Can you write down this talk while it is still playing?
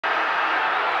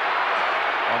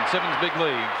On Sevens big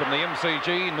lead from the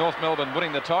MCG, North Melbourne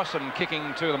winning the toss and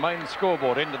kicking to the main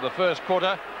scoreboard into the first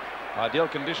quarter. Ideal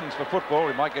conditions for football.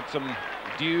 We might get some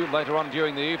dew later on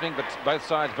during the evening, but both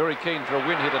sides very keen for a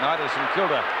win here tonight as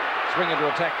St.Kilda swing into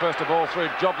attack first of all through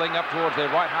Jobling up towards their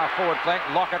right half forward flank.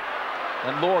 Lockett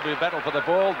and Law do battle for the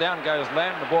ball. Down goes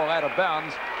Lamb, the ball out of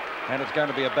bounds, and it's going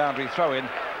to be a boundary throw in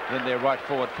their right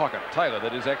forward pocket. Taylor,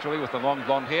 that is, actually, with the long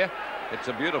blonde hair. It's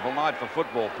a beautiful night for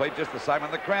football, Pete, just the same.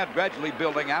 And the crowd gradually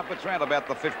building up. It's around about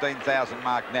the 15,000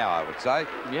 mark now, I would say.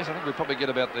 Yes, I think we probably get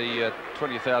about the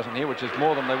 20,000 here, which is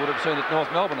more than they would have seen at North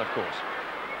Melbourne, of course.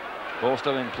 Ball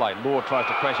still in play. Law tries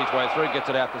to crash his way through, gets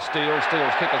it out to Steele.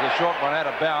 Steele's kick is a short one out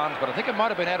of bounds, but I think it might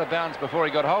have been out of bounds before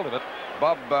he got hold of it.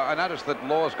 Bob, I noticed that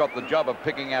Law's got the job of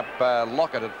picking up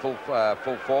Lockett at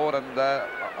full forward, and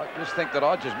I just think that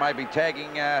Odgers may be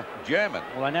tagging German.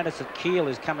 Well, I noticed that Keel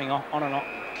is coming on and off.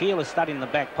 Keel is studying the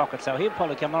back pocket, so he'll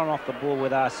probably come on and off the ball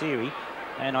with Arceri.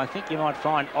 And I think you might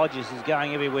find Odgers is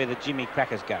going everywhere that Jimmy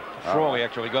Crackers go. Frawley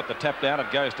actually got the tap down.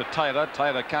 It goes to Taylor.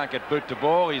 Taylor can't get boot to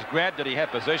ball. He's grabbed. Did he have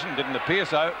possession? Didn't appear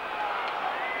so.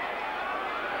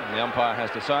 And the umpire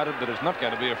has decided that it's not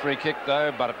going to be a free kick,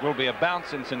 though, but it will be a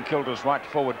bounce in St Kilda's right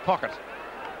forward pocket.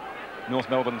 North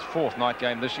Melbourne's fourth night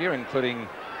game this year, including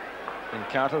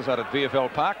encounters out at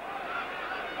VFL Park.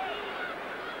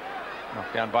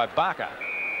 Knocked down by Barker,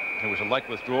 who was a late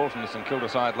withdrawal from the St Kilda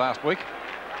side last week.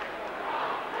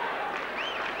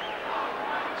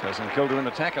 So St Kilda in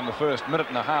attack in the first minute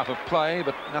and a half of play,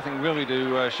 but nothing really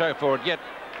to show for it yet.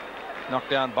 Knocked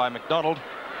down by McDonald.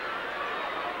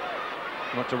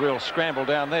 Not a real scramble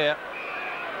down there.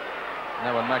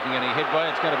 No one making any headway.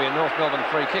 It's going to be a North Melbourne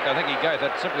free kick. I think he goes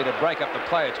that simply to break up the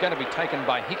play. It's going to be taken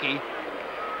by Hickey.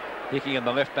 Hickey in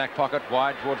the left back pocket,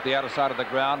 wide towards the outer side of the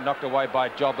ground. Knocked away by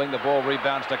Jobling. The ball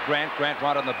rebounds to Grant. Grant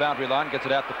right on the boundary line. Gets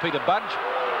it out to Peter-Budge.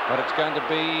 But it's going to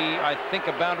be, I think,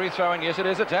 a boundary throw-in. Yes, it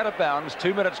is. It's out of bounds.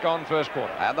 2 minutes gone first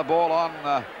quarter. And the ball on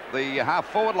the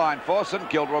half-forward line for St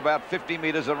Kilda, about 50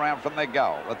 metres around from their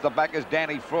goal. At the back is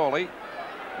Danny Frawley.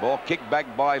 Ball kicked back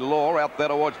by Law out there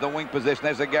towards the wing position.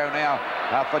 There's a go now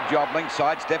for Jobling.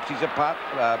 Sidesteps his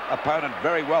opponent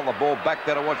very well. The ball back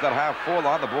there towards that half-forward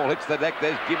line. The ball hits the deck.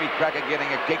 There's Jimmy Cracker getting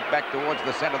a kick back towards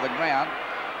the centre of the ground.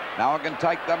 No one can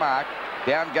take the mark.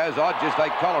 Down goes Odgers. They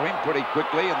collar him pretty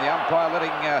quickly, and the umpire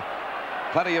letting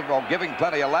giving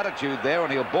plenty of latitude there,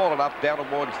 and he'll ball it up down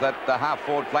towards that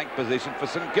half-forward flank position for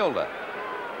St Kilda.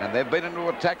 And they've been into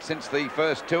attack since the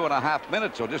first 2.5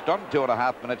 minutes, or just on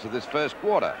 2.5 minutes of this first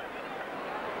quarter.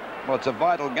 Well, it's a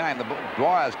vital game. The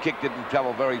Dwyer's kick didn't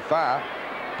travel very far.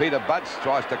 Peter-Budge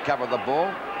tries to cover the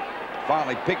ball.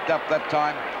 Finally picked up that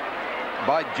time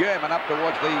by German up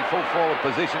towards the full forward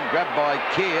position. Grabbed by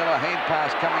Keel. A hand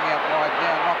pass coming out wide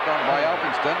now. Knocked on by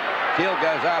Elphinston. Keel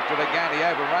goes after it again. He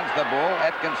overruns the ball.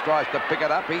 Atkins tries to pick it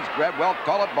up. He's grabbed. Well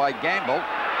collared by Gamble.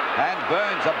 And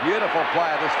Burns, a beautiful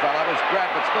player, this fellow, is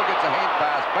grabbed but still gets a hand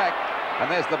pass back. And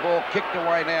there's the ball kicked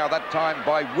away now, that time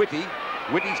by Whitty.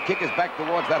 Whitty's kick is back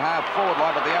towards that half-forward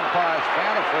line, but the umpire's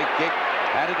found a free kick,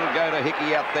 and it'll go to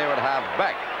Hickey out there at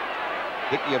half-back.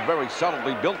 Hickey, a very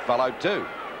solidly built fellow, too.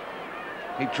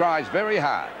 He tries very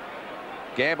hard.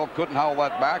 Gamble couldn't hold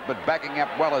that mark, but backing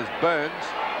up well is Burns.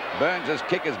 Burns'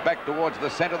 kick is back towards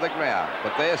the centre of the ground.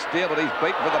 But there's Steele, but he's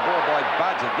beaten for the ball by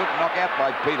Budge. A good knockout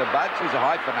by Peter-Budge. He's a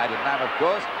hyphenated name, of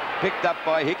course. Picked up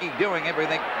by Hickey, doing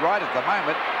everything right at the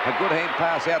moment. A good hand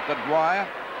pass out to Dwyer.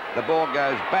 The ball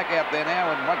goes back out there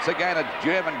now, and once again it's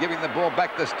German giving the ball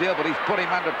back to Steele, but he's put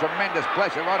him under tremendous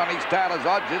pressure right on his tail as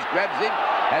Odgers grabs him,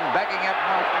 and backing up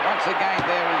once again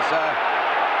there is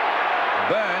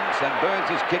Burns, and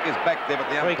Burns' kick is back there, but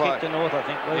the umpire... Free kick to North, I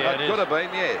think. Yeah, it could have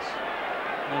been, yes.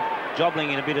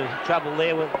 Jobling in a bit of trouble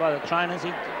there by the trainers.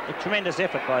 A tremendous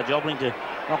effort by Jobling to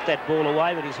knock that ball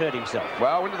away, but he's hurt himself.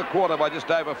 Well, into the quarter by just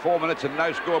over 4 minutes and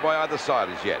no score by either side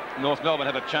as yet. North Melbourne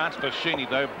had a chance, but Sheeny,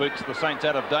 though, boots the Saints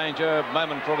out of danger.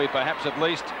 Momentarily, perhaps at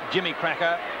least. Jimmy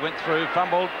Cracker went through,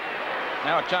 fumbled.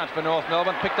 Now a chance for North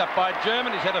Melbourne, picked up by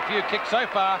German. He's had a few kicks so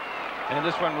far, and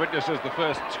this one witnesses the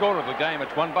first score of the game.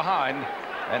 It's one behind.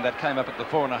 And that came up at the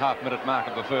 4.5-minute mark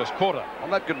of the first quarter.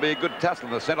 Well, that could be a good tussle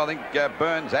in the centre. I think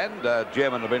Burns and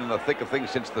German have been in the thick of things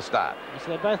since the start.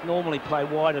 So they both normally play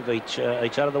wide of each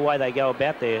other, the way they go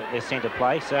about their centre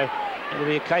play. So it'll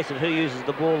be a case of who uses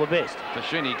the ball the best.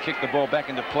 Fashini kicked the ball back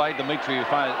into play. Dimitri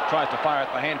tries to fire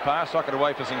at the hand pass. Socket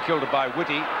away for St Kilda by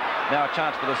Whitty. Now a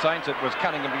chance for the Saints. It was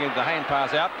Cunningham to get the hand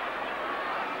pass out.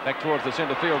 Back towards the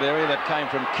centre field area. That came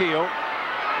from Keel.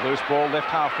 Loose ball, left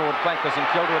half forward flank for St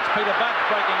Kilda. It's Peter-Budge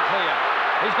breaking clear.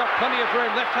 He's got plenty of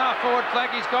room. Left half forward flank.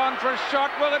 He's gone for a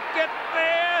shot. Will it get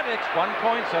there? It's 1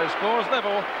 point, so scores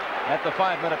level. at the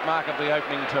 5-minute mark of the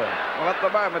opening term. Well, at the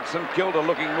moment, St Kilda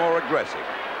looking more aggressive.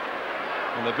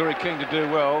 And they're very keen to do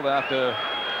well after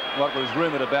what was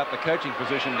rumoured about the coaching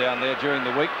position down there during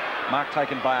the week. Mark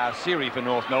taken by Arsiri for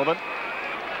North Melbourne.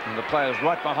 And the players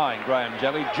right behind Graham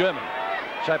Jelly. German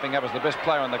shaping up as the best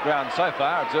player on the ground so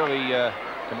far. It's early,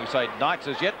 can we say, nights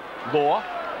as yet. Law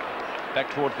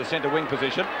back towards the centre wing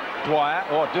position. Dwyer,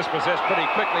 dispossessed pretty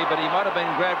quickly, but he might have been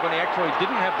grabbed when he actually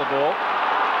didn't have the ball.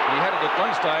 He had it at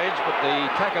one stage, but the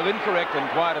tackle incorrect, and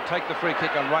Dwyer to take the free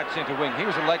kick on right centre wing. He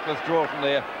was a late withdrawal from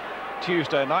their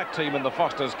Tuesday night team in the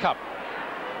Foster's Cup.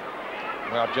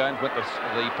 Well, Jones went the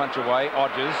punch away.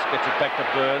 Odgers gets it back to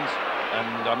Burns,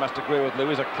 and I must agree with Lou,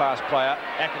 he's a class player.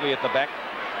 Ackley at the back.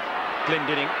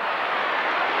 Glendinning,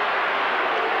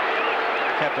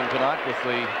 captain tonight with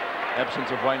the absence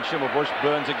of Wayne Schimmelbusch.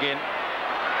 Burns again.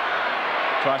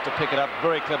 Tries to pick it up.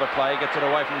 Very clever play. Gets it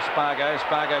away from Spargo.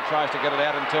 Spargo tries to get it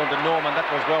out and turn to Norman. That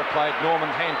was well played.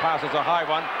 Norman's hand pass is a high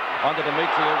one. Onto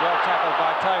Demetriou. Well tackled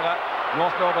by Taylor.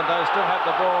 North Melbourne, though, still have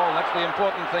the ball. And that's the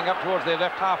important thing up towards their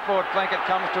left half-forward flank. It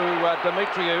comes to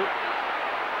Demetriou.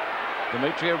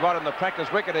 Demetriou right in the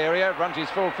practice wicket area. Runs his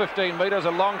full 15 metres.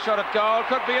 A long shot at goal.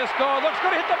 Could be a score. Looks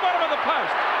good. Hit the bottom of the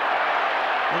post.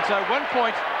 And so 1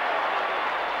 point.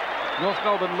 North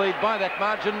Melbourne lead by that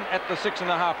margin at the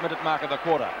 6.5-minute mark of the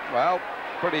quarter. Well,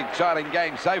 pretty exciting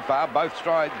game so far. Both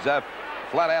strides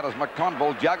flat out as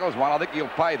McConville juggles one. I think he'll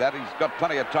play that. He's got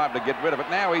plenty of time to get rid of it.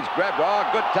 Now he's grabbed. Oh,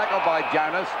 good tackle by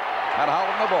Jonas and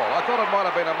holding the ball. I thought it might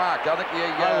have been a mark. I think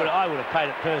I would have paid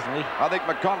it personally. I think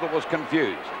McConville was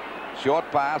confused. Short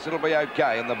pass. It'll be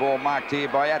okay. And the ball marked here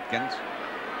by Atkins.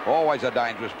 Always a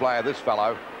dangerous player, this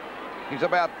fellow. He's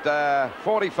about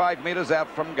 45 metres out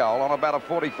from goal on about a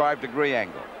 45-degree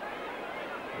angle.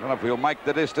 I don't know if he'll make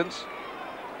the distance.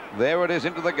 There it is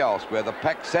into the goal square. The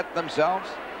pack set themselves,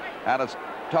 and it's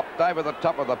topped over the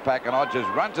top of the pack, and Hodges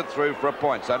runs it through for a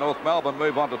point. So North Melbourne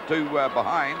move on to 2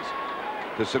 behinds.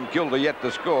 To St Kilda yet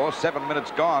to score. 7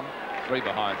 minutes gone. 3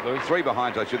 behind, Lou. 3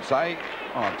 behinds, I should say.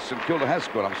 Oh, St Kilda has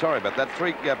scored. I'm sorry about that.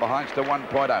 3 behinds to 1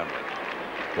 point only.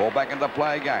 Ball back into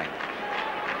play again.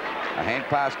 A hand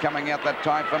pass coming out that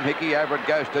time from Hickey. Over it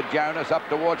goes to Jonas, up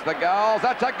towards the goals.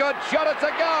 That's a good shot. It's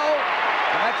a goal.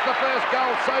 And that's the first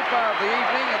goal so far of the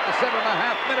evening at the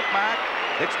 7.5-minute mark.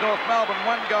 It's North Melbourne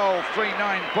 1 goal, 3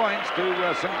 9 points to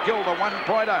St Kilda 1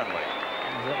 point only.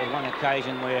 That was one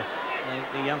occasion where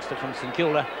the youngster from St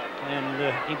Kilda,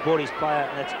 and he brought his player,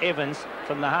 that's Evans,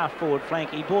 from the half-forward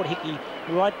flank. He brought Hickey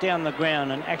right down the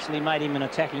ground and actually made him an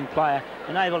attacking player,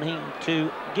 enabled him to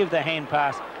give the hand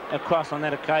pass across on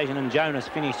that occasion, and Jonas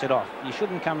finished it off. You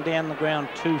shouldn't come down the ground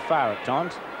too far at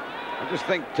times. I just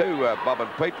think too, Bob and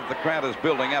Pete, that the crowd is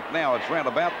building up now. It's round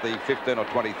about the 15 or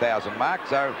 20,000 mark,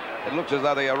 so it looks as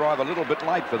though they arrive a little bit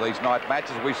late for these night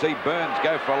matches. We see Burns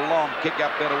go for a long kick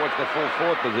up there towards the full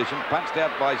forward position, punched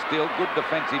out by Steele. Good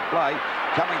defensive play.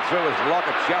 Coming through is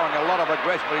Lockett, showing a lot of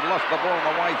aggression. He lost the ball on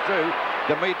the way through.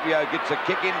 Demetriou gets a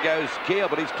kick in, goes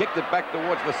Keel, but he's kicked it back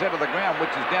towards the centre of the ground,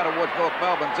 which is down towards North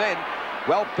Melbourne's end.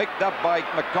 Well picked up by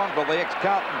McConville, the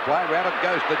ex-Carlton player. Out it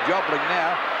goes to Jobling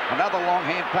now. Another long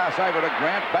hand pass over to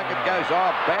Grant. Back it goes.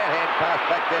 Oh, bad hand pass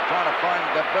back there trying to find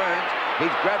Burns.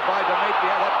 He's grabbed by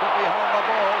Demetriou. That could be holding the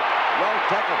ball. Well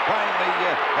tackled, playing the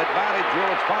advantage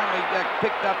rule. It's finally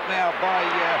picked up now by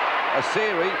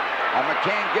Asiri. And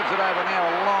McCann gives it over now.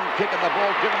 A long kick and the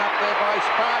ball given up there by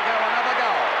Spargo. Another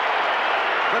goal.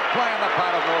 Good play on the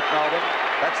part of North Melbourne.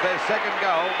 That's their second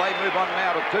goal. They move on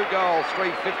now to 2 goals,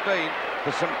 3-15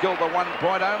 to St Kilda 1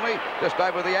 point only, just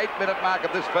over the 8-minute mark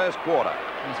of this first quarter.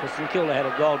 So St Kilda had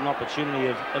a golden opportunity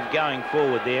of going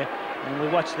forward there, and we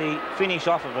watched the finish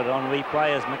off of it on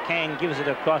replay as McCann gives it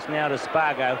across now to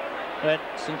Spargo. But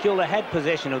St Kilda had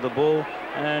possession of the ball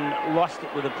and lost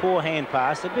it with a poor hand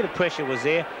pass. A bit of pressure was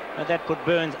there, but that put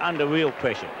Burns under real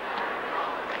pressure.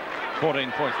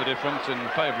 14 points the difference in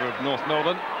favour of North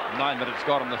Melbourne. 9 minutes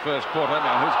gone in the first quarter.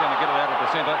 Now who's going to get it out of the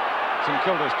centre? St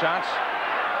Kilda's chance.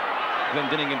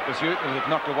 Glendinning in pursuit, and it's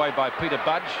knocked away by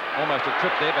Peter-Budge. Almost a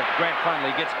trip there, but Grant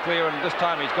finally gets clear, and this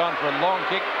time he's gone for a long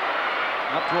kick.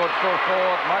 Up towards full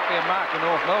forward. Might be a mark for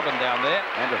North Melbourne down there.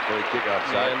 And a free kick, I'd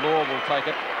say. Yeah, Law will take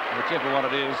it, whichever one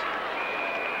it is.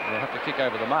 They'll have to kick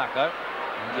over the mark, though.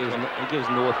 He gives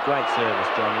North great service,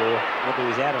 John Law. Whether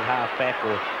he's out at half-back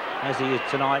or as he is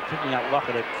tonight, picking up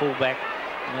Lockett at full-back,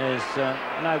 there's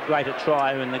no greater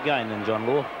trier in the game than John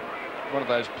Law. One of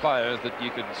those players that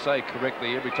you could say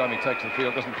correctly every time he takes the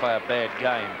field, doesn't play a bad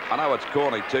game. I know it's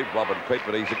corny too, Bob and Pete,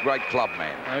 but he's a great club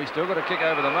man. No, he's still got to kick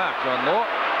over the mark, John Law.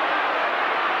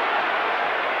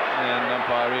 And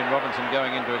umpire Ian Robinson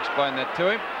going in to explain that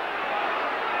to him.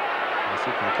 Yes,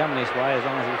 he can come this way as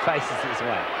long as he faces this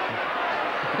way.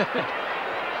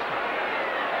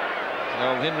 The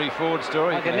old Henry Ford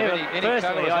story. I can never,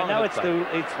 personally, I know it's the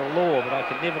law, but I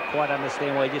could never quite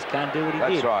understand why he just can't do what he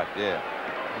did. That's right, yeah.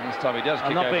 And this time he does kick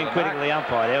I'm not being critical of the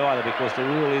umpire there either, because the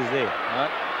rule is there. No.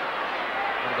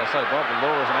 What did I say, Bob? The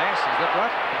law is an ass, is that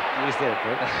right? You said it,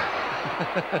 Brett.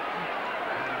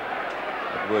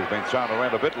 That word's been thrown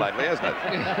around a bit lately, hasn't it?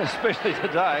 Especially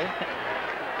today.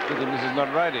 Good thing this is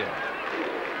not radio.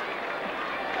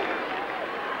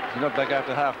 He's not back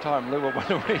after half-time, Lou. What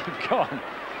wonder where you've gone.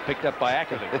 Picked up by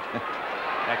Ackerley.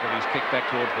 Ackerley's kicked back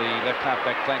towards the left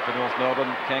half-back flank for North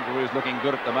Melbourne. Kangaroos looking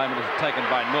good at the moment. Is taken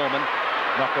by Norman.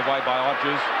 Knocked away by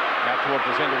Odgers. Out towards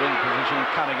the centre wing position.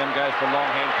 Cunningham goes for long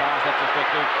hand pass. That's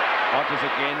effective. Odgers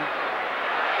again.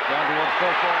 Down towards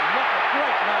Fulford. What a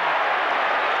great moment.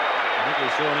 I think we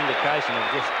saw an indication of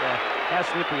just how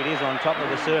slippery it is on top of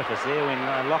the surface there when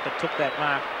Lockett took that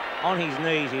mark. On his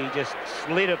knees, he just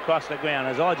slid across the ground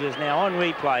as Odgers now on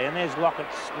replay, and there's Lockett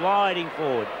sliding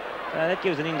forward. So that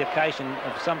gives an indication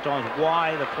of sometimes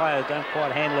why the players don't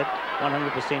quite handle it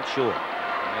 100% sure.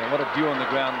 Yeah, what a dew on the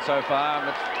ground so far.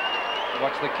 Let's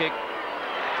watch the kick.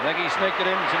 Nagy sneaked it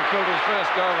in. St Kilda's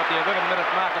first goal at the 11-minute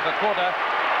mark of the quarter.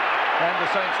 And the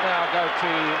Saints now go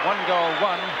to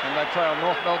 1-1, and they trail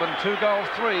North Melbourne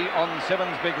 2-3 on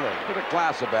Sevens big lead. Bit of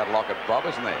class about Lockett, Bob,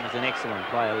 isn't there? He's an excellent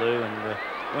player, Lou, and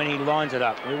when he lines it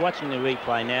up, we're watching the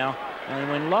replay now,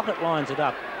 and when Lockett lines it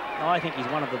up, I think he's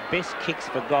one of the best kicks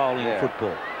for goal in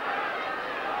football.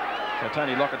 So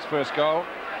Tony Lockett's first goal,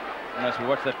 and as we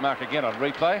watch that mark again on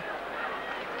replay,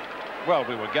 well,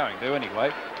 we were going to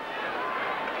anyway.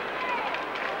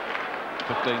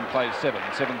 15 plays 7.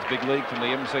 Seven's big league from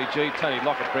the MCG. Tony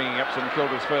Lockett bringing up St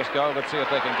Kilda's first goal. Let's see if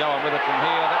they can go on with it from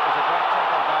here. That was a great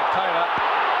tackle by Taylor.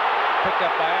 Picked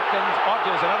up by Atkins.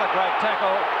 Odgers, another great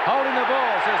tackle. Holding the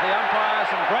ball, says the umpire.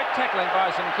 Some great tackling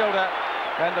by St Kilda.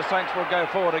 And the Saints will go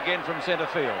forward again from centre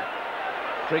field.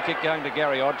 Free kick going to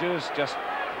Gary Odgers, just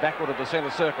backward of the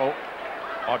centre circle.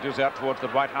 Odgers out towards the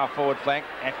right half forward flank.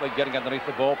 Ackley getting underneath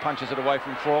the ball, punches it away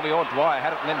from Frawley. Or Dwyer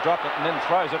had it and then dropped it and then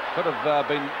throws it. Could have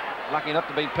been lucky enough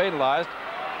to be penalised.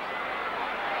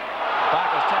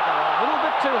 Barker's tackle a little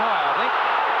bit too high, I think.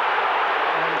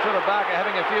 And Trevor Barker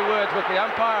having a few words with the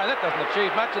umpire, and that doesn't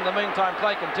achieve much. In the meantime,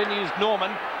 play continues.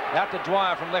 Norman out to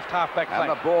Dwyer from left half-back flank.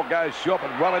 And the ball goes short,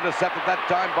 but well intercepted that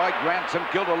time by Grant. St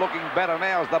Kilda looking better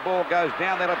now as the ball goes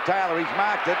down there to Taylor. He's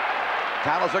marked it.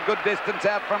 Taylor's a good distance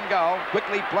out from goal.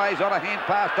 Quickly plays on a hand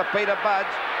pass to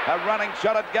Peter-Budge. A running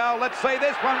shot at goal. Let's see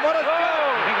this one. What a goal!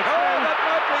 Oh, that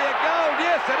might be a goal.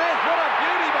 Yes, it is. What a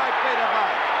beauty by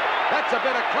Peter-Budge. That's a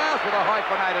bit of class with a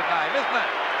hyphenated name, isn't it?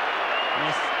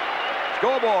 Yes.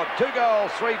 Scoreboard,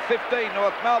 2-3-15.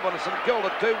 North Melbourne, St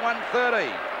Kilda 2-1-30.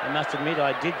 I must admit,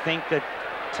 I did think that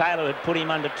Taylor had put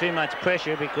him under too much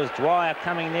pressure because Dwyer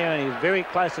coming there and he was very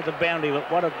close to the boundary.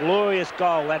 But what a glorious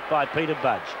goal that by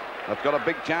Peter-Budge. They've got a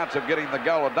big chance of getting the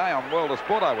goal a day on World of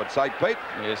Sport, I would say, Pete.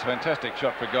 Yes, fantastic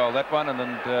shot for goal, that one, and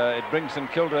then it brings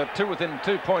St Kilda within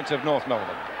 2 points of North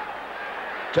Melbourne.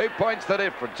 2 points the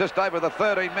difference, just over the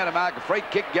 13-minute mark. A free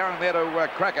kick going there to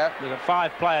Cracker. We've got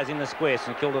 5 players in the square,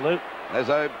 St Kilda, Luke. There's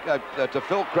to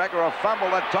Phil Cracker, a fumble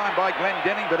that time by Glenn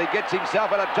Denning, but he gets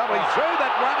himself out of trouble. He threw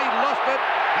that run, he lost it.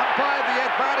 Umpired the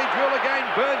advantage rule again.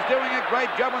 Burns doing a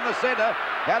great job in the centre.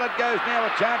 Out it goes now,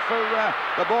 a chance for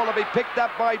the ball to be picked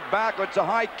up by Barker. It's a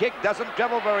high kick, doesn't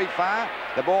travel very far.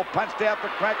 The ball punched out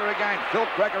to Cracker again. Phil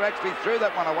Cracker actually threw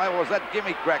that one away, or was that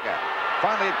Jimmy Cracker?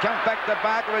 Finally, it comes back to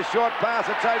Barker, a short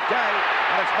pass, it's okay.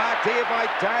 And it's marked here by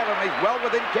Taylor, and he's well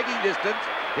within kicking distance.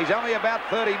 He's only about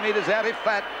 30 metres out, if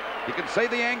that. You can see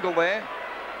the angle there.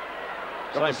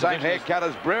 Got the same haircut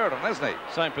as Brereton, isn't he?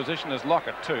 Same position as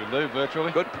Lockett too, Lou,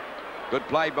 virtually. Good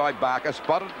play by Barker.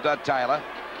 Spotted Taylor.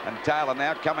 And Taylor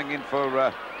now coming in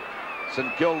for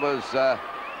St Kilda's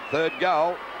third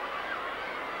goal.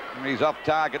 And he's off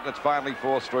target. That's finally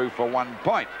forced through for 1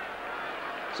 point.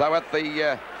 So at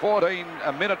the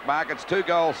 14-minute mark, it's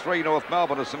 2-3 North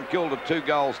Melbourne to St Kilda,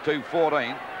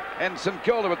 2-2-14. And St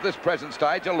Kilda at this present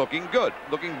stage are looking good,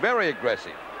 looking very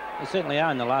aggressive. They certainly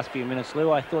are in the last few minutes,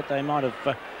 Lou. I thought they might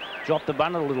have dropped the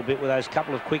bundle a little bit with those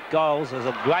couple of quick goals. There's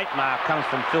a great mark comes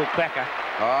from Phil Cracker.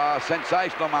 Oh,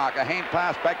 sensational mark. A hand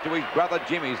pass back to his brother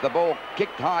Jimmy's. The ball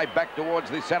kicked high back towards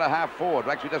the centre half forward.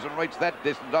 Actually doesn't reach that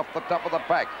distance off the top of the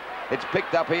pack. It's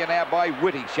picked up here now by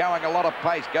Whitty, showing a lot of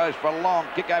pace. Goes for a long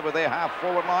kick over their half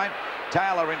forward line.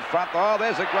 Taylor in front. Oh,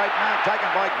 there's a great mark taken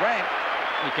by Grant.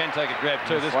 He can take a grab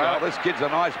too, this guy. Well, this kid's a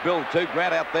nice build too. Grant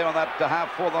out there on that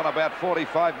half forward on about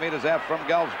 45 metres out from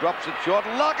goals. Drops it short.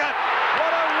 Lockett!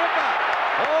 What a ripper!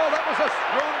 Oh, that was a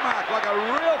strong mark, like a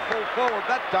real full forward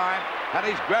that time. and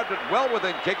he's grabbed it well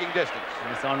within kicking distance.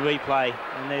 It's on replay,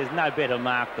 and there's no better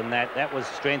mark than that. That was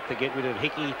strength to get rid of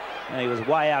Hickey. He was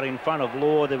way out in front of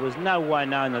Law. There was no way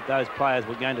known that those players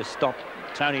were going to stop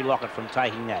Tony Lockett from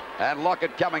taking that. And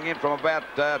Lockett coming in from about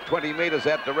 20 metres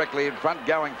out directly in front,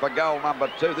 going for goal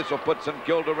number 2. This will put St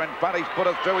Kilda in front. He's put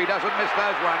it through. He doesn't miss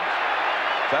those runs.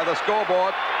 So the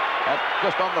scoreboard at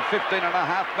just on the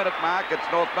 15.5-minute mark, it's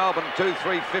North Melbourne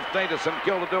 2-3-15 to St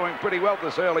Kilda, doing pretty well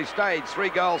this early stage. 3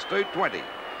 goals to 20.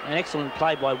 An excellent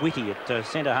play by Whitty at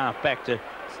centre-half back to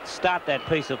start that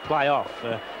piece of play off.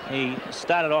 He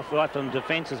started off right from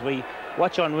defence. As we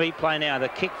watch on replay now, the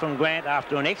kick from Grant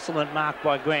after an excellent mark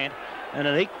by Grant and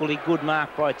an equally good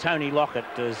mark by Tony Lockett.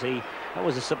 That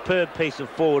was a superb piece of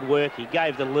forward work. He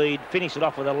gave the lead, finished it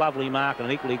off with a lovely mark and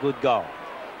an equally good goal.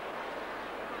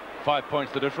 5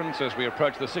 points the difference as we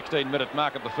approach the 16-minute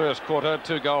mark of the first quarter.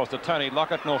 2 goals to Tony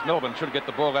Lockett. North Melbourne should get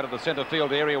the ball out of the centre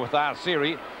field area with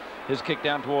Arsiri. His kick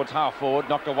down towards half forward,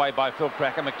 knocked away by Phil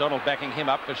Cracker. McDonald backing him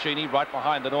up for Sheeny, right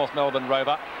behind the North Melbourne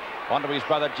rover. Onto his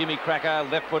brother Jimmy Cracker,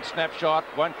 left foot snapshot,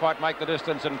 won't quite make the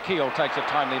distance, and Keel takes a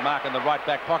timely mark in the right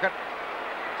back pocket.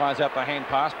 Fires out the hand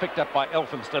pass, picked up by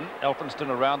Elphinston. Elphinston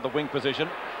around the wing position.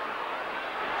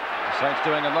 The Saints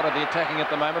doing a lot of the attacking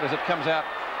at the moment as it comes out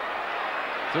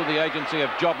through the agency of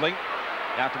Jobling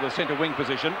out to the centre wing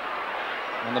position.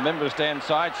 On the member stand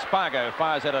side, Spargo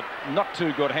fires at a not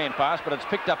too good hand pass, but it's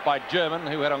picked up by German,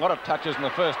 who had a lot of touches in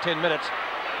the first 10 minutes.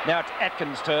 Now it's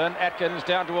Atkins' turn. Atkins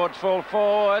down towards full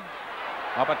forward.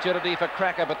 Opportunity for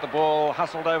Cracker, but the ball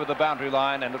hustled over the boundary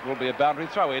line, and it will be a boundary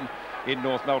throw-in in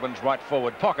North Melbourne's right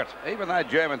forward pocket. Even though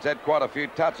German's had quite a few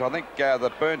touches, I think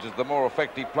that Burns is the more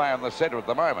effective player in the centre at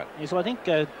the moment. Yes, I think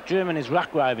German is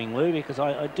ruck roving, Lou, because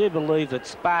I do believe that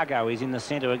Spargo is in the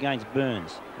centre against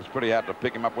Burns. It's pretty hard to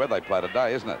pick him up where they play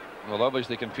today, isn't it? Well,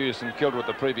 obviously confused St Kilda with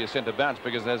the previous centre bounce,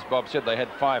 because as Bob said, they had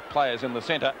 5 players in the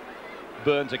centre.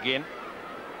 Burns again.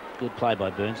 Good play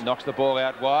by Burns. Knocks the ball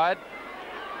out wide.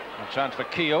 A chance for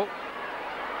Keel.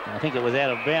 I think it was out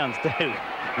of bounds too.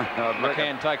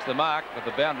 McCann takes the mark, but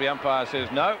the boundary umpire says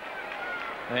no.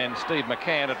 And Steve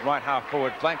McCann at right half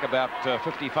forward flank, about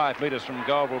 55 metres from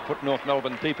goal, will put North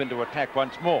Melbourne deep into attack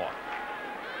once more.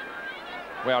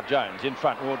 Well, Jones in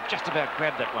front, or just about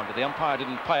grabbed that one, but the umpire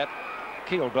didn't play it.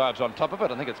 Keel drives on top of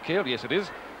it. I think it's Keel, yes it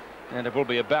is. And it will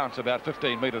be a bounce about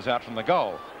 15 metres out from the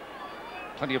goal.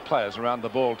 Plenty of players around the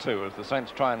ball too as the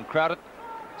Saints try and crowd it.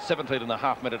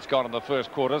 17.5 minutes gone in the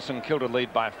first quarter. St Kilda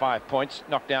lead by 5 points.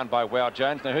 Knocked down by Wow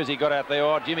Jones. Now who's he got out there?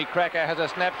 Oh, Jimmy Cracker has a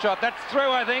snapshot. That's through,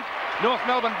 I think. North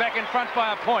Melbourne back in front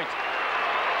by a point.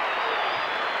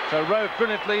 So roved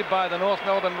brilliantly by the North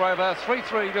Melbourne rover.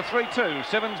 3-3 to 3-2.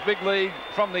 Sevens big lead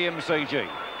from the MCG.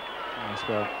 Yes,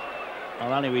 well,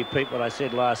 I'll only repeat what I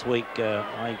said last week.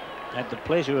 I had the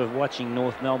pleasure of watching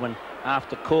North Melbourne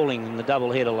after calling in the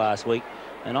doubleheader last week.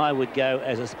 And I would go,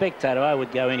 as a spectator, I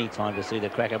would go any time to see the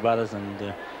Cracker brothers,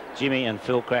 and Jimmy and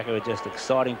Phil Cracker are just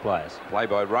exciting players. Play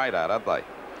by radar, aren't they?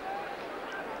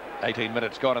 18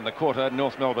 minutes gone in the quarter.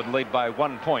 North Melbourne lead by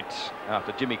 1 point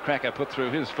after Jimmy Cracker put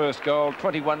through his first goal.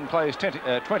 21 plays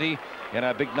 20 in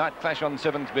a big night flash on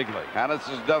Sevens big league. And this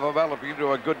is developing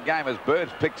into a good game as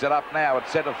Burns picks it up now at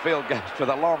centre field, goes for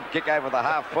the long kick over the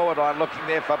half forward line, looking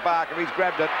there for Barker. He's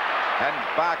grabbed it, and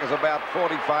Barker's about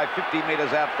 45-50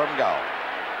 metres out from goal.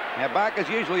 Now, Barker's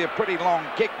usually a pretty long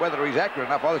kick, whether he's accurate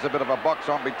enough. Oh, there's a bit of a box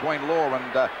on between Law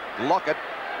and Lockett.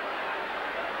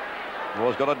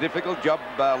 Law's got a difficult job.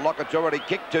 Lockett's already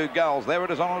kicked 2 goals. There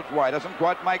it is on its way. Doesn't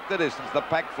quite make the distance. The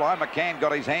pack fly. McCann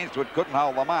got his hands to it, couldn't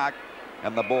hold the mark.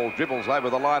 And the ball dribbles over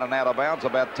the line and out of bounds,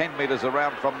 about 10 metres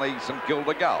around from the St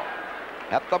Kilda goal.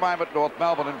 At the moment, North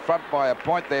Melbourne in front by a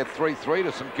point. They're 3-3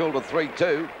 to St Kilda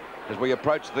 3-2 as we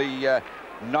approach the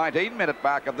 19-minute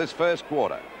mark of this first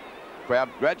quarter. Crowd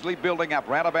gradually building up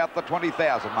round about the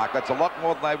 20,000 mark. That's a lot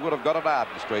more than they would have got at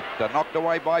Arden Street. Knocked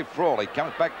away by Frawley.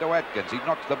 Comes back to Atkins. He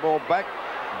knocks the ball back,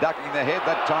 ducking the head.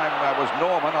 That time was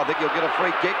Norman. I think he'll get a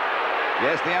free kick.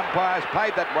 Yes, the umpire's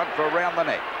paid that one for around the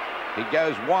neck. He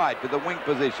goes wide to the wing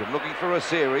position, looking for a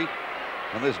series.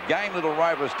 And this game little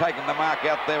rover has taken the mark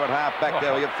out there at half back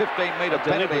there. We have 15-metre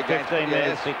penalty against him. 15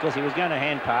 metres because he was going to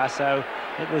hand pass, so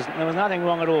there was nothing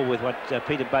wrong at all with what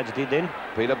Peter-Budge did then.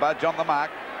 Peter-Budge on the mark.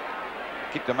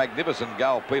 Kicked a magnificent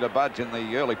goal, Peter-Budge, in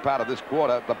the early part of this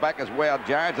quarter. The back is Wow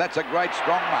Jones. That's a great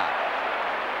strong mark.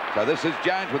 So this is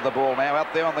Jones with the ball now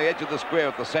out there on the edge of the square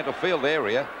at the centre field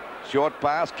area. Short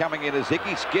pass coming in as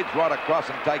Hickey skids right across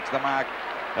and takes the mark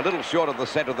a little short of the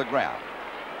centre of the ground.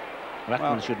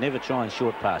 Ruckman should never try and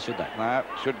short pass, should they? No,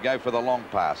 should go for the long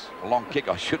pass. A long kick,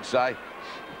 I should say.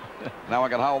 No one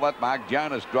can hold that mark.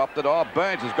 Jonas dropped it. Oh,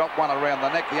 Burns has got one around the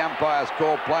neck. The umpire's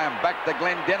called play, and back to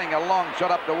Glendenning. A long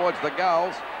shot up towards the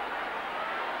goals.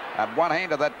 And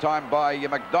one-hander that time by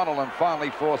McDonald, and finally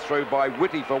forced through by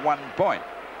Whitty for 1 point.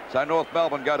 So North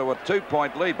Melbourne go to a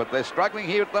 2-point lead, but they're struggling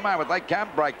here at the moment. They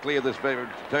can't break clear this very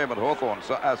determined Hawthorn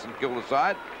St Kilda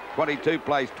side. 22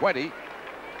 plays 20.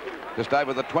 Just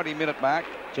over the 20-minute mark.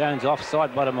 Jones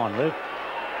offside, bottom on, Lou.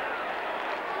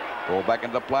 Ball back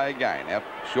into play again. Out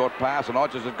short pass, and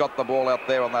Hodges has got the ball out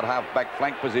there on that half-back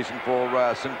flank position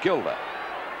for St Kilda.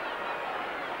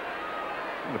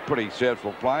 And a pretty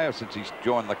serviceable player since he's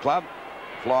joined the club.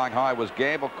 Flying high was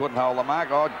Gamble, couldn't hold the mark.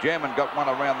 Oh, German got one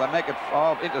around the neck.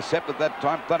 Intercepted that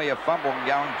time. Plenty of fumble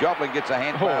going. Joblin gets a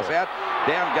hand pass out.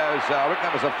 Down goes, I reckon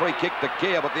that was a free kick to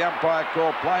Keir, but the umpire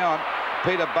called play on.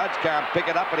 Peter-Budge can't pick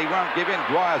it up, but he won't give in.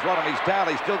 Dwyer's right on his tail.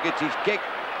 He still gets his kick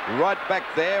right back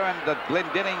there, and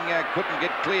Glendenning couldn't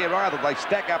get clear either. They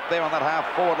stack up there on that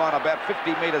half-forward line about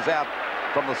 50 metres out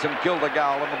from the St Kilda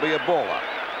goal, and it'll be a baller.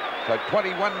 So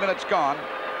 21 minutes gone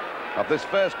of this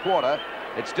first quarter.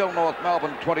 It's still North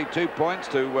Melbourne 22 points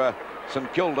to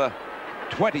St Kilda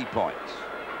 20 points.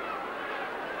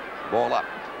 Ball up.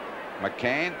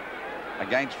 McCann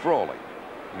against Frawley.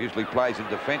 Usually plays in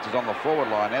defences on the forward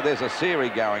line. Now there's a Siri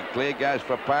going clear, goes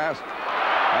for a pass.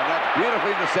 And that's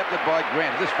beautifully intercepted by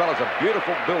Grant. This fella's a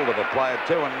beautiful build of a player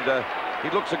too, and he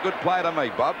looks a good player to me,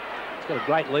 Bob. He's got a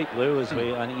great leap, Lou,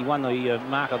 and he won the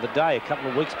mark of the day a couple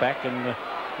of weeks back, and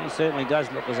he certainly does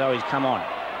look as though he's come on.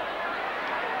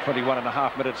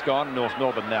 21.5 minutes gone. North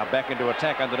Melbourne now back into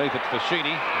attack. Underneath it's Fashini,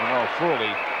 and while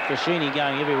Frawley. Fashini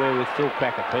going everywhere with Phil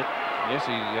Cracker, Pete. Yes,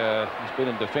 he's been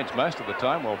in defence most of the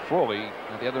time, while Frawley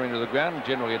at the other end of the ground,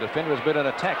 generally a defender, has been an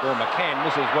attack. Well, McCann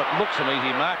misses what looks an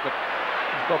easy mark, but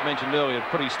as Bob mentioned earlier,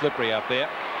 pretty slippery out there.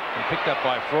 And picked up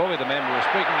by Frawley, the man we were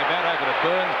speaking about, over to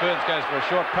Burns. Burns goes for a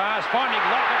short pass, finding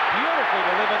Lockett, beautifully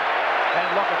delivered, and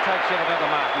Lockett takes yet another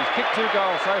mark. He's kicked 2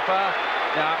 goals so far.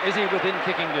 Now, is he within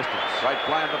kicking distance? Great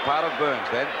play on the part of Burns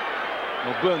then.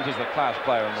 Well, Burns is the class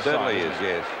player on the Certainly side.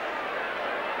 Certainly is, yes.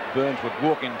 Burns would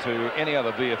walk into any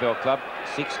other VFL club.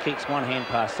 6 kicks, 1 hand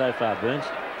pass so far, Burns.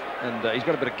 And he's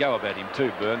got a bit of go about him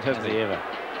too, Burns, hasn't he? Ever?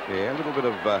 Yeah, a little bit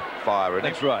of fire in it.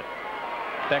 That's right.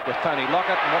 Back with Tony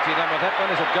Lockett, and what's he done with that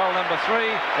one? Is it goal number 3?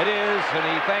 It is, and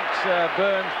he thanks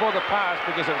Burns for the pass,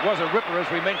 because it was a ripper, as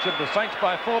we mentioned. The Saints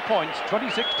by 4 points,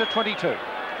 26-22.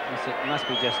 It must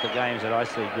be just the games that I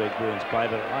see Greg Burns play,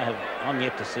 but I'm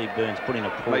yet to see Burns put in a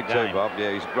poor game. Me too, Bob.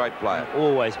 Yeah, he's a great player. He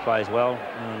always plays well,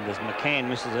 and as McCann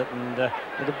misses it, and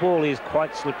the ball is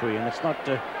quite slippery, and it's not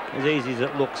as easy as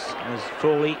it looks. As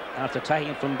Frawley, after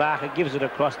taking it from Barker, gives it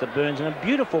across to Burns, and a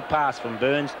beautiful pass from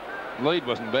Burns. Lead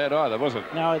wasn't bad either, was it?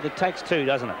 No, it takes 2,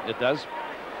 doesn't it? It does.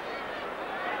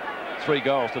 3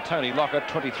 goals to Tony Lockett.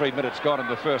 23 minutes gone in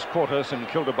the first quarter. St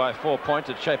Kilda by 4 points.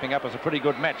 It's shaping up as a pretty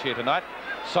good match here tonight.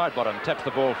 Sidebottom taps the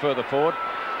ball further forward.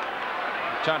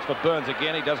 Chance for Burns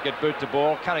again. He does get boot to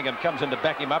ball. Cunningham comes in to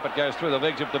back him up. It goes through the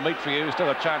legs of Demetriou. Still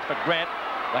a chance for Grant.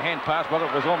 The hand pass, well,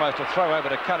 it was almost a throw over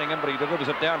to Cunningham, but he delivers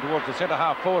it down towards the centre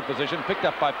half forward position. Picked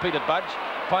up by Peter-Budge.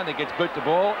 Finally gets boot to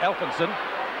ball. Elkinson,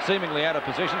 seemingly out of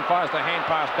position, fires the hand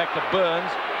pass back to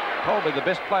Burns. Probably the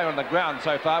best player on the ground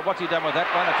so far. What's he done with that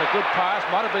one? It's a good pass.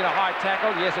 Might have been a high tackle.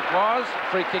 Yes, it was.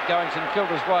 Free kick going St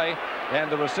Kilda's way.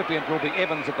 And the recipient will be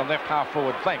Evans at the left half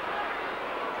forward flank.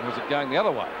 Or was it going the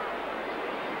other way?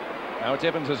 No, it's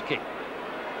Evans' kick.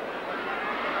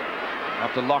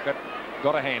 Up to Lockett.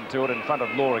 Got a hand to it in front of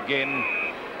Law again.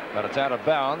 But it's out of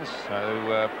bounds.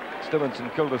 So still in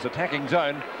St Kilda's attacking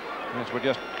zone. As we're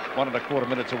just 1.25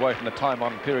 minutes away from the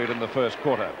time-on period in the first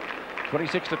quarter.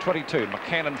 26-22.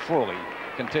 McCann and Frawley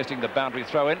contesting the boundary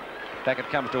throw-in. Back it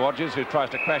comes to Hodges, who tries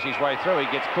to crash his way through. He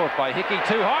gets caught by Hickey.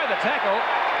 Too high, the tackle.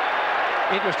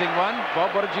 Interesting one.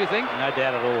 Bob, what did you think? No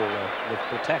doubt at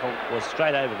all. The tackle was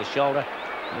straight over the shoulder.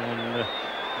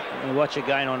 And watch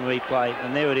again on replay.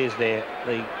 And there it is there.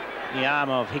 The arm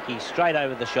of Hickey straight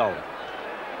over the shoulder.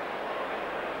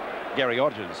 Gary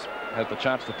Hodges has the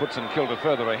chance to put St Kilda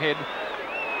further ahead.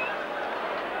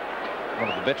 One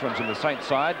of the veterans in the Saints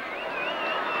side.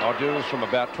 Hodges from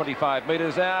about 25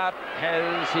 metres out.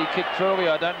 Has he kicked truly?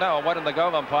 I don't know. I'm waiting the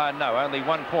goal umpire. No, only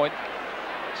 1 point.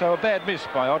 So a bad miss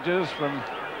by Hodges from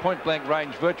point-blank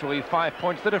range, virtually 5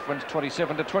 points the difference.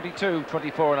 27-22,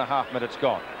 24.5 minutes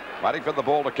gone. Waiting for the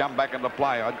ball to come back into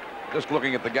play. Just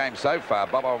looking at the game so far,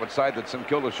 Bob, I would say that St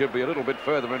Kilda should be a little bit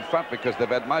further in front because they've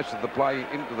had most of the play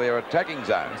into their attacking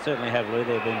zone. They certainly have, Lou.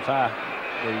 They've been far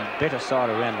the better side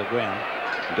around the ground.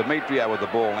 Demetriou with the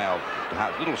ball now,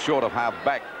 a little short of half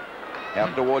back.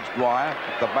 Out towards Dwyer.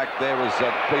 At the back there was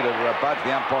Peter-Budge.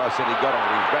 The umpire said he got him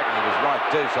with his back, and he was right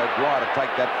too. So Dwyer to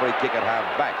take that free kick at half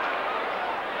back.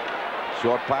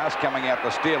 Short pass coming out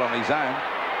to Steele on his own.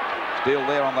 Steele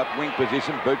there on that wing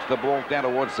position. Boots the ball down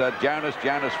towards Jonas.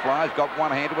 Jonas flies. Got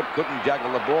one hand to it. Couldn't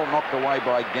juggle the ball. Knocked away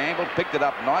by Gamble. Picked it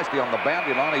up nicely on the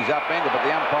boundary line. He's upended, but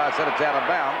the umpire said it's out of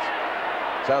bounds.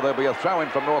 So there'll be a throw in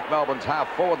from North Melbourne's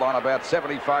half-forward line about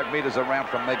 75 metres around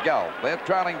from their goal. They're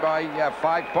trailing by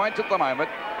 5 points at the moment.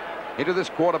 Into this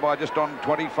quarter by just on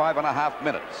 25.5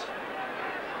 minutes.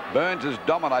 Burns has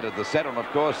dominated the centre, and of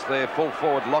course their full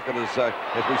forward Lockett is,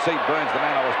 as we see Burns, the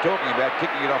man I was talking about,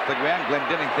 kicking it off the ground.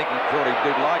 Glendinning thought he'd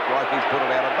do likewise. He's put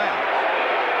it out of bounds.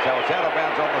 So it's out of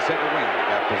bounds on the centre wing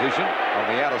position, on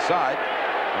the outer side.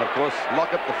 And of course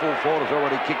Lockett, the full forward, has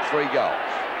already kicked 3 goals.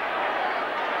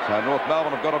 So North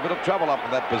Melbourne have got a bit of trouble up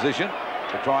in that position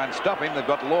to try and stop him. They've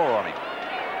got Law on him.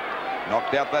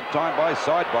 Knocked out that time by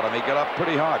Sidebottom. He got up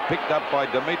pretty high. Picked up by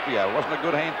Demetrio. Wasn't a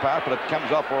good hand pass, but it comes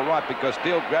off all right because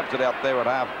Steele grabs it out there at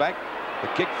half back. The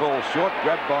kick falls short.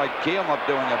 Grabbed by Keel. Not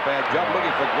doing a bad job.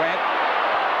 Looking for Grant.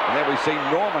 And there we see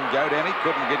Norman go down. He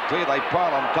couldn't get clear. They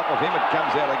pile on top of him. It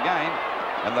comes out again.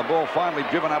 And the ball finally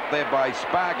driven up there by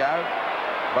Spargo.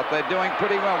 But they're doing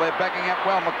pretty well. They're backing up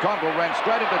well. McConville ran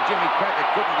straight into Jimmy Cracker.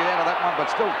 Couldn't get out of that one,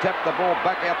 but still tapped the ball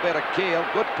back out there to Keel.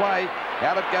 Good play.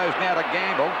 Out it goes now to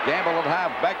Gamble. Gamble at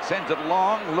half back. Sends it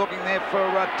long. Looking there for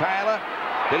Taylor.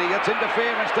 Did he get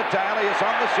interference to Taylor? Yes,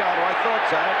 on the shoulder. I thought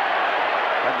so.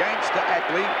 Against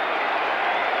Ackley.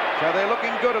 So they're looking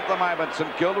good at the moment, St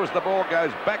Kilda, as the ball goes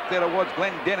back there towards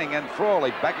Glendinning, and Frawley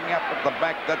backing up at the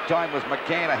back. That time was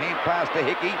McCann. A hand pass to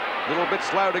Hickey. A little bit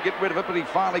slow to get rid of it, but he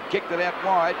finally kicked it out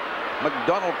wide.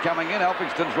 McDonald coming in.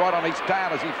 Elphingston's right on his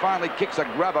tail as he finally kicks a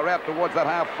grubber out towards that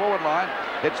half-forward line.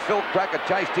 It's Phil Cracker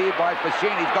chased here by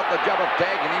Fashini. He's got the job of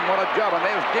tagging him. What a job. And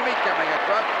there's Jimmy coming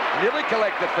across. Nearly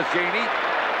collected Fashini.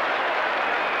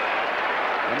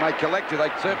 And they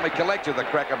certainly collect you, the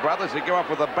Cracker brothers. You go up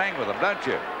with a bang with them, don't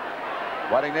you?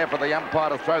 Waiting there for the umpire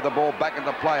to throw the ball back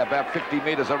into play about 50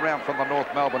 metres around from the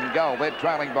North Melbourne goal. They're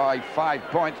trailing by 5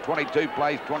 points, 22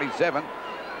 plays 27.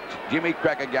 Jimmy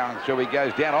Cracker going through. He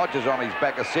goes down. Hodges on his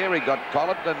back. Asiri got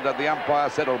collared, and the umpire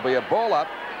said it'll be a ball up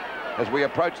as we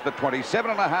approach the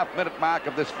 27.5-minute mark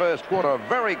of this first quarter. A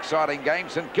very exciting game.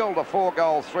 St Kilda 4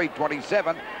 goals,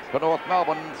 3-27. For North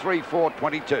Melbourne,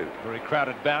 3-4-22. Very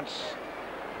crowded bounce.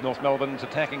 North Melbourne's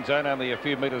attacking zone only a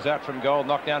few metres out from goal.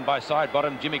 Knocked down by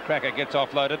Sidebottom. Jimmy Cracker gets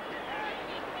offloaded.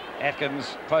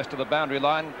 Atkins close to the boundary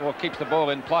line, or keeps the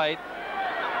ball in play.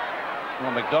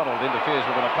 Well, McDonald interferes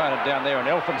with an opponent down there in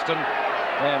Elphinston.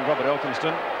 And Robert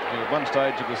Elphinston, who at one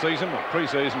stage of the season, or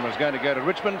pre-season, was going to go to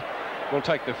Richmond, will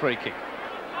take the free kick.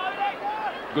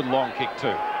 Good long kick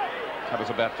too. That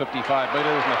was about 55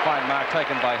 metres, and a fine mark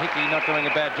taken by Hickey, not doing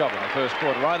a bad job in the first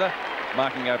quarter either,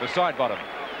 marking over Sidebottom.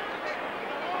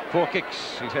 4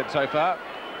 kicks he's had so far.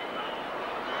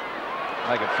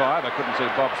 Make it 5. I couldn't see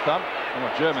Bob's thumb. And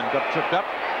the German got tripped up.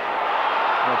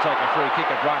 They'll take a free kick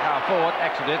at right half forward.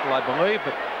 Accidental, I believe,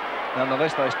 but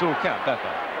nonetheless they still count, don't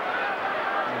they?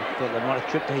 I thought they might have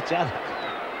tripped each other.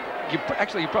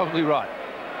 Actually, you're probably right.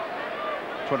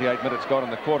 28 minutes gone in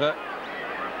the quarter.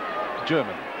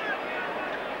 German.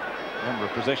 Number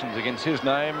of possessions against his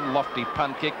name. Lofty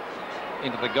punt kick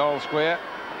into the goal square.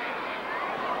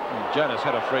 And Jonas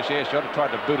had a fresh air shot. He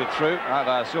tried to boot it through.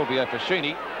 Either Silvio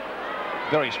Fashini.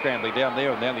 Very scrambly down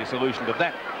there, and the only solution to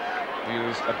that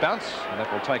is a bounce, and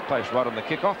that will take place right on the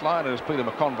kick-off line as Peter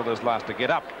McConville is last to get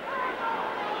up.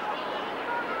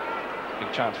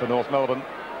 Big chance for North Melbourne,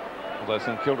 although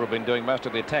St Kilda have been doing most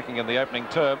of the attacking in the opening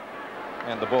term,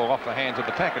 and the ball off the hands of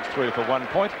the Tackets through for 1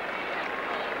 point.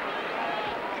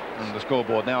 And the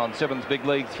scoreboard now on Sevens Big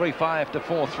League, 3-5 to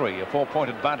 4-3, a 4-point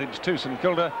advantage to St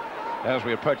Kilda. As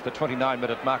we approach the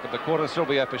 29-minute mark of the quarter,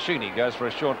 Silvio Fashini goes for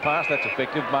a short pass. That's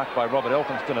effective, marked by Robert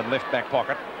Elphinston in left back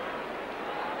pocket.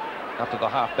 Up to the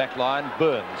half-back line,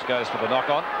 Burns goes for the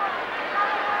knock-on.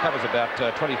 Covers about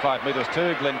 25 metres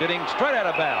too. Glendinning straight out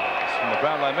of bounds from the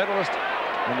Brownlow medalist,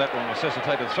 and that will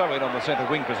necessitate a throw-in on the centre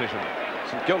wing position.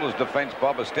 St Kilda's defence,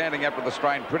 Bob, is standing up to the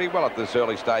strain pretty well at this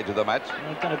early stage of the match.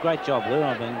 They've done a great job, Lou.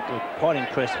 I've been quite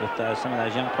impressed with some of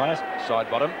those young players.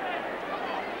 Sidebottom.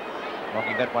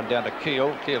 Knocking that one down to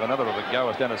Keel. Keel, another of the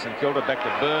goers down to St Kilda. Back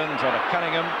to Burns on to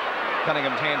Cunningham.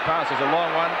 Cunningham's hand pass is a long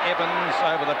one. Evans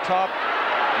over the top.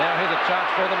 Now here's a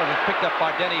chance for them, and it's picked up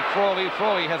by Danny Frawley.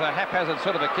 Frawley has a haphazard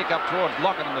sort of a kick up towards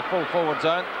Lockett in the full forward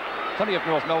zone. Plenty of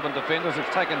North Melbourne defenders. It's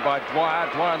taken by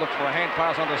Dwyer. Dwyer looks for a hand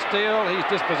pass onto Steele. He's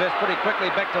dispossessed pretty quickly.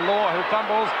 Back to Law, who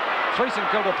fumbles. 3 St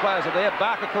Kilda players are there.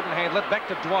 Barker couldn't handle it. Back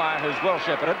to Dwyer, who's well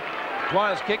shepherded.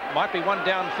 Dwyer's kick might be one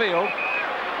downfield.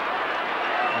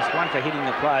 It's one for hitting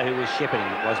the player who was shepherding,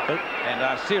 it was, Pete. And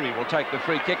Siri will take the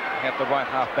free kick at the right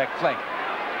half-back flank.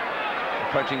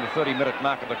 Approaching the 30-minute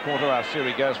mark of the quarter,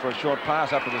 Siri goes for a short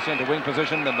pass up to the centre wing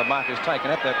position, and the mark is taken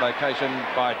at that location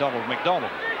by Donald McDonald.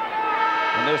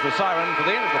 And there's the siren for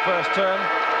the end of the first term.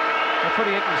 A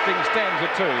pretty interesting stanza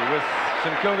too, with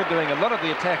St Kilda doing a lot of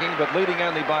the attacking, but leading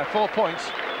only by 4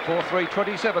 points,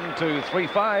 4-3-27 to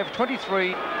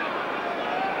 3-5-23.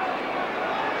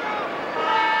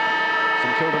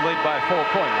 St Kilda lead by 4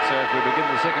 points as we begin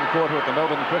the second quarter at the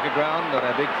Melbourne Cricket Ground on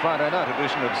our big Friday night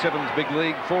edition of Sevens Big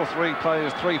League. 4-3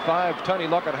 plays 3-5. Tony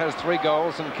Lockett has 3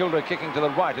 goals. St Kilda kicking to the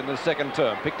right in the second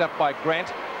term. Picked up by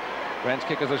Grant. Grant's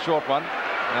kick is a short one.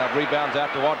 Now rebounds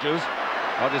out to Odgers.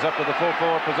 Odgers up to the full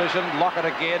forward position. Lockett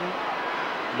again.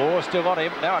 Law still on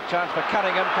him. Now a chance for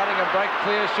Cunningham. Cunningham break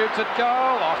clear, shoots at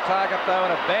goal. Off target though,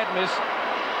 and a bad miss.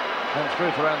 And through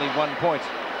for only 1 point.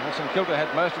 Well, St Kilda had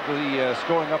most of the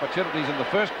scoring opportunities in the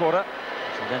first quarter.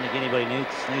 So I don't think anybody needs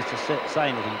to say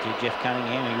anything to Jeff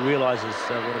Cunningham. He realises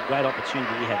what a great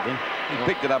opportunity he had then. He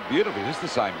picked it up beautifully. Just the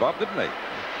same, Bob, didn't he?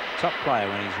 Top player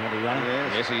when he's really running.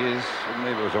 Yes, he is.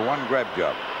 It was a one-grab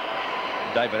job.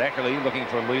 David Ackerley looking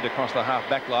for a lead across the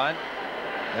half-back line.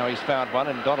 Now he's found one,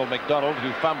 and Donald McDonald,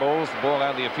 who fumbles. The ball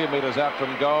only a few metres out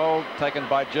from goal, taken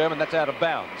by German. That's out of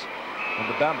bounds.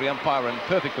 And the boundary umpire in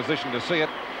perfect position to see it.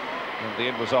 And the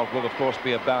end result will, of course,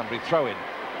 be a boundary throw-in.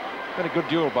 Been a good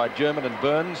duel by German and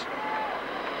Burns.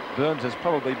 Burns has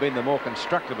probably been the more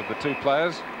constructive of the two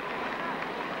players.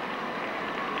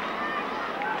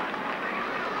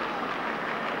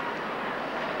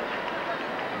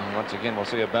 And once again, we'll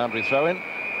see a boundary throw-in.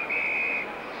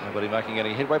 Nobody making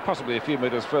any headway, possibly a few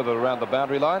metres further around the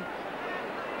boundary line.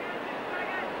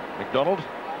 McDonald,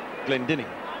 Glendinning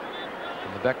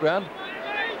in the background.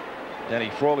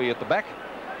 Danny Frawley at the back.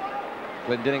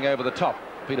 Glendinning over the top.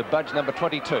 Peter-Budge, number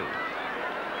 22.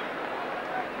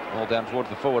 All down towards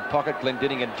the forward pocket.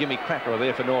 Glendinning and Jimmy Cracker are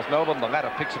there for North Melbourne. The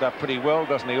latter picks it up pretty well,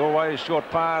 doesn't he always? Short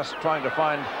pass, trying to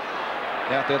find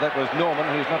out there. That was Norman,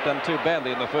 who's not done too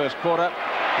badly in the first quarter.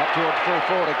 Up towards full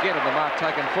forward again, and the mark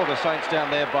taken for the Saints down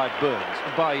there by Burns,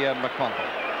 by McConville.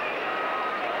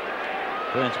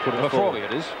 Burns put it forward. Frawley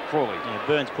it is. Frawley. Yeah,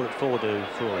 Burns put it forward to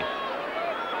Frawley.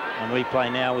 On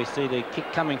replay now, we see the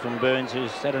kick coming from Burns,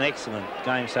 who's had an excellent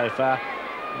game so far,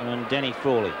 and Danny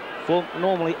Frawley.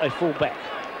 Normally a full back.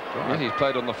 Right. He's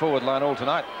played on the forward line all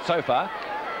tonight so far.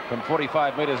 From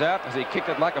 45 metres out, has he kicked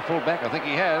it like a full-back? I think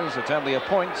he has. It's only a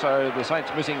point, so the Saints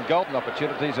missing golden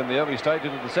opportunities in the early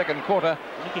stages of the second quarter.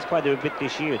 I think he's played there a bit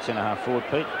this year at centre-half forward,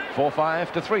 Pete.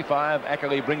 4-5 to 3-5.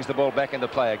 Ackerley brings the ball back into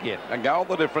play again. A goal,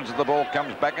 the difference of the ball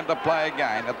comes back into play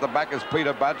again. At the back is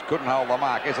Peter-Budge, couldn't hold the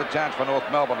mark. There's a chance for North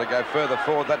Melbourne to go further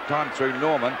forward, that time through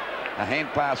Norman. A hand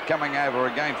pass coming over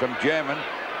again from German.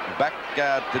 Back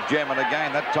to German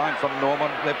again, that time from Norman.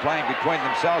 They're playing between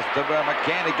themselves to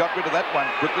McCann. He got rid of that one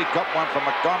quickly. Copped one from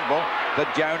McConville to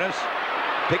Jonas.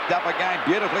 Picked up again,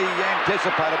 beautifully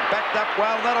anticipated. Backed up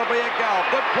well, that'll be a goal.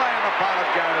 Good play on the part of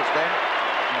Jonas then.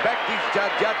 Backed his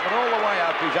judgment all the way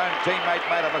after his own teammate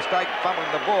made a mistake fumbling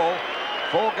the ball.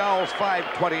 4 goals,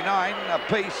 5-29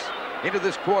 apiece into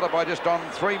this quarter by just on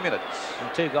 3 minutes.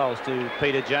 And 2 goals to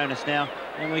Peter Jonas now.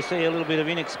 And we see a little bit of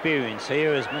inexperience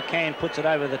here as McCann puts it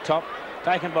over the top.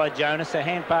 Taken by Jonas, a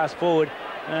hand pass forward.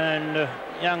 And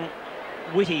young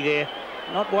Whitty there,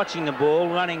 not watching the ball,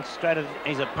 running straight at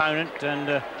his opponent.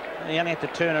 And he only had to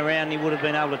turn around. He would have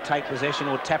been able to take possession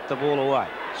or tap the ball away.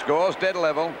 Scores dead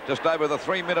level, just over the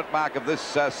 3-minute mark of this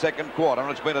second quarter.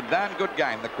 And it's been a darn good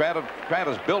game. The crowd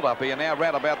has built up here now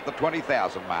round about the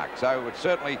 20,000 mark. So it's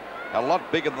certainly a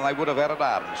lot bigger than they would have had at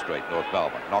Arden Street, North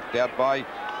Melbourne. Knocked out by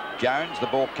Jones. The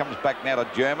ball comes back now to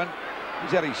German.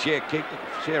 He's had his share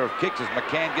of kicks as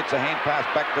McCann gets a hand pass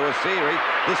back to Asiri.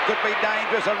 This could be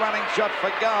dangerous, a running shot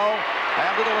for goal.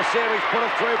 And little Asiri's put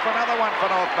it through for another one for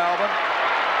North Melbourne.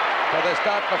 So they're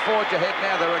starting to forge ahead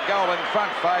now. They're a goal in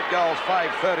front. 5 goals,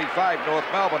 5-35. North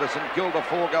Melbourne to St Kilda,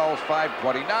 4 goals,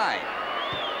 5-29.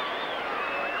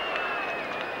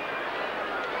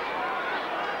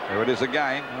 There it is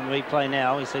again. On replay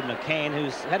now, we see McCann,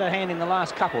 who's had a hand in the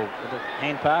last couple with the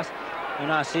hand pass.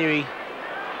 And Asiri,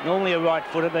 normally a right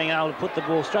footer, being able to put the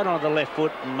ball straight onto the left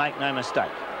foot and make no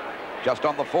mistake. Just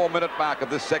on the 4-minute mark of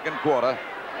this second quarter,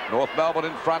 North Melbourne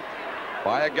in front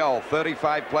by a goal.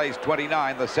 35 plays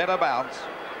 29. The centre bounce.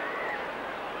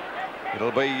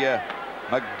 It'll be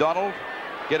McDonald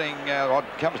getting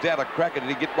comes down to Cracker. Did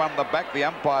he get one in the back? The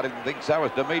umpire didn't think so,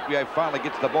 as Demetrio finally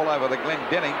gets the ball over to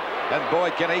Glendinning. And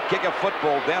boy, can he kick a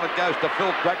football. Down it goes to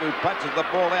Phil Cracker, who punches the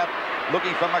ball out,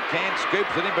 looking for McCann.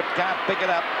 Scoops at him, but can't pick it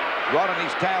up. Right on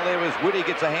his tail there is Woody,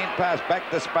 gets a hand pass back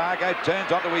to Spargo, turns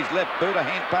onto his left boot, a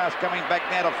hand pass coming back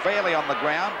now to Fairley on the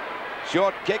ground.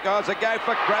 Short kick, oh, it's a go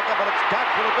for Cracker, but it's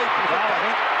touched. Will it beat the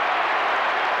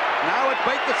No, it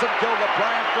beat the St Kilda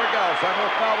playing for a goal, so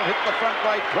North Melbourne hit the front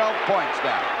plate, 12 points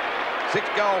now. 6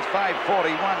 goals,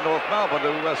 5-41, North Melbourne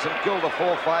to St Kilda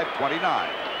 4-5-29.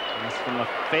 From a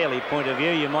Fairley point of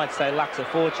view, you might say luck's a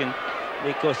fortune,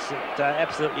 because it's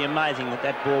absolutely amazing that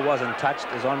that ball wasn't touched.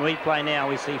 As on replay now,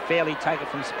 we see Fairley take it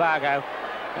from Spargo,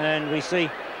 and we see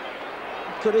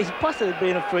could he possibly have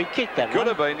been a free kick, that could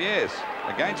have been, yes,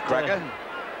 against Cracker.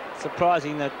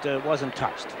 Surprising that wasn't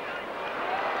touched.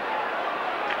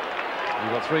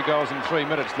 You've got 3 goals in 3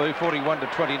 minutes, Lou,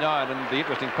 41-29, and the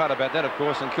interesting part about that, of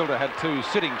course, St Kilda had 2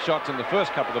 sitting shots in the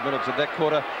first couple of minutes of that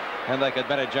quarter, and they could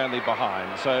manage only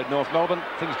behind. So North Melbourne,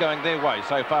 things going their way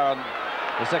so far in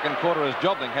the second quarter, as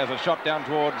Jobling has a shot down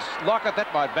towards Lockett.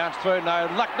 That might bounce through. No,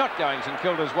 luck not going St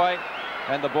Kilda's way,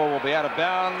 and the ball will be out of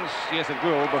bounds. Yes, it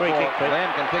will, before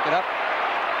Lamb can pick it up,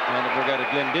 and it will go to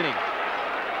Glendinning.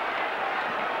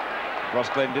 Ross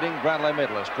Glendinning, Brownlow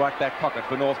medalist, right back pocket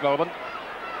for North Melbourne.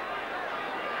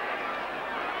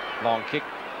 Long kick,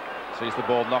 sees the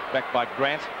ball knocked back by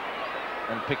Grant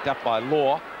and picked up by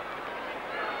Law.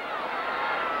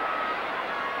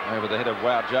 Over the head of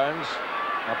Wow Jones,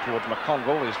 up towards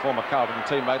McConville, his former Carlton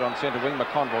teammate on centre wing.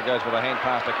 McConville goes with a hand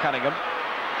pass to Cunningham.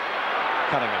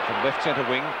 Cunningham from left centre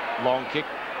wing, long kick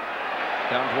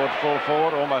down towards full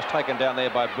forward, almost taken down there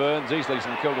by Burns, easily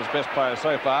St Kilda's best player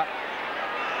so far.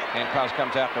 Hand pass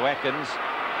comes out to Atkins.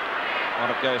 On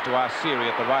it goes to Arceri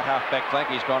at the right half-back flank.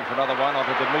 He's gone for another one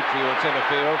onto Demetriou at centre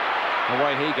field.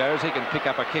 Away he goes. He can pick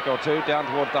up a kick or two down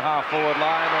towards the half-forward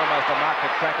line. Almost a mark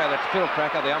at Cracker. That's Phil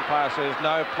Cracker. The umpire says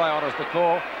no. Play on is the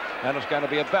call. And it's going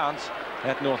to be a bounce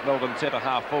at North Melbourne centre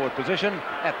half-forward position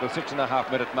at the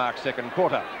 6.5-minute mark, second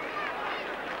quarter.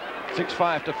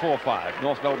 6-5 to 4-5.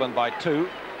 North Melbourne by 2.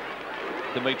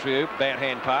 Demetriou, bad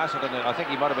hand pass. I think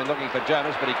he might have been looking for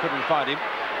Jonas, but he couldn't find him.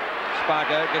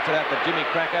 Spargo gets it out to Jimmy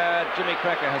Cracker. Jimmy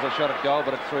Cracker has a shot at goal,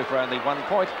 but it's through for only 1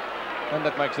 point. And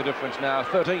that makes the difference now.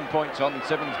 13 points on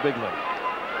Seven's big lead.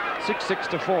 6-6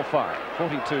 to 4-5.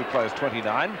 42 plays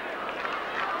 29.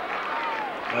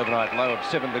 Overnight low of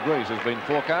 7 degrees has been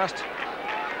forecast.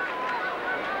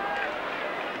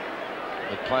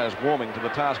 The players warming to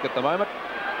the task at the moment.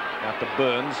 Out to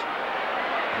Burns.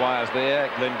 Wires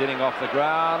there. Glendinning off the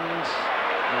ground.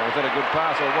 Oh, was that a good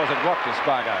pass, or was it what to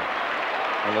Spargo?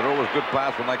 Well, they're always good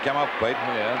pass when they come up, Pete.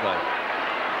 Yeah, they.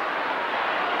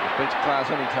 It beats class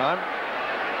any time.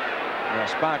 Now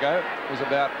Spargo is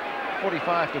about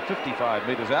 45 to 55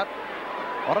 metres out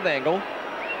on an angle.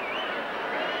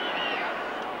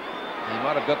 He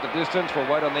might have got the distance. We'll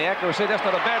wait on the accuracy. That's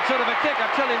not a bad sort of a kick, I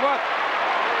tell you what.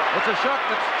 It's a shot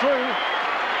that's true.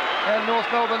 And North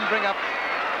Melbourne bring up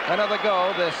another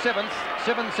goal. Their 7th,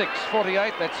 7-6,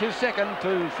 48. That's his second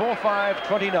to 4-5,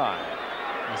 29.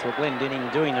 So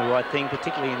Glendinning doing the right thing,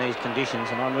 particularly in these conditions.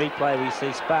 And on replay, we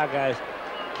see Spargo's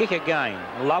kick again.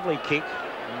 A lovely kick.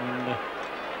 And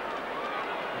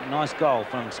a nice goal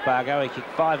from Spargo. He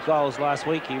kicked 5 goals last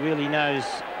week. He really knows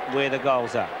where the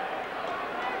goals are.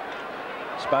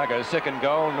 Spargo's second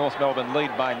goal. North Melbourne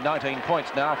lead by 19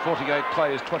 points now. 48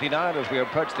 plays 29 as we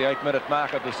approach the 8-minute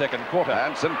mark of the second quarter.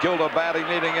 And St Kilda badly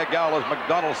needing a goal as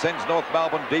McDonald sends North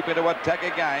Melbourne deep into attack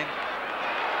again.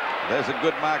 There's a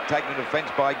good mark taken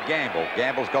defence by Gamble.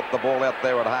 Gamble's got the ball out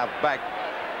there at half-back.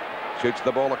 Shoots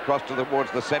the ball across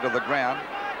towards the centre of the ground.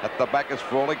 At the back is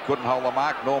Frawley. Couldn't hold the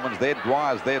mark. Norman's there.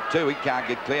 Dwyer's there too. He can't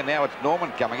get clear. Now it's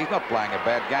Norman coming. He's not playing a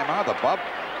bad game either, Bob.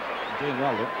 Doing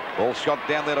well, look. Ball shot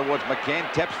down there towards McCann.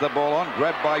 Taps the ball on.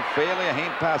 Grabbed by Fairley. A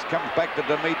hand pass comes back to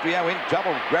Demetriou. In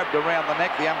trouble. Grabbed around the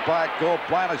neck. The umpire called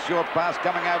play, and a short pass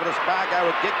coming over to Spargo,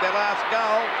 who kicked their last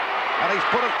goal. And he's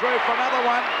put it through for another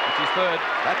one. It's his third.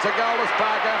 That's a goal to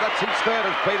Spargo. That's his third,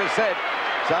 as Peter said.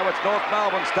 So it's North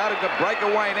Melbourne starting to break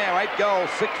away now. 8 goals,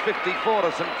 6.54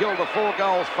 to St Kilda. 4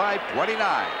 goals, 5.29.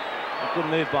 A good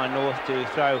move by North to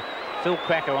throw Phil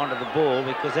Cracker onto the ball,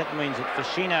 because that means that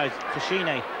Fashino is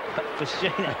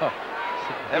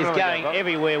going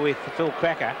everywhere with Phil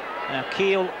Cracker. Now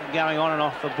Keel going on and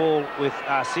off the ball with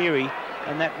Arceri,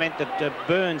 and that meant that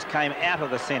Burns came out of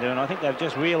the centre, and I think they've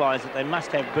just realised that they must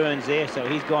have Burns there, so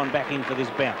he's gone back in for this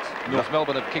bounce. North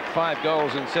Melbourne have kicked 5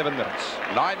 goals in 7 minutes.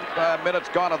 9 minutes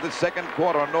gone of this second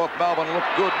quarter, and North Melbourne look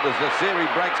good as the series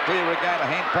breaks clear again. A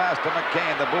hand pass to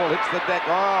McCann. The ball hits the deck.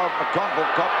 Oh,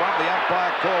 McConville caught one. The umpire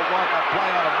called one. A play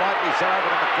on him, rightly so, over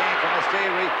to McCann from the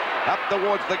series. Up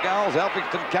towards the goals.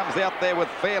 Elphingston comes out there with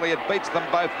Fairley. It beats them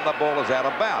both, and the ball is out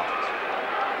of bounds.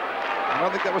 I don't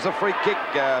think that was a free kick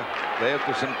there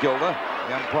to St Kilda.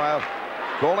 The umpire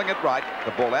calling it right.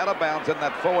 The ball out of bounds in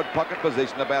that forward pocket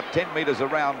position, about 10 metres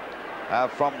around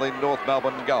from the North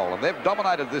Melbourne goal. And they've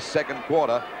dominated this second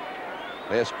quarter.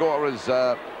 Their score is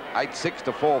 8-6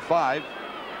 to 4-5.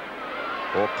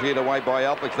 Or cleared away by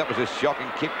Alpix. That was a shocking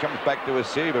kick. Comes back to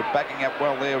Asiri, but backing up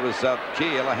well there is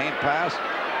Keel. A hand pass.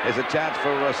 There's a chance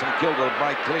for St Kilda to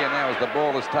break clear now as the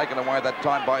ball is taken away that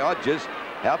time by Hodges.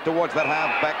 Out towards that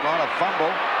half-back line. A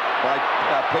fumble by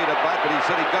Peter-Budge, but he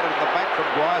said he got it in the back from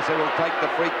Dwyer, so he'll take the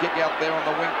free kick out there on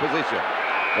the wing position.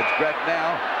 It's grabbed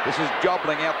now. This is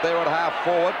Jobling out there at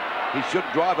half-forward. He should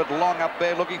drive it long up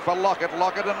there looking for Lockett.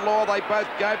 Lockett and Law, they both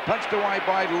go. Punched away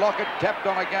by Lockett. Tapped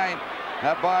on again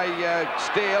by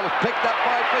Steele. Picked up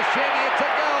by Fashini. It's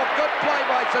a goal. Good play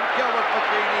by St Kilda,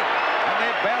 Fashini. And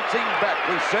they're bouncing back.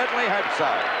 We certainly hope so.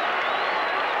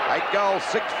 8 goals,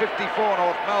 6:54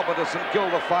 North Melbourne to St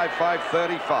Kilda,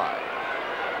 5-5-35.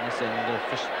 Yes, and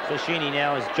Fashini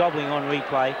now is jobbling on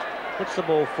replay. Puts the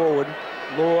ball forward.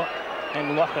 Law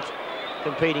and Lockett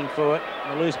competing for it.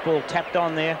 The loose ball tapped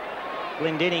on there.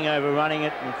 Glendinning overrunning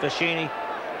it, and Fashini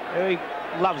very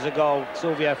loves a goal,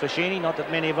 Silvio Fashini. Not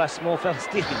that many of us small fellas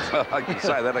did. I can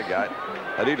say that again.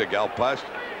 They need a goal post.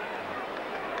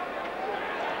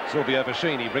 Silvio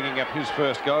Fashini bringing up his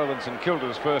first goal and St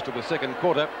Kilda's first of the second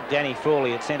quarter. Danny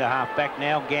Frawley at centre half back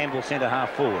now. Gamble centre half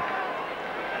forward.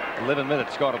 11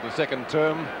 minutes gone of the second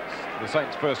term. The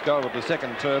Saints' first goal of the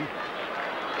second term.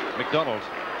 McDonald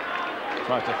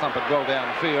tries to thump it well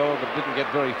downfield, but didn't get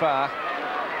very far.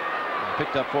 And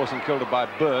picked up for St Kilda by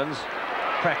Burns.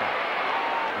 Cracker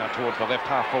now towards the left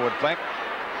half-forward flank.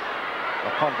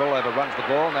 McConville overruns the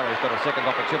ball. Now he's got a second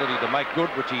opportunity to make good,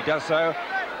 which he does so.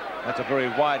 That's a very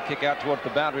wide kick out towards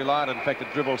the boundary line. In fact,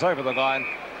 it dribbles over the line,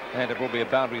 and it will be a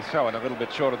boundary throw and a little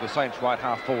bit short of the Saints' right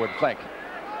half-forward flank.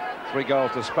 3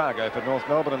 goals to Spargo for North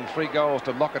Melbourne and 3 goals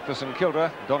to Lockett for St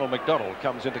Kilda. Donald McDonald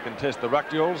comes in to contest the ruck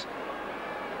duels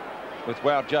with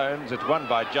Wow Jones. It's won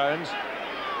by Jones.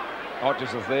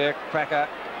 Hodges is there. Cracker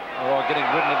getting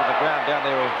ridden into the ground down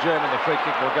there as German. The free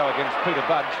kick will go against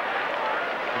Peter-Budge.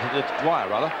 It's Dwyer,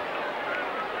 rather.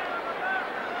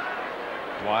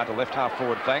 Dwyer to left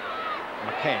half-forward flank.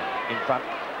 McCann in front.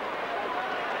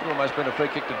 It's almost been a free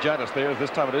kick to Jonas there, as this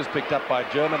time it is picked up by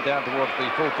German down towards the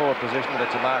full forward position, but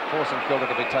it's a mark for St Kilda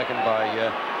to be taken by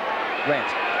Grant.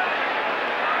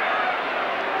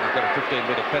 He's got a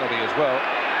 15-metre penalty as well.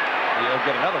 He'll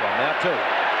get another one now too.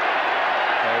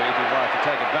 So he'd be right to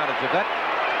take advantage of that.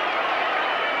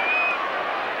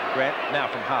 Grant now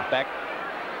from half-back.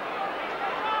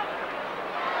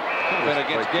 Could have been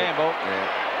against Gamble.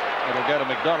 Yeah. It'll go to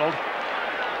McDonald.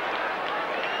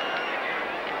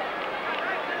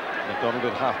 McDonald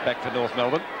at half-back for North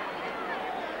Melbourne.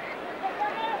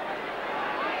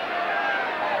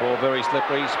 Ball very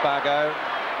slippery. Spargo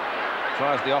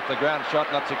tries the off-the-ground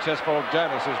shot, not successful.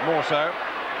 Jonas is more so.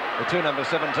 The 2 number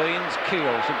 17s.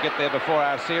 Keel should get there before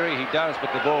our series. He does,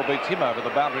 but the ball beats him over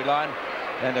the boundary line,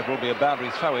 and it will be a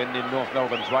boundary throw-in in North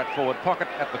Melbourne's right forward pocket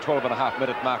at the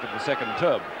 12.5-minute mark of the second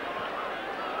term.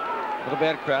 Not a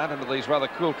bad crowd under these rather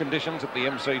cool conditions at the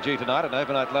MCG tonight. An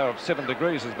overnight low of 7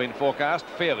 degrees has been forecast.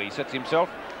 Fairley sets himself.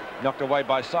 Knocked away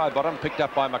by Sidebottom. Picked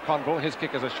up by McConville. His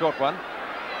kick is a short one.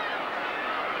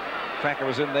 Cracker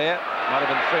was in there. Might have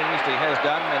been fringed. He has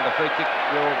done. And the free kick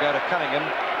will go to Cunningham.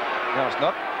 No, it's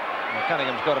not. Well,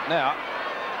 Cunningham's got it now.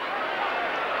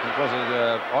 It was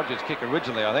a Hodges kick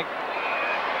originally, I think.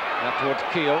 Now towards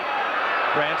Keel.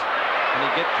 Grant. Can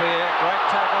he get clear? Great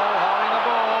tackle. Holding the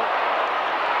ball.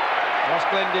 Lost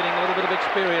Glendinning, a little bit of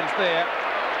experience there.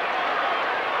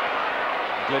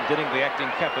 Glendinning, the acting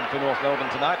captain for North Melbourne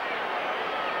tonight.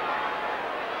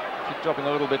 Keep dropping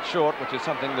a little bit short, which is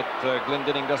something that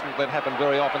Glendinning doesn't let happen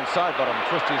very often. Sidebottom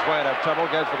twists his way out of trouble,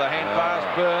 goes for the hand pass.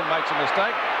 Byrne makes a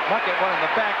mistake. Might get one in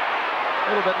the back.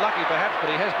 A little bit lucky perhaps,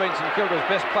 but he has been St Kilda's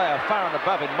best player far and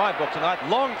above in my book tonight.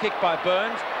 Long kick by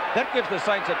Burns. That gives the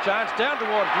Saints a chance. Down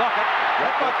towards Lockett.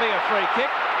 That might be a free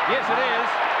kick. Yes, it is.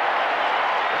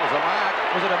 It was a mark.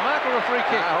 Was it a mark or a free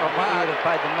kick? No, a mark. He would have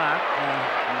paid the mark.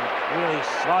 Really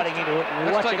sliding into it.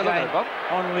 We'll watch again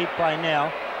on replay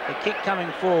now. The kick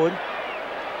coming forward.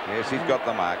 Yes, he's got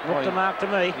the mark. Looked a mark to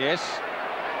me. Yes.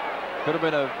 Could have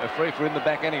been a free for in the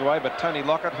back anyway, but Tony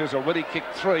Lockett, who's already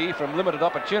kicked 3 from limited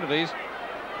opportunities.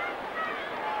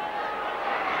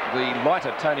 The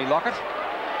lighter Tony Lockett.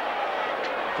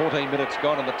 14 minutes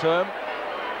gone in the term.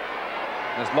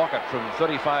 As Lockett from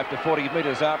 35 to 40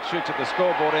 metres out shoots at the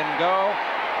scoreboard end goal.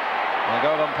 And the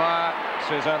goal umpire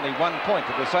says only 1 point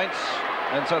to the Saints.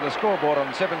 And so the scoreboard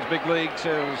on Sevens Big League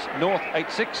says North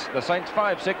 8-6, the Saints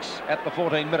 5-6 at the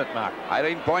 14-minute mark.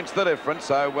 18 points the difference,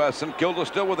 so St Kilda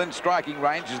still within striking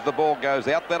range as the ball goes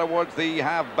out there towards the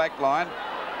half-back line.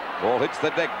 Ball hits the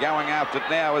deck, going after it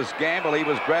now is Gamble. He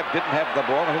was grabbed, didn't have the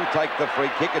ball, and he'll take the free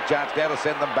kick. A chance now to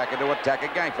send them back into attack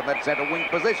again from that centre wing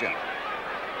position.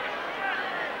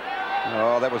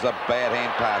 Oh, that was a bad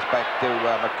hand pass back to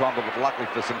McConville, but luckily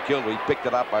for St Kilda, he picked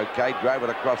it up okay, drove it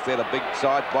across there to big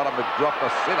side bottom, had dropped a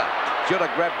sitter. Should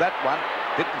have grabbed that one.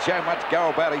 Didn't show much go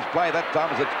about his play that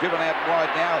time as it's driven out wide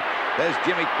now. There's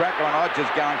Jimmy Cracker and Hodges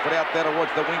going for it out there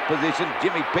towards the wing position.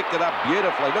 Jimmy picked it up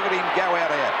beautifully. Look at him go out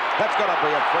here. That's got to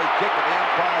be a free kick, and the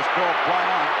umpire's called play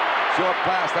on. Short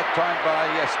pass that time by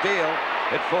Steele.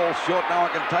 It falls short. No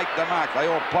one can take the mark. They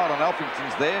all pile on.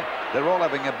 Elphingston's there. They're all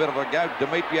having a bit of a go.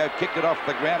 Demetrio kicked it off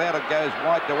the ground. Out it goes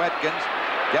wide to Atkins.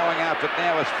 Going after it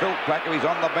now is Phil Cracker. He's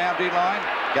on the boundary line.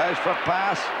 Goes for a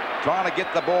pass. Trying to get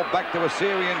the ball back to a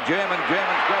Syrian German.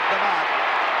 German's grabbed the mark.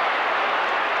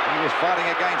 He was fighting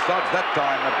against odds that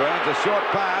time, Burns. A short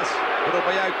pass. It'll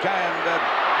be okay. And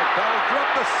McDonald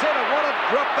dropped the centre. What a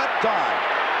drop that time.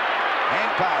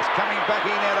 Hand pass coming back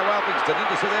in out of Elphingston.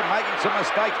 Into there making some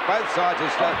mistakes. Both sides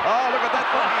is oh, look at that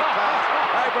for hand pass.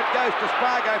 Over it goes to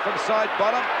Spargo from side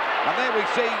bottom. And there we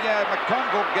see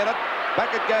McConville get it.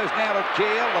 Back it goes now to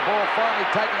Keel. The ball finally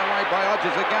taken away by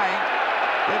Hodges again.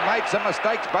 They've made some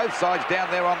mistakes, both sides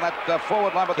down there on that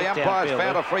forward line, but the umpire's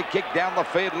found a free kick down the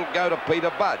field. It'll go to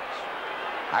Peter-Budge.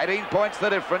 18 points the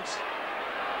difference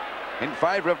in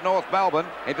favour of North Melbourne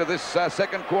into this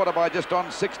second quarter by just on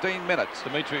 16 minutes.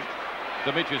 Demetrio's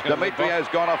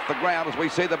gone off the ground as we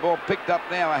see the ball picked up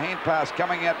now. A hand pass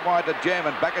coming out wide to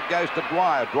German. Back it goes to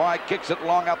Dwyer. Dwyer kicks it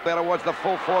long up there towards the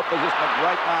full forward position. A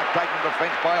great mark taken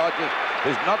defence by Hodges,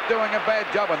 who's not doing a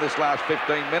bad job in this last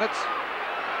 15 minutes.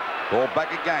 Ball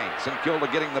back again. St Kilda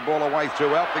getting the ball away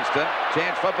through Elphingston.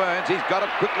 Chance for Burns. He's got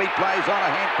it. Quickly plays on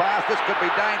a hand pass. This could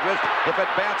be dangerous. If it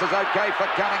bounces okay for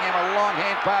Cunningham. A long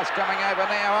hand pass coming over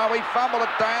now. Oh, he fumbled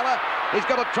it, Taylor. He's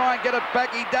got to try and get it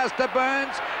back. He does to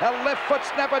Burns. A left foot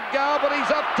snap at goal, but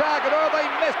he's off target. Oh, they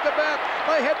messed about.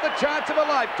 They had the chance of a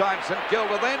lifetime, St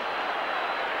Kilda then.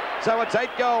 So it's 8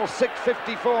 goals,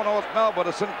 6:54 North Melbourne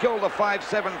to St Kilda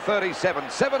 5-7-37.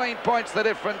 17 points the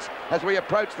difference as we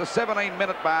approach the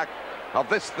 17-minute mark of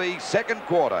this, the second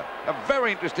quarter. A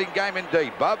very interesting game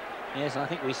indeed, Bob. Yes, I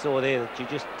think we saw there that you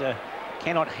just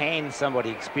cannot hand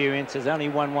somebody experience. There's only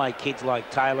one way kids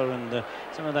like Taylor and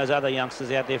some of those other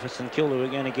youngsters out there for St Kilda are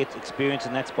going to get experience,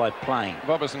 and that's by playing.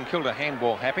 Bob, is St Kilda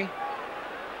handball happy?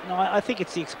 No, I think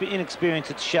it's the inexperience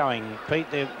it's showing, Pete.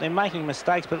 They're making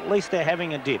mistakes, but at least they're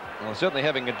having a dip. Well, certainly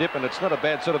having a dip, and it's not a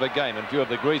bad sort of a game in view of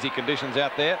the greasy conditions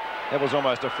out there. That was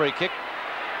almost a free kick.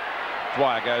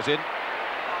 Dwyer goes in.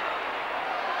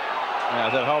 Now,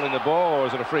 is that holding the ball, or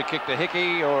is it a free kick to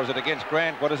Hickey, or is it against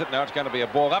Grant? What is it? Now it's going to be a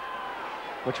ball up,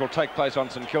 which will take place on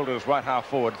St Kilda's right half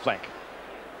forward flank.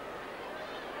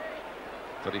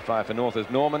 35 for North is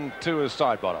Norman, 2 is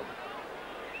side bottom.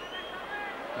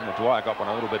 And Dwyer got one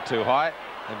a little bit too high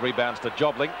and rebounds to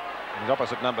Jobling. He's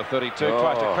opposite number 32.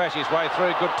 Tries to crash his way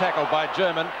through. Good tackle by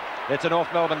German. It's a North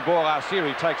Melbourne ball.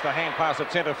 Arsiri takes the hand pass at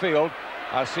centre field.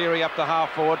 Arsiri up to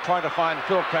half forward, trying to find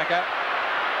Phil Cracker.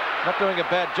 Not doing a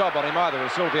bad job on him either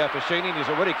is Silvio Pescini. He's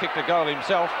already kicked a goal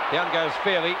himself. Down goes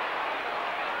Fairley.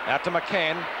 Out to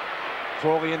McCann.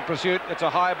 Frawley in pursuit. It's a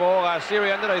high ball.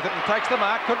 Arsiri underneath it and takes the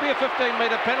mark. Could be a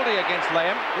 15-metre penalty against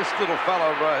Lamb. This little fellow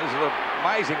is an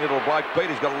amazing little bloke, Pete.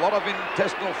 He's got a lot of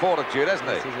intestinal fortitude, hasn't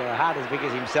he? He's a heart as big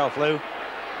as himself, Lou.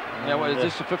 Now, is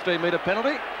this a 15-metre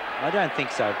penalty? I don't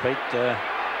think so, Pete. You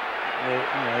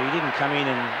know, he didn't come in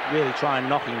and really try and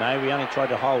knock him over. He only tried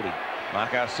to hold him.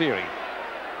 Mark Arsiri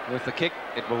with the kick.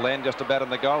 It will land just about in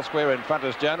the goal square. In front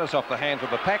is Jonas off the hands of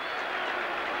the pack.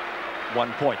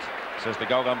 1 point, says the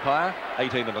goal umpire.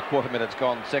 18.25 minutes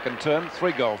gone second term.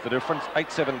 3 goals the difference.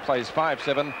 8-7 plays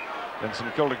 5-7. And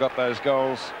St Kilda got those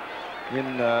goals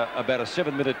in about a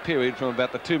 7-minute period from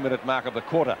about the 2-minute mark of the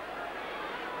quarter.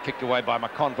 Kicked away by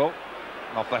McConville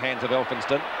off the hands of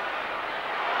Elphingston.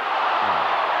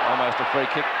 Almost a free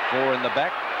kick, 4 in the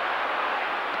back.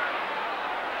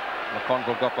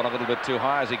 McConville got one a little bit too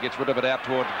high as he gets rid of it out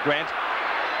towards Grant.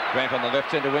 Grant on the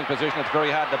left centre wing position. It's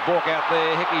very hard to balk out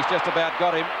there. Hickey's just about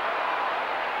got him.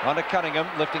 Under Cunningham,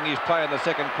 lifting his play in the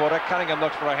second quarter. Cunningham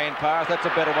looks for a hand pass. That's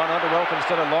a better one. Under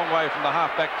Elphingston, a long way from the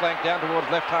half-back flank down towards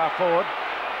left half forward.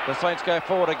 The Saints go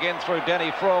forward again through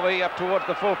Danny Frawley up towards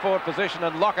the full forward position,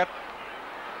 and Lockett.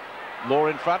 Law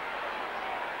in front.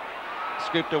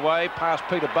 Scooped away past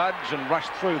Peter-Budge and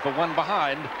rushed through for one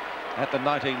behind at the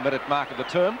 19-minute mark of the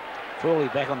term. Frawley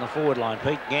back on the forward line.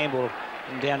 Pete Gamble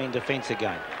down in defence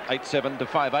again. 8-7 to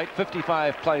 5-8.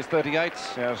 55 plays 38.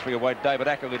 As we await David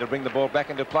Ackley to bring the ball back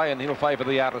into play, and he'll favour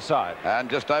the outer side. And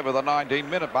just over the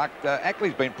 19-minute mark,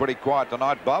 Ackley's been pretty quiet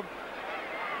tonight, Bob.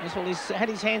 Yes, well, he's had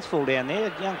his hands full down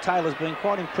there. Young Taylor's been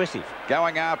quite impressive.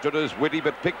 Going after it is Whitty,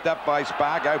 but picked up by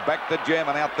Spargo. Back to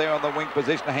German out there on the wing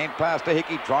position. A hand pass to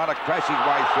Hickey, trying to crash his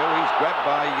way through. He's grabbed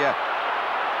by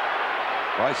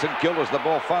St. Kilda as the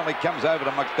ball finally comes over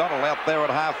to McDonald out there at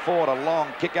half forward. A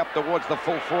long kick up towards the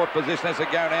full forward position. There's a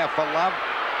go now for Love.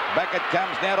 Back it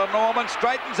comes now to Norman.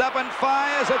 Straightens up and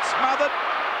fires. It's smothered.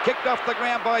 Kicked off the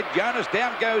ground by Jonas.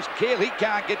 Down goes Keel. He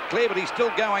can't get clear, but he's still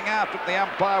going after it. The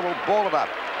umpire will ball it up.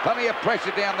 Plenty of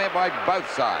pressure down there by both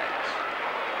sides.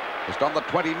 Just on the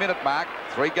 20-minute mark,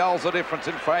 3 goals the difference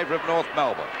in favour of North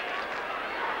Melbourne.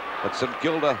 But St.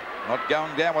 Kilda not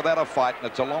going down without a fight, and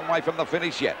it's a long way from the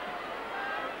finish yet.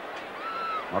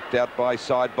 Knocked out by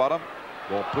side bottom.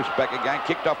 Ball pushed back again.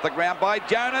 Kicked off the ground by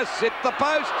Jonas. Hit the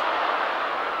post.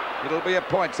 It'll be a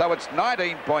point, so it's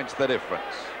 19 points the difference.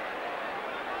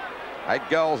 8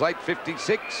 goals,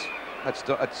 8.56.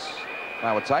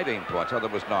 No, it's 18 points. I thought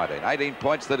it was 19. 18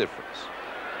 points the difference.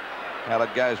 Out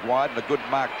it goes wide, and a good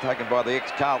mark taken by the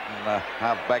ex-Carlton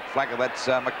half-back flanker. That's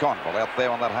McConville out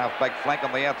there on that half-back flank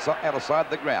on the outer side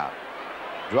of the ground.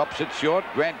 Drops it short.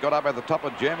 Grant got up at the top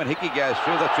of German. Hickey goes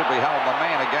through. That should be holding the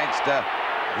man against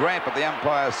Grant, but the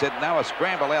umpire said no. A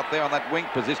scramble out there on that wing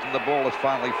position. The ball is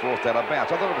finally forced out of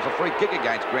bounds. I thought it was a free kick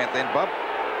against Grant then, Bob.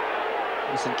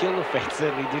 The St Kilda fans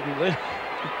certainly didn't win.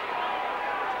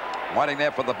 Waiting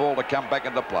there for the ball to come back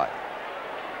into play.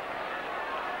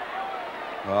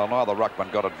 Well, neither ruckman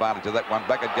got advantage of that one.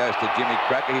 Back it goes to Jimmy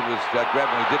Cracker. He was grabbed when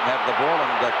he didn't have the ball, and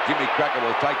Jimmy Cracker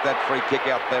will take that free kick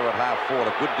out there at half forward.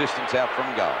 A good distance out from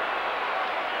goal.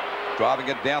 Driving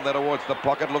it down there towards the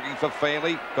pocket, looking for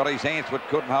Fairley. Got his hands but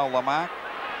couldn't hold the mark.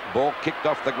 Ball kicked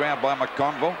off the ground by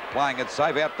McConville. Playing it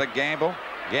safe out to Gamble.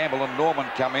 Gamble and Norman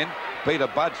come in.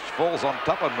 Peter-Budge falls on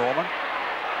top of Norman.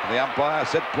 And the umpire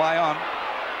said play on.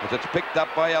 As it's picked up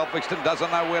by Elphinston, doesn't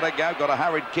know where to go. Got a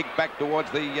hurried kick back towards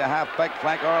the half-back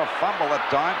flank, or a fumble that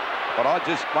time. But I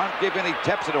just won't give any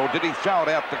taps at all. Did he throw it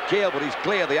out to Keel? But he's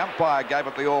clear. The umpire gave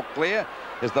it the all clear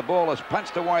as the ball is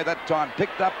punched away that time.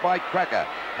 Picked up by Cracker.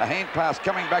 A hand pass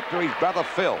coming back to his brother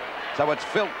Phil. So it's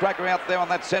Phil Cracker out there on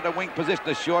that centre wing position.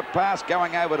 A short pass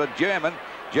going over to German.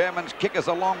 German's kick is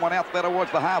a long one out there towards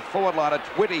the half-forward line. It's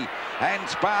Whitty and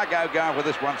Spargo going for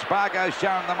this one. Spargo's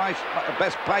showing the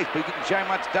best pace, but he didn't show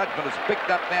much judgment. It's picked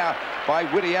up now by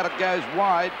Whitty. Out it goes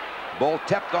wide. Ball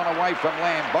tapped on away from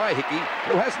Lamb by Hickey,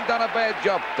 who hasn't done a bad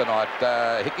job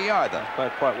tonight, Hickey, either.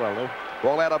 Played quite well, though.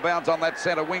 Ball out of bounds on that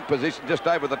centre wing position, just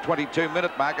over the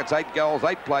 22-minute mark. It's 8 goals,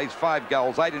 8 plays, 5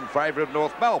 goals, 8 in favour of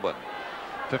North Melbourne.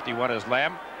 51 is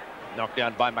Lamb. Knocked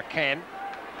down by McCann.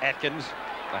 Atkins.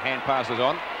 The hand passes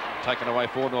on. Taken away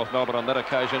for North Melbourne on that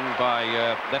occasion by,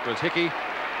 that was Hickey.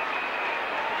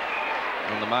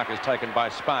 And the mark is taken by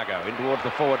Spargo in towards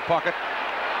the forward pocket.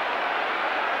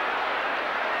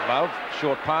 Love,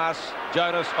 short pass.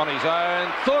 Jonas on his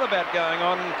own. Thought about going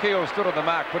on. Keel stood on the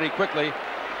mark pretty quickly.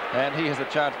 And he has a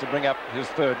chance to bring up his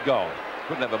 3rd goal.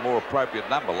 Couldn't have a more appropriate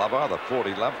number, Love, either.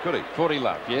 40 Love, could he? 40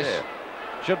 Love, yes. Yeah.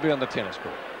 Should be on the tennis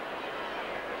court.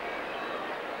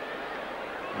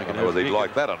 I don't know whether he'd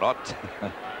like that or not.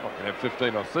 Well, he could have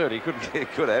 15 or 30, couldn't he? He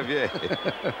could have, yeah.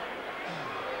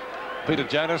 Peter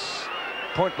Jonas,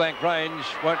 point-blank range,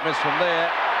 won't miss from there.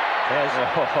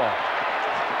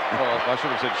 Well, I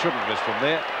should have said shouldn't miss from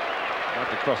there. I have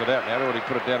to cross it out now. I'd already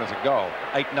put it down as a goal.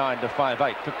 8-9 to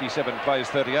 5-8. 57 plays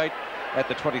 38 at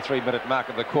the 23-minute mark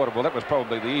of the quarter. Well, that was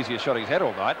probably the easiest shot he's had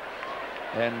all night.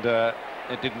 And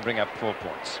it didn't bring up 4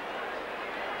 points.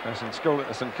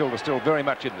 St Kilda still very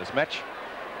much in this match.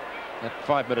 That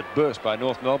 5-minute burst by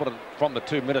North Melbourne from the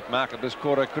 2-minute mark of this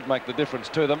quarter could make the difference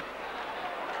to them.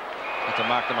 That's a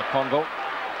mark to McConville.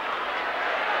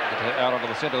 Out onto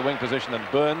the centre of the wing position,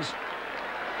 and Burns.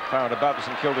 Far and above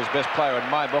St Kilda's best player in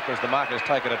my book, as the mark is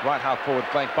taken at right half-forward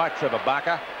flank by Trevor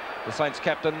Barker. The Saints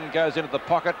captain goes into the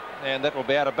pocket, and that will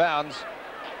be out of bounds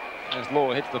as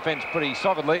Law hits the fence pretty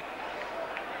solidly.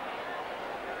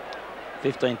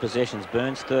 15 possessions,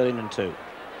 Burns, 13 and 2.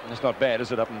 It's not bad,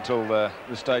 is it, up until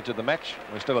this stage of the match?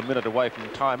 We're still a minute away from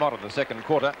time on in the second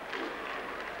quarter.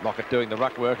 Lockett doing the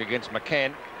ruck work against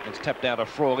McCann. It's tapped down to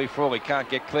Frawley. Frawley can't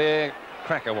get clear.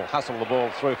 Cracker will hustle the ball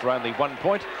through for only 1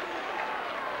 point.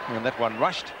 And that one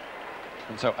rushed.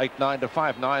 And so 8-9 to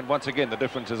 5-9. Once again, the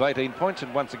difference is 18 points.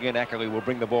 And once again, Ackley will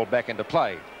bring the ball back into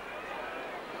play.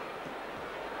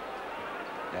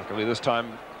 Ackley this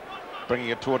time bringing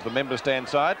it towards the member stand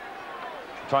side.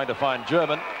 Trying to find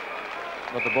German.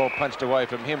 But the ball punched away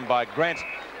from him by Grant.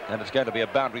 And it's going to be a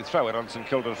boundary throw in on St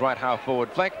Kilda's right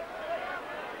half-forward flank.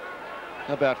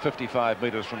 About 55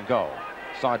 metres from goal.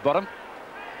 Side bottom.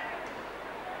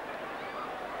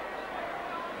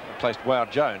 Placed Wow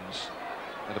Jones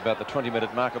at about the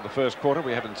 20-minute mark of the first quarter.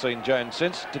 We haven't seen Jones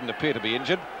since. Didn't appear to be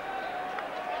injured.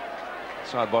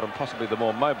 Side bottom possibly the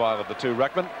more mobile of the two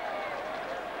ruckmen.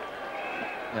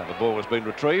 Now the ball has been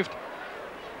retrieved.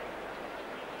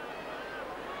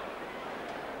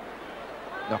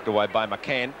 Knocked away by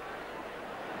McCann.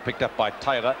 Picked up by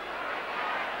Taylor.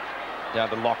 Down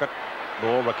to Lockett.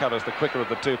 Law recovers the quicker of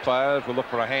the two players. Will look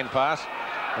for a hand pass,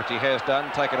 which he has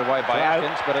done. Taken away by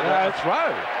Atkins, but it was a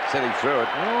throw. Said he threw it.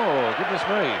 Oh, goodness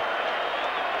me.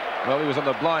 Well, he was on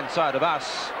the blind side of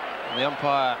us. And the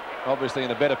umpire obviously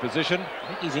in a better position. I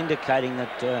think he's indicating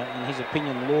that, in his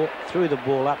opinion, Law threw the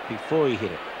ball up before he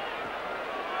hit it.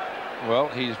 Well,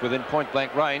 he's within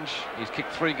point-blank range. He's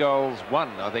kicked 3 goals,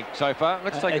 1, I think, so far.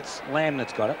 Let's take it. It's Lamb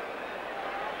that's got it.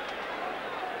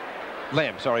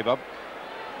 Lamb, sorry, Bob.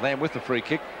 Lamb with the free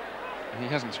kick. He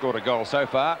hasn't scored a goal so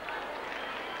far.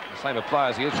 The same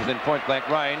applies. He is within point-blank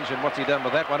range. And what's he done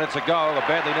with that one? It's a goal, a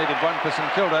badly needed one for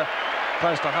St Kilda.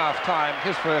 Close to half-time.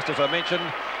 His first, as I mentioned.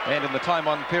 And in the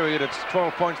time-on period, it's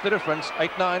 12 points the difference.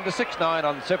 8-9 to 6-9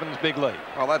 on Seven's big lead.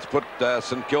 Well, that's put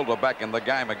St Kilda back in the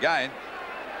game again.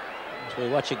 So we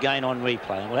watch again on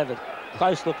replay, and we'll have a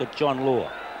close look at John Law.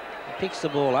 He picks the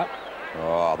ball up.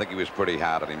 Oh, I think he was pretty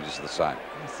hard at him, just the same.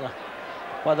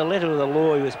 By the letter of the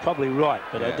law, he was probably right,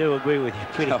 but yeah. I do agree with you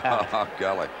pretty hard. Oh,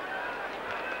 golly.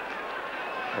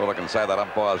 Well, I can say that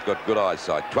umpire's got good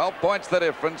eyesight. 12 points the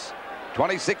difference.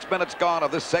 26 minutes gone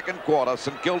of this second quarter.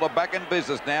 St Kilda back in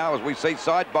business now as we see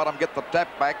side bottom get the tap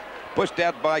back. Pushed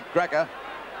out by Cracker.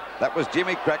 That was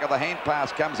Jimmy Cracker. The hand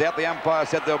pass comes out. The umpire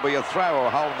said there'll be a throw or a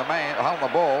hole in the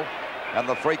ball. And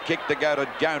the free kick to go to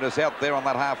Jonas out there on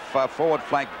that half forward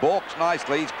flank. Balks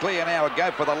nicely. He's clear now.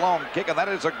 Go for the long kick, and that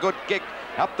is a good kick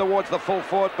up towards the full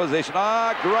forward position.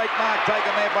 Ah, great mark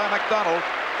taken there by McDonald.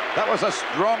 That was a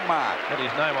strong mark. Had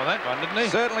his name on that one, didn't he?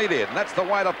 Certainly did, and that's the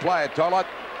way to play it, Tollett.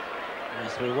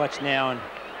 As we watch now, and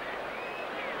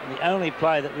the only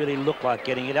player that really looked like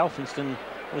getting it, Elphinston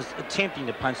was attempting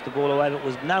to punch the ball away, but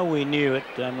was nowhere near it.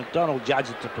 McDonald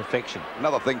judged it to perfection.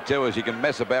 Another thing, too, is you can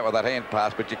mess about with that hand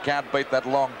pass, but you can't beat that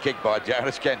long kick by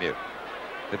Jonas, can you?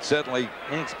 It's certainly...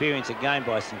 Inexperienced again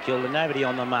by St Kilda. Nobody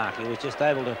on the mark. He was just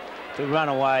able to run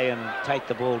away and take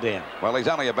the ball down. Well, he's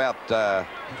only about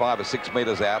 5 or 6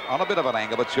 metres out on a bit of an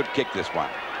angle, but should kick this one.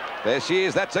 There she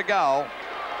is. That's a goal.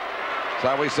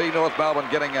 So we see North Melbourne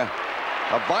getting a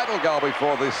vital goal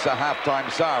before this half-time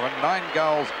siren. 9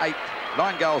 goals,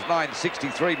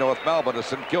 9-63 North Melbourne to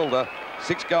St Kilda.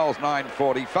 6 goals,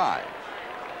 9-45. Well,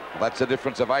 that's a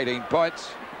difference of 18 points.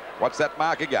 What's that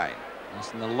mark again?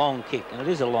 That's the long kick, and it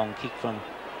is a long kick from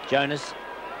Jonas.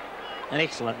 An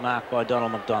excellent mark by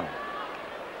Donald McDonald.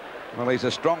 Well, he's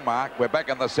a strong mark. We're back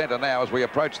in the centre now as we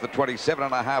approach the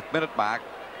 27.5-minute mark.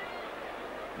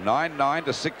 9-9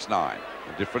 to 6-9.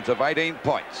 A difference of 18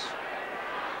 points.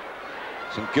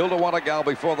 St Kilda want a goal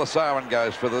before the siren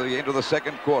goes for the end of the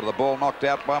second quarter. The ball knocked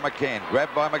out by McCann.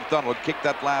 Grabbed by McDonald. Kicked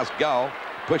that last goal.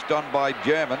 Pushed on by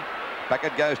German. Back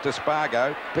it goes to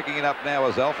Spargo. Picking it up now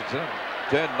as Elphinson.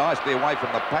 Turned nicely away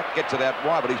from the pack. Gets it out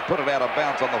wide, but he's put it out of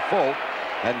bounds on the full.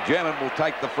 And German will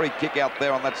take the free kick out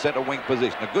there on that centre wing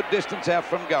position. A good distance out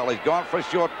from goal. He's gone for a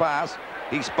short pass.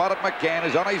 He spotted McCann.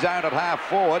 He's on his own at half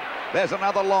forward. There's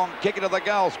another long kick into the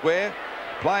goal square.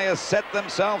 Players set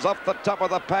themselves off the top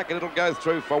of the pack, and it'll go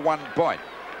through for 1 point.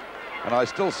 And I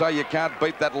still say you can't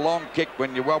beat that long kick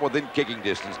when you're well within kicking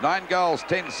distance. 9 goals,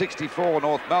 10-64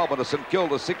 North Melbourne to St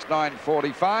Kilda,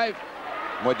 6-9-45.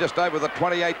 We're just over the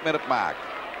 28-minute mark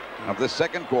of this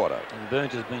second quarter. And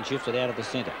Burns has been shifted out of the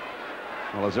centre.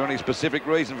 Well, is there any specific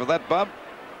reason for that, Bub?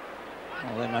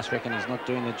 Well, they must reckon he's not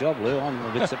doing the job, Lou. I'm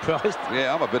a bit surprised.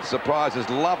 Yeah, I'm a bit surprised as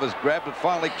Love has grabbed. It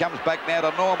finally comes back now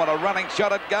to Norman. A running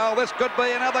shot at goal. This could be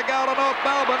another goal to North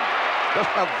Melbourne. Just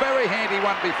a very handy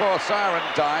one before siren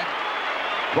time.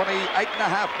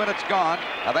 28.5 minutes gone.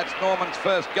 Now that's Norman's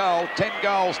first goal. 10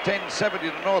 goals, 10-70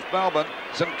 to North Melbourne.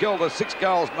 St Kilda, 6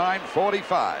 goals,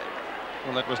 9-45.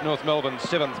 Well, that was North Melbourne's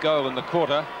 7th goal in the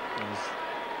quarter.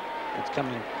 It's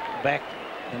coming back.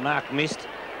 The mark missed.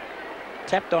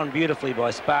 Tapped on beautifully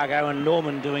by Spargo, and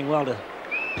Norman doing well to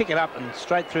pick it up and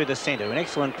straight through the centre. An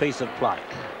excellent piece of play.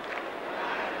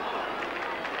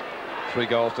 3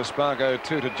 goals to Spargo,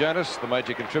 2 to Jonas, the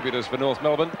major contributors for North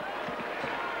Melbourne.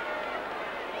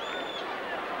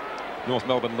 North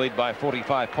Melbourne lead by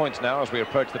 45 points now as we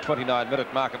approach the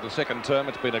 29-minute mark of the second term.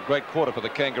 It's been a great quarter for the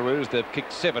Kangaroos. They've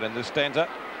kicked 7 in this stanza.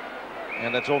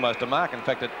 And that's almost a mark. In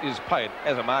fact, it is paid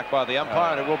as a mark by the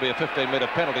umpire, and it will be a 15-metre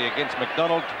penalty against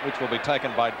McDonald, which will be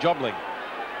taken by Jobling.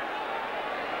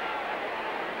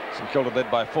 St Kilda led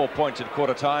by 4 points at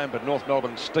quarter time, but North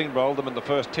Melbourne steamrolled them in the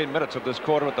first 10 minutes of this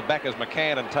quarter. At the back is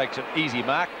McCann and takes an easy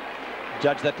mark.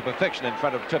 judged that to perfection in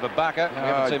front of Trevor Barker. We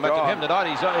haven't seen much of him tonight.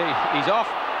 He's off.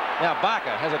 Now Barker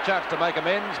has a chance to make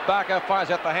amends. Barker fires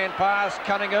out the hand pass.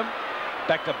 Cunningham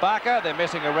back to Barker. They're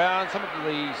messing around. Some of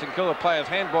the St Kilda players'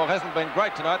 handball hasn't been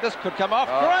great tonight. This could come off.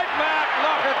 Great mark,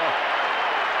 Lockett.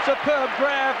 Superb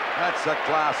grab. That's a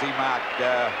classy mark,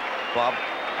 Bob.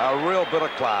 A real bit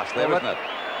of class there, isn't it?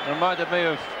 Reminded me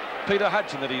of Peter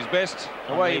Hudson at his best.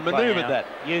 The way he manoeuvred that.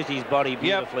 Used his body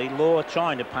beautifully. Yep. Law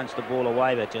trying to punch the ball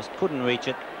away, but just couldn't reach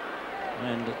it.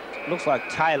 And it looks like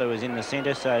Taylor is in the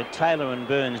centre, so Taylor and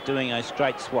Burns doing a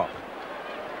straight swap.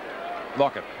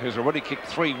 Lockett, who's already kicked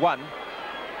 3-1,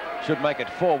 should make it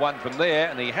 4-1 from there,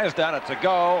 and he has done. It's a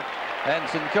goal. And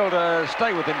St Kilda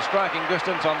stay within striking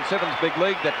distance on Sevens big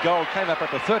league. That goal came up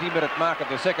at the 30-minute mark of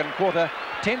the second quarter.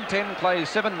 10-10 plays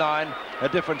 7-9, a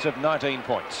difference of 19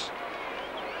 points.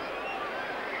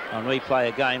 On replay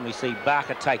again, we see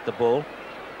Barker take the ball,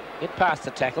 get past the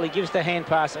tackle. He gives the hand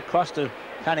pass across to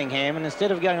Cunningham, and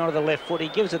instead of going onto the left foot, he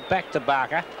gives it back to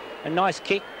Barker. A nice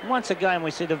kick. Once again,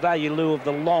 we see the value Lou of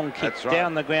the long kick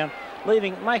down the ground,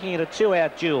 making it a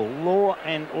two-out duel. Law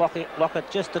and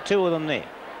Lockett, just the two of them there.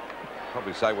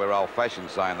 Probably say we're old-fashioned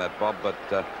saying that, Bob, but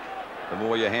the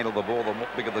more you handle the ball, the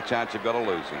bigger the chance you've got of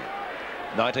losing it.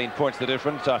 19 points the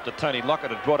difference after Tony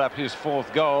Lockett had brought up his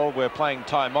fourth goal. We're playing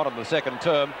time on in the second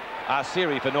term.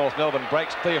 Arceri for North Melbourne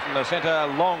breaks clear from the centre.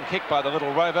 Long kick by the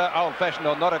little rover. Old-fashioned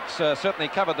or not, it's certainly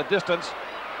covered the distance.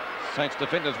 Saints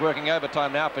defenders working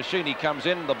overtime now. Fashini comes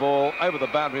in, the ball over the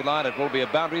boundary line. It will be a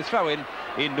boundary throw in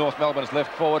North Melbourne's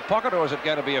left forward pocket, or is it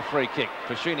going to be a free kick?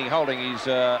 Fashini holding his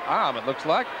arm, it looks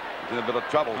like. He's in a bit of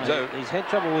trouble too. He's had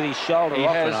trouble with his shoulder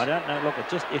often. I don't know. Look,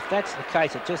 if that's the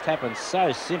case, it just happens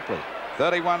so simply.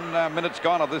 31 minutes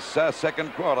gone of this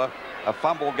second quarter. A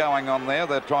fumble going on there.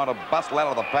 They're trying to bustle out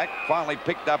of the pack. Finally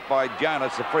picked up by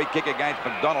Jonas. A free kick against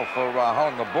McDonald for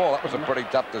holding the ball. That was a pretty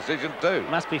tough decision too.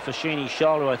 Must be Fashini's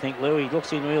shoulder, I think, Lou. He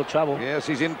looks in real trouble. Yes,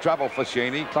 he's in trouble,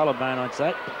 Fashini. Collarbone, I'd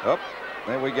say. Oh,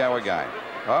 there we go again.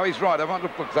 Oh, he's right.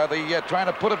 So the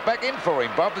trainer put it back in for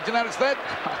him, Bob. Did you notice that?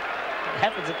 It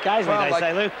happens occasionally, they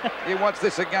say, Lou. He wants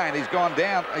this again. He's gone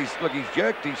down. He's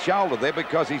jerked his shoulder there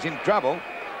because he's in trouble.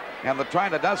 And the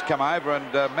trainer does come over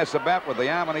and mess about with the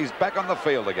arm, and he's back on the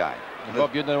field again.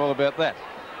 Bob, you know all about that.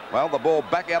 Well, the ball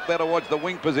back out there towards the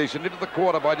wing position into the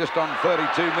quarter by just on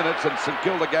 32 minutes, and St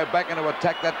Kilda go back into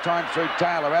attack that time through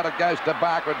Taylor. Out it goes to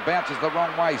Barker. It bounces the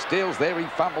wrong way. Steele's there. He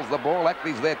fumbles the ball.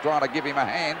 Ackley's there trying to give him a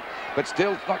hand, but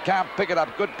still can't pick it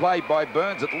up. Good play by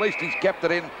Burns. At least he's kept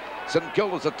it in St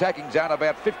Kilda's attacking zone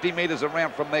about 50 metres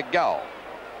around from their goal.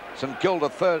 St Kilda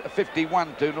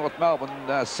 51 to North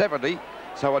Melbourne 70.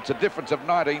 So it's a difference of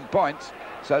 19 points.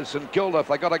 So St Kilda, if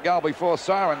they got a goal before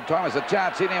siren time, has a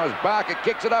chance here now as Barker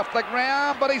kicks it off the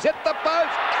ground, but he's hit the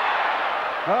post.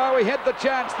 Oh, he had the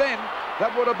chance then.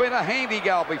 That would have been a handy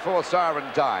goal before siren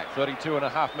time.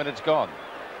 32.5 minutes gone.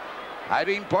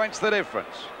 18 points the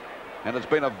difference. And it's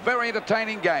been a very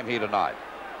entertaining game here tonight.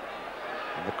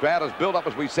 And the crowd has built up,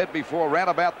 as we said before, round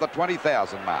about the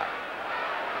 20,000 mark.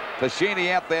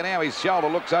 Fashini out there now. His shoulder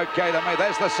looks okay to me.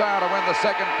 There's the siren to win the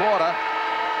second quarter.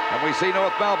 And we see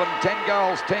North Melbourne 10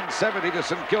 goals, 10-70 to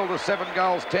St Kilda, 7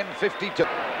 goals, 10-52.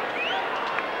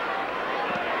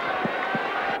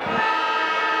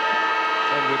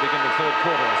 And we begin the third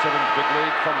quarter. Sevens big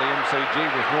lead from the MCG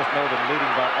with North Melbourne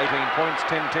leading by 18 points.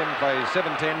 10-10 plays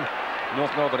 7-10.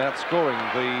 North Melbourne outscoring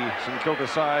the St Kilda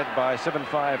side by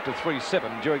 7-5 to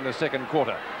 3-7 during the second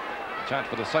quarter. A chance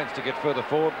for the Saints to get further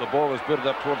forward. The ball is built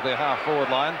up towards their half-forward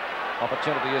line.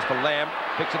 Opportunity is for Lamb.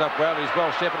 Picks it up well. He's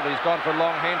well shepherded. He's gone for a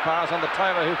long hand pass on the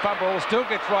Taylor, who fumbles. Still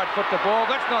gets right foot the ball.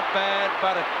 That's not bad,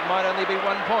 but it might only be 1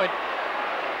 point.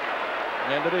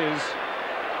 And it is.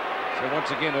 So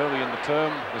once again, early in the term,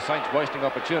 the Saints wasting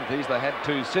opportunities. They had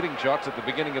 2 sitting shots at the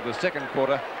beginning of the second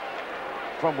quarter,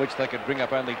 from which they could bring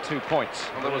up only 2 points.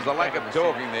 Well, there was a lack of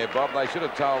talking there, Bob. They should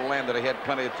have told Lamb that he had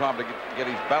plenty of time to get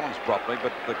his balance properly,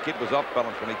 but the kid was off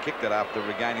balance when he kicked it after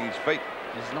regaining his feet.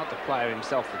 It's not the player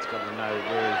himself that's got to know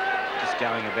where he's just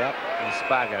going about, and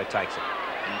Spargo takes it.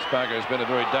 And Spargo's been a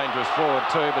very dangerous forward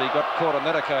too, but he got caught on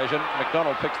that occasion.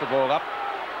 McDonald picks the ball up,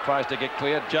 tries to get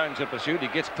clear. Jones in pursuit. He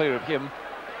gets clear of him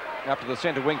up to the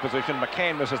centre wing position.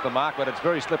 McCann misses the mark, but it's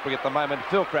very slippery at the moment.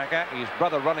 Phil Cracker, his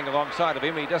brother, running alongside of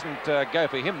him. He doesn't go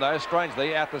for him though.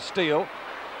 Strangely, out to Steele.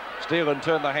 Steele in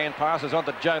turn the hand passes on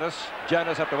to Jonas.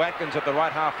 Jonas up to Atkins at the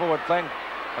right half forward flank.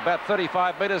 About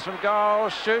 35 metres from goal,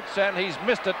 shoots, and he's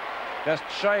missed it. Just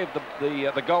shaved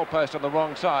the goal post on the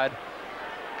wrong side.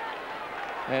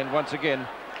 And once again,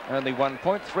 only 1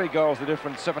 point. 3 goals the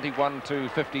difference, 71 to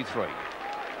 53.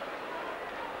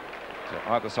 So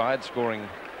either side scoring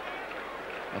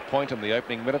a point in the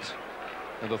opening minutes.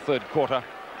 in the third quarter.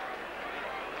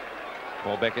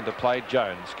 Ball back into play.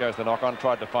 Jones goes the knock on,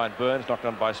 tried to find Burns, knocked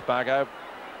on by Spargo.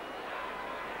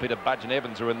 Peter-Budge and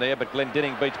Evans are in there, but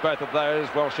Glendinning beats both of those.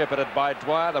 Well shepherded by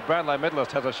Dwyer. The Brownlow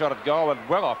medalist has a shot at goal and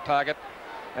well off target,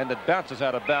 and it bounces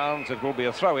out of bounds. It will be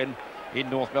a throw-in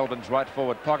North Melbourne's right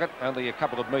forward pocket, only a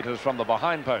couple of metres from the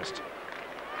behind post.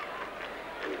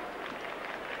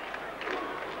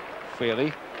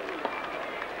 Fairley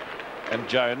and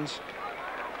Jones.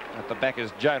 At the back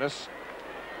is Jonas.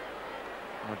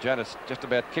 Well, Jonas just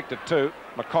about kicked it too.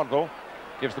 McConville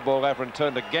gives the ball over and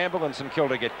turn to Gamble, and St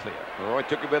Kilda get clear. Roy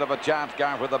took a bit of a chance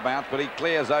going for the bounce, but he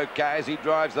clears okay as he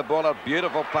drives the ball. A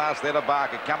beautiful pass there to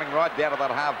Barker, coming right down to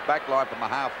that half-back line from the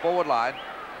half-forward line.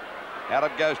 Out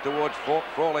it goes towards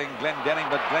Frawley and Glendinning,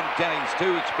 but Glendenning's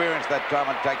too experienced that time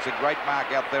and takes a great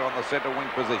mark out there on the centre wing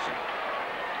position.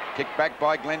 Kicked back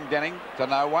by Glendinning to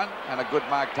no one, and a good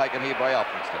mark taken here by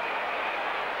Elphinston.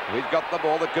 He's got the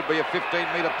ball. That could be a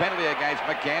 15-metre penalty against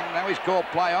McCann. Now he's called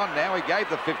play on now. He gave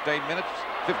the 15-metre,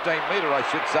 I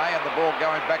should say, and the ball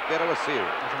going back there to a series.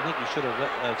 I think he should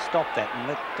have stopped that and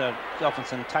let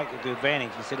Elphinston take the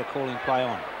advantage instead of calling play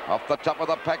on. Off the top of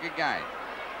the pack again.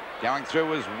 Going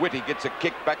through as Whitty gets a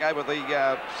kick back over the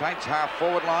Saints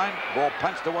half-forward line. Ball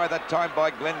punched away that time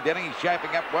by Glendinning. He's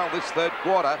shaping up well this third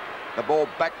quarter. The ball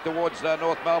back towards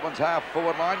North Melbourne's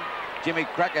half-forward line. Jimmy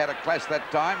Cracker had a clash that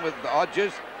time with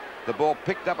Odgers. The ball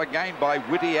picked up again by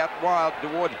Whitty out wide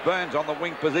towards Burns on the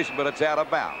wing position, but it's out of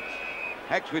bounds.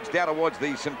 Hackswitch down towards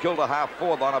the St Kilda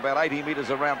half-forward line, about 80 metres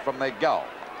around from their goal.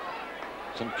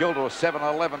 St Kilda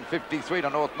 7-11-53 to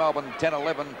North Melbourne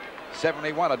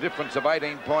 10-11-71, a difference of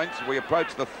 18 points. We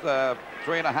approach the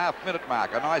 3.5-minute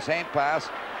mark. A nice hand pass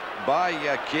by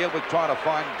Keel. We're trying to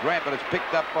find Grant, but it's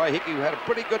picked up by Hickey, who had a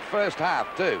pretty good first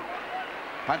half too.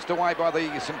 Punched away by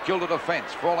the St Kilda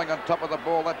defence. Falling on top of the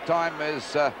ball that time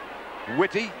is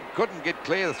Whitty. Couldn't get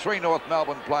clear. The three North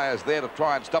Melbourne players there to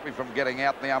try and stop him from getting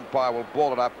out, and the umpire will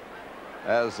ball it up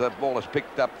as the ball is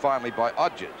picked up finally by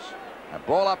Odgers. A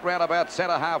ball up round about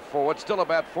centre half forward, still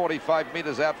about 45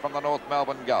 metres out from the North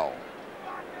Melbourne goal.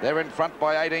 They're in front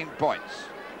by 18 points.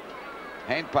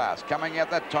 Hand pass coming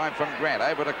out that time from Grant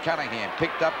over to Cunningham,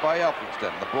 picked up by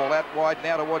Elphinston. The ball out wide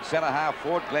now towards centre half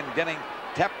forward. Glendinning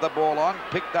tapped the ball on,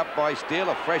 picked up by Steele,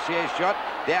 a fresh air shot.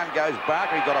 Down goes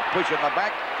Barker. He got a push in the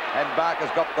back, and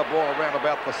Barker's got the ball around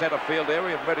about the centre field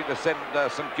area and ready to send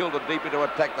St Kilda deep into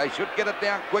attack. They should get it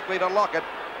down quickly to Lockett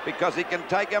because he can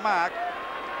take a mark.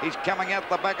 He's coming out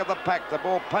the back of the pack. The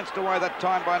ball punched away that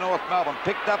time by North Melbourne.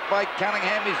 Picked up by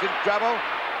Cunningham. He's in trouble.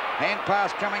 Hand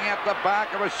pass coming out to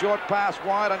Barker. A short pass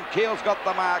wide, and Keel's got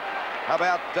the mark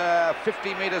about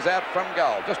 50 metres out from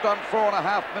goal. Just on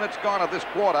 4.5 minutes gone of this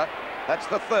quarter. That's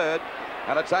the third,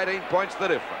 and it's 18 points the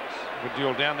difference. Good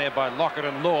duel down there by Lockett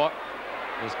and Law.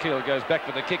 As Keel goes back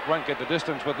for the kick, won't get the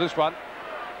distance with this one.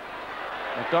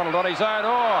 McDonald on his own.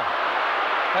 Oh,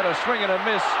 had a swing and a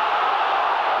miss.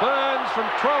 Burns from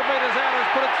 12 metres out has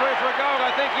put it through for a goal,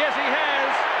 I think. Yes, he has.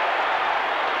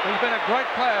 He's been a great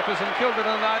player for St Kilda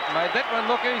tonight. Made that one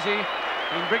look easy.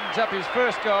 He brings up his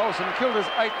first goal. St Kilda's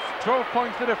 8th, 12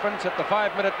 points the difference at the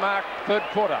 5-minute mark, third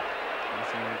quarter.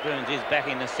 Burns is back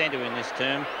in the centre in this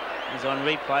term. As on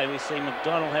replay, we see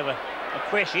McDonald have a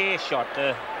fresh air shot,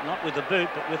 not with the boot,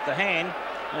 but with the hand.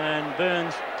 And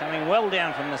Burns coming well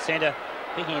down from the centre,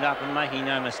 picking it up and making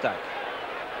no mistake.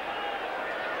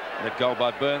 The goal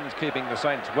by Burns, keeping the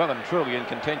Saints well and truly in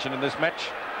contention in this match.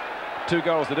 2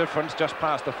 goals the difference, just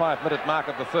past the 5-minute mark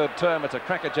of the third term. It's a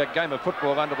crackerjack game of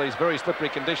football under these very slippery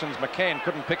conditions. McCann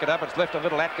couldn't pick it up. It's left a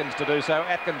little Atkins to do so.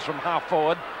 Atkins from half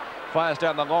forward. Fires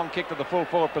down the long kick to the full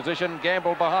forward position.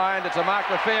 Gamble behind. It's a mark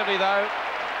to Fairley, though.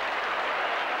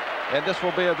 And this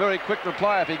will be a very quick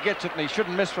reply if he gets it, and he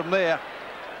shouldn't miss from there.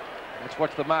 Let's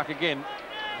watch the mark again.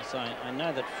 So I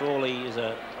know that Frawley is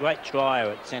a great trier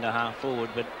at centre half forward,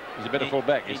 but he's a better full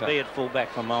back. He'd be at full back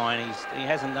for mine. He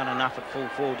hasn't done enough at full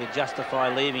forward to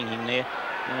justify leaving him there,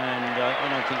 and I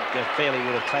don't think Fairley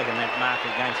would have taken that mark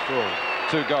against Frawley.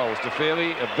 2 goals to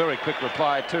Fairley, a very quick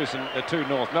reply to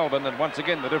North Melbourne, and once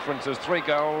again the difference is 3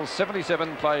 goals,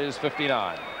 77 plays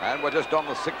 59. And we're just on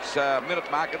the 6-minute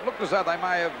mark. It looked as though they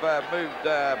may have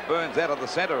moved Burns out of the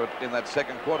centre in that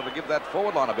second quarter to give that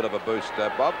forward line a bit of a boost,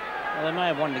 Bob. Well, they may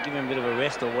have wanted to give him a bit of a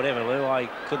rest or whatever, Lou. I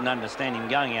couldn't understand him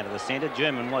going out of the centre.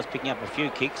 German was picking up a few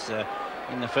kicks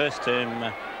in the first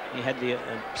term. He had the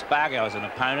Spargo as an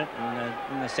opponent, and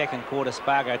in the second quarter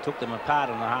Spargo took them apart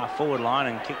on the half-forward line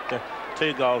and kicked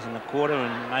 2 goals in the quarter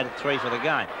and made it 3 for the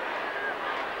game.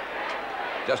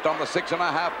 Just on the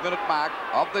 6.5-minute mark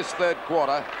of this third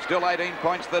quarter, still 18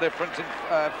 points the difference in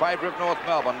favour of North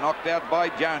Melbourne. Knocked out by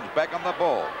Jones, back on the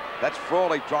ball. That's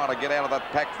Frawley trying to get out of that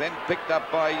pack then. Picked up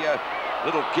by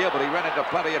Little Keel, but he ran into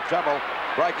plenty of trouble.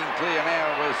 Breaking clear now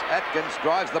was Atkins.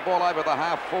 Drives the ball over the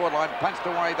half-forward line. Punched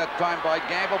away that time by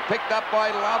Gamble. Picked up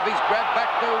by Love. He's grabbed back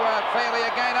to Fairley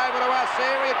again. Over to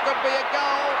Arceri. It could be a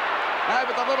goal. No,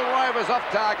 but the Little Rovers off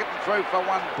target and through for 1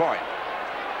 point.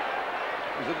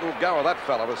 There's a little go of that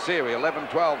fella. Arceri,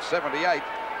 11-12-78.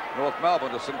 North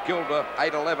Melbourne to St Kilda,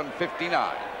 8-11-59. It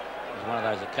was one of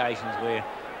those occasions where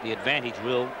the advantage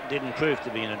rule didn't prove to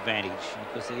be an advantage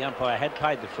because the umpire had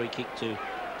paid the free kick to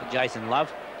Jason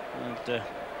Love, and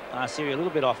Arceri a little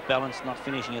bit off balance, not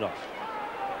finishing it off.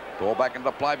 Ball back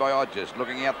into play by Hodges.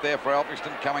 Looking out there for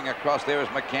Elphinston. Coming across there is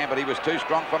McCann, but he was too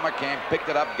strong for McCann. Picked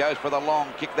it up, goes for the long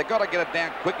kick. They've got to get it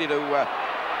down quickly to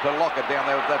Lockett down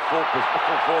there with that full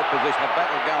forward position. A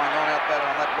battle going on out there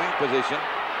on that wing position.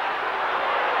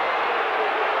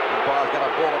 Umpire's going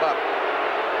to ball it up.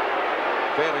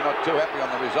 Fairly not too happy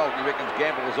on the result. He reckons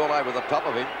Gamble was all over the top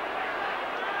of him.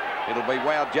 It'll be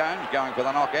Wow Jones going for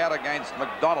the knockout against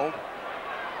McDonald.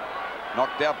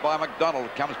 Knocked out by McDonald.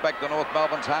 Comes back to North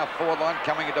Melbourne's half-forward line.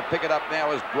 Coming in to pick it up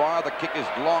now is Dwyer. The kick is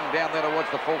long down there towards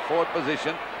the full forward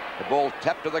position. The ball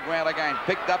tapped to the ground again.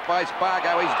 Picked up by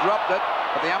Spargo. He's dropped it,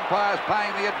 but the umpire's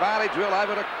paying the advantage rule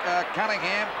over to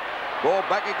Cunningham. Ball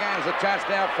back again. There's a chance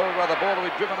now for the ball to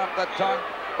be driven up that time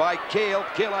by Keel.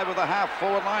 Keel over the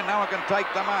half-forward line. No one can take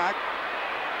the mark.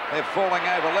 They're falling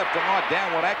over left and right.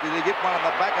 Downward Ackley. Did he get one in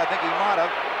the back? I think he might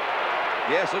have.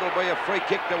 Yes, it'll be a free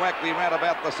kick to Ackley round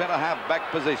about the centre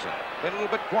half-back position. Been a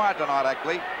little bit quiet tonight,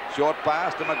 Ackley. Short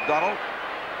pass to McDonald.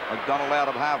 McDonald out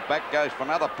of half-back, goes for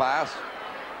another pass.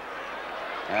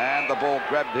 And the ball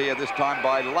grabbed here this time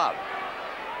by Love.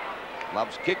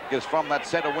 Love's kick is from that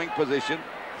centre wing position.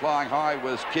 Flying high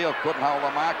was Keel, couldn't hold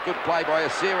the mark. Good play by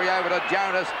Arceri over to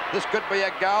Jonas. This could be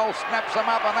a goal. Snaps him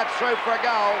up, and that's through for a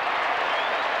goal.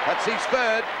 That's his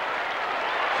third.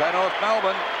 So North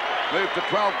Melbourne moved to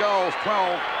 12 goals,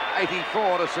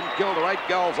 12-84 to St Kilda. 8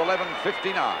 goals,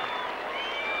 11-59.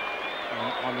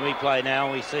 On replay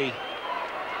now, we see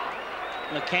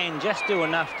McCann just do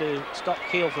enough to stop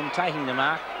Keel from taking the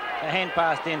mark. A hand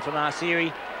pass in from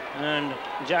Arceri, and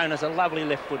Jonas a lovely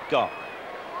left foot goal.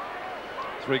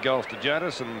 3 goals to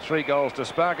Jonas and 3 goals to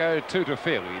Spargo, 2 to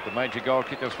Fairley, the major goal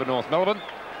kickers for North Melbourne.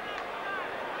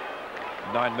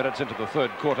 9 minutes into the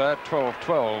third quarter,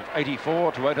 12-12,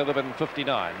 84 to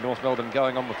 8-11-59. North Melbourne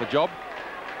going on with the job.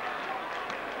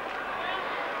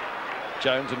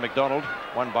 Jones and McDonald,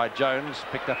 won by Jones,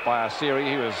 picked up by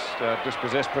Arceri, who was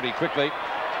dispossessed pretty quickly.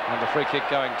 And the free kick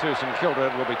going to St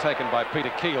Kilda will be taken by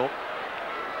Peter Keel.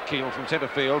 Keel from centre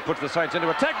field puts the Saints into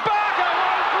attack. Barker,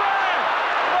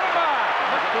 what a grab!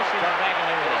 What a mark!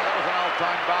 That was an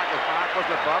old-time Barker's mark,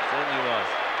 wasn't it, Bob? Certainly was.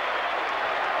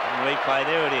 On replay,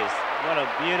 there it is. What a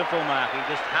beautiful mark. He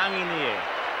just hung in the air.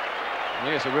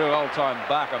 Yes, a real old-time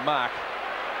Barker mark.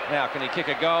 Now, can he kick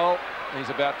a goal? He's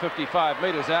about 55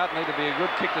 metres out. Need to be a good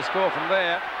kick to score from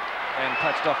there. And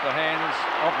touched off the hands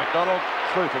of McDonald.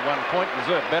 Through for 1 point.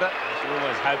 Deserved better. You're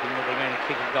always hoping that they're going to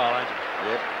kick a goal, aren't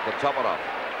you? Yep, to top it off.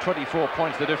 24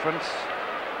 points the difference.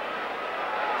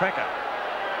 Cracker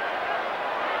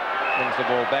brings the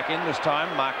ball back in this time,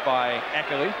 marked by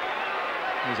Ackley.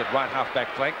 He's at right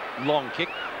half-back flank. Long kick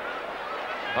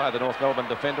by the North Melbourne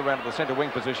defender around to the centre wing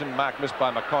position. Mark missed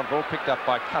by McConville, picked up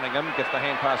by Cunningham, gets the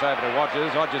hand pass over to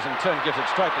Hodges. Hodges in turn gives it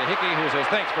straight to Hickey, who says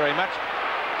thanks very much.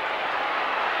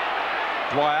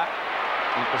 Dwyer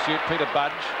in pursuit,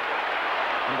 Peter-Budge.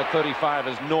 Number 35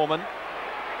 is Norman.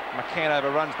 McCann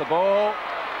overruns the ball.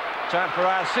 Chance for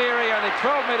Arceri, only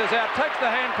 12 metres out, takes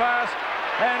the hand pass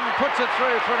and puts it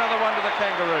through for another one to the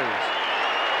Kangaroos.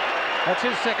 That's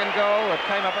his second goal. It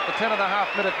came up at the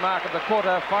 10.5-minute mark of the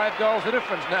quarter. 5 goals the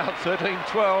difference now,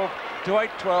 13-12 to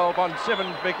 8-12 on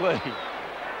 7 big lead.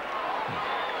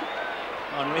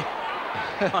 On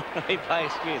replay,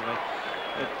 excuse me.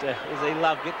 But as he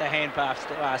loved, get the hand pass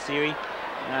to Arceri.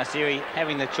 And Arceri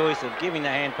having the choice of giving the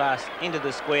hand pass into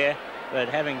the square, but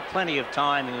having plenty of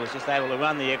time, he was just able to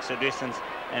run the extra distance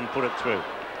and put it through.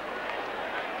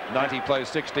 90 plays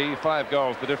 60, 5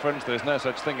 goals the difference. There's no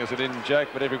such thing as a in joke,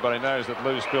 but everybody knows that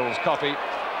Lou spills coffee,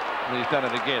 and he's done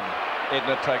it again.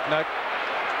 Edna, take note.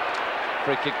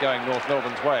 Free kick going North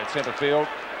Melbourne's way at centre field.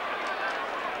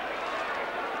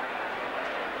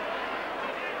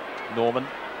 Norman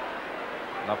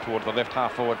up toward the left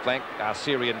half forward flank.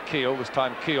 Arceri and Keel. This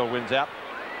time Keel wins out.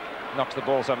 Knocks the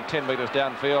ball some 10 metres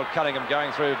downfield. Cunningham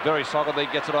going through very solidly.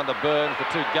 Gets it onto Burns. The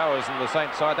 2 goers on the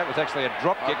Saints side. That was actually a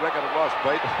drop kick. I reckon it was,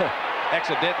 Pete.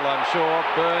 Accidental, I'm sure.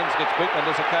 Burns gets beaten on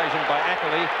this occasion by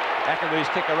Ackley. Ackerley's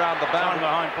kick around the boundary.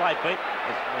 Behind play, Pete.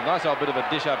 A nice old bit of a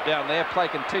dish up down there. Play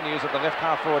continues at the left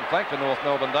half forward flank for North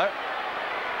Melbourne though.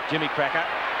 Jimmy Cracker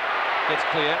gets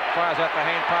clear, fires out the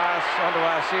hand pass onto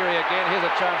Arsiri again. Here's a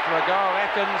chance for a goal.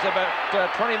 Atkins about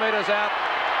 20 metres out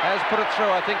has put it through,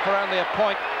 I think, for only a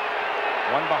point.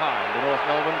 One behind. The North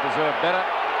Melbourne deserved better.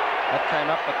 That came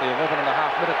up at the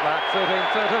 11.5-minute mark,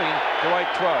 13-13 to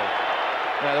 8-12.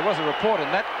 Now there was a report in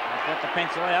that. Got the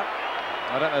pencil out.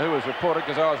 I don't know who was reported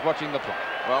because I was watching the play.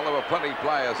 Well, there were plenty of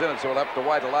players in it, so we'll have to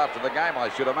wait till after the game, I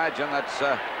should imagine. That's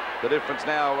the difference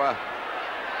now.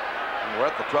 We're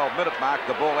at the 12-minute mark.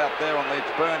 The ball out there on the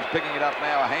Burns picking it up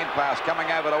now. A hand pass coming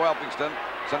over to Elphingston.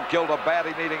 St Kilda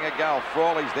badly needing a goal.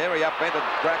 Frawley's there. He upended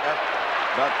Cracker,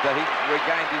 but he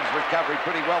regained his recovery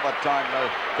pretty well that time.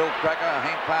 Phil Cracker, a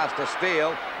hand pass to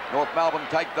Steele. North Melbourne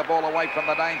take the ball away from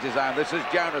the danger zone. This is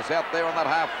Jonas out there on that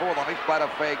half-forward. He's played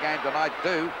a fair game tonight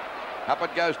too. Up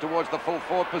it goes towards the full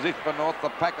forward position for North.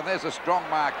 The pack, and there's a strong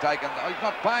mark taken. Oh, he's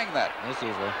not paying that. Yes, he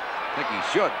is, though. I think he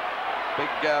should. Big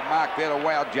mark there to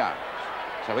wow Jones.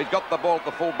 So he's got the ball at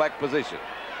the full-back position.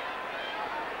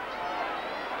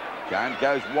 Jones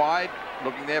goes wide,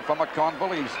 looking there for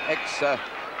McConville. His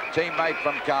ex-teammate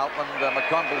from Carlton.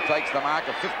 McConville takes the mark.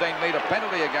 A 15-metre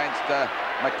penalty against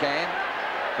McCann.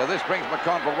 So this brings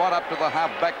McConville right up to the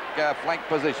half-back flank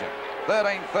position.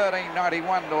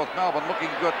 13-13-91 North Melbourne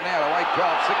looking good now to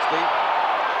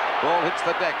 8-12-60. Ball hits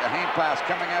the deck. A hand pass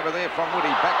coming over there from Woody.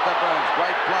 Back to Burns.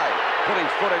 Great play. Put his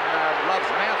foot in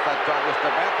Love's mouth that time just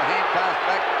about. The hand pass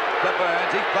back to Burns.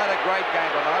 He's played a great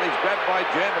game tonight. He's grabbed by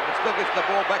German, but still gets the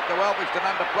ball back to Elphingston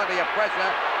under plenty of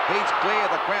pressure. He's clear.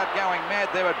 The crowd going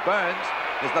mad there at Burns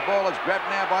as the ball is grabbed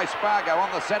now by Spargo on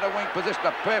the centre wing position.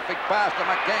 A perfect pass to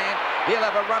McCann. He'll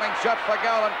have a running shot for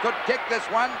goal and could kick this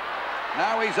one.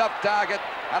 Now he's off target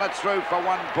and it's through for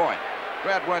 1 point.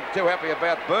 Crowd weren't too happy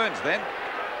about Burns then.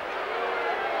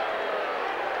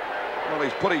 Well,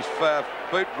 he's put his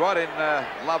boot right in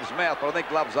Love's mouth, but I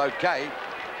think Love's okay.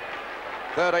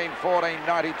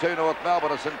 13-14-92 North Melbourne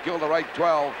to St Kilda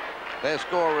 8-12. Their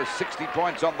score is 60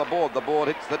 points on the board. The board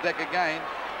hits the deck again.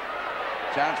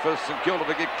 Chance for St Kilda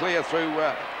to get clear through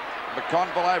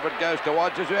McConville. Over it goes to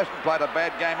Hodges, who hasn't played a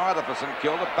bad game either for St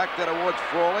Kilda. Back there towards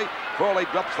Frawley. Frawley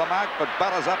drops the mark, but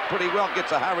butters up pretty well.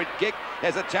 Gets a hurried kick.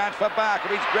 There's a chance for Barker.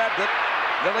 He's grabbed it.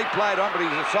 Nearly played on, but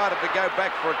he's decided to go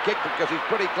back for a kick because he's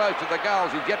pretty close to the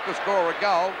goals. He's yet to score a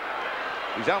goal.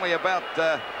 He's only about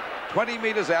 20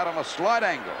 metres out on a slight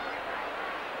angle.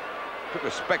 Took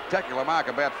a spectacular mark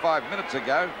about 5 minutes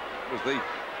ago. It was the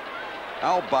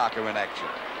Al Barker in action.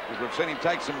 We've seen him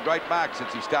take some great marks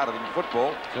since he started in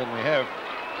football. Certainly have.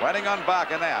 Waiting on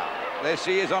Barker now. There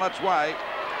she is on its way.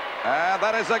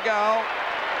 That is a goal.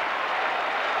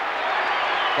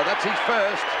 So that's his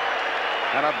first.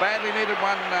 And a badly needed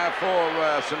one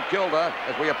for St Kilda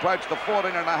as we approach the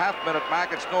 14.5-minute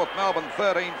mark. It's North Melbourne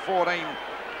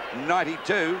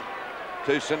 13-14-92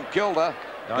 to St Kilda.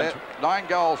 9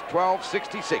 goals,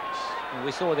 12-66.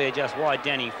 We saw there just why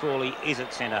Danny Frawley is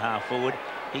at centre half forward.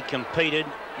 He competed,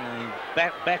 and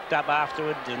backed up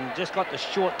afterward and just got the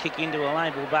short kick into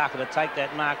Elaine Barker to take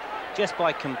that mark just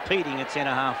by competing at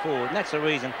centre half forward. And that's the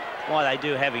reason why they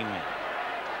do have him there.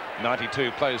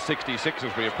 92 plays 66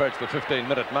 as we approach the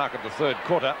 15-minute mark of the third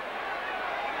quarter.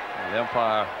 And the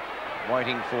umpire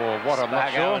waiting for what, I'm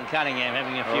not sure. And Cunningham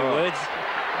having a few words.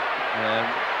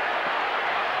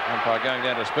 Umpire going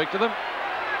down to speak to them.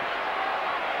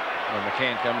 And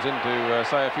McCann comes in to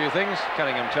say a few things.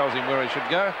 Cunningham tells him where he should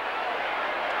go.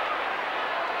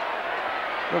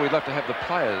 Well, we'd love to have the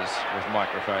players with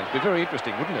microphones. Be very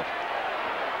interesting, wouldn't it?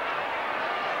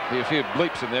 Be a few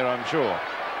bleeps in there, I'm sure.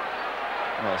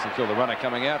 Well, St Kilda runner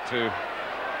coming out to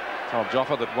tell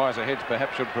Joffa that wiser heads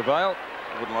perhaps should prevail.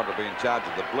 Wouldn't want to be in charge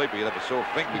of the bleep. You'd have a sore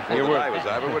think before the day was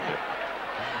over, wouldn't you?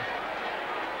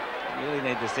 You really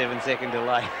need the 7-second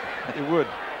delay. You would.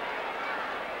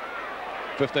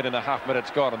 15.5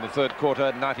 minutes gone in the third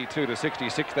quarter,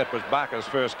 92-66. That was Barker's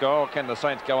first goal. Can the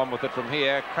Saints go on with it from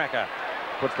here? Cracker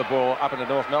puts the ball up into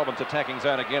North Melbourne's attacking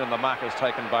zone again, and the mark is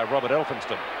taken by Robert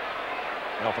Elphingston.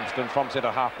 Elphingston from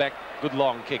centre half back. Good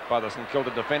long kick by the St Kilda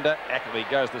defender. Ackerley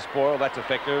goes the spoil. That's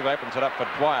effective. Opens it up for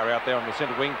Dwyer out there on the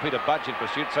centre wing. Peter-Budge in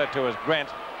pursuit. So too is Grant.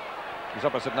 He's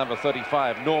opposite number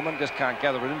 35, Norman. Just can't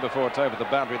gather it in before it's over the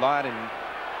boundary line in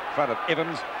front of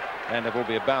Evans. And there will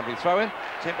be a boundary throw-in.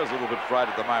 Temper's a little bit frayed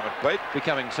at the moment, Pete.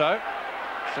 Becoming so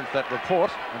since that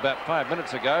report about 5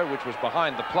 minutes ago, which was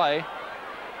behind the play.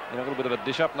 A little bit of a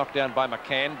dish up, knocked down by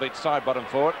McCann. Beats side bottom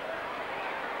for it.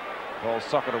 Ball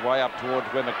socket away up towards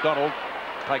where McDonald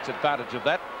takes advantage of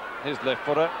that. His left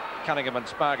footer. Cunningham and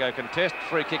Spargo contest.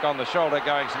 Free kick on the shoulder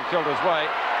going St Kilda's way.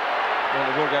 Well,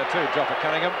 it will go too. Drop for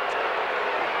Cunningham.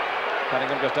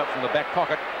 Cunningham just up from the back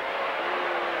pocket.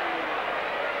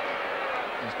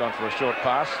 He's gone for a short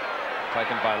pass,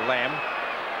 taken by Lamb.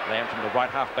 Lamb from the right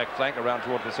half-back flank around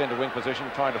towards the centre wing position,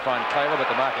 trying to find Taylor, but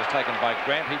the mark is taken by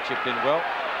Grant. He chipped in well.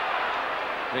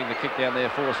 Getting the kick down there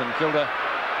for St.Kilda.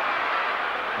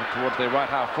 Towards their right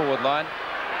half forward line.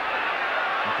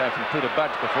 It came from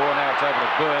Peter-Budge before, now it's over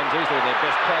to Burns, easily their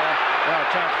best player. Now a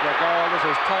chance for a goal. This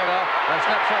is Taylor. And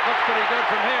snapshot looks pretty good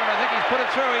from here, and I think he's put it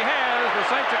through. He has. The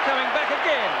Saints are coming back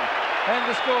again. And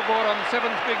the scoreboard on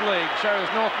 7th Big League shows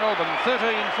North Melbourne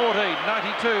 13-14,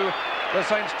 92. The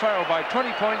Saints trail by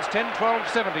 20 points, 10-12,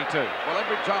 72. Well,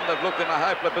 every time they've looked in a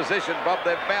hopeless position, Bob,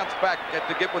 they've bounced back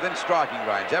to get within striking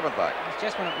range, haven't they? It's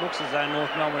just when it looks as though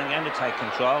North Melbourne are going to take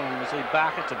control, and we see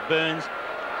Barker to Burns,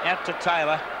 out to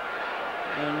Taylor.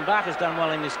 And Barker's done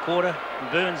well in this quarter.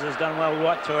 Burns has done well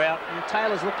right throughout, and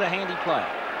Taylor's looked a handy player.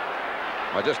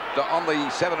 Well, just on the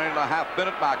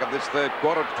 7.5-minute mark of this third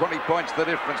quarter, 20 points the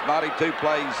difference. 92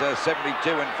 plays 72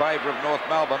 in favour of North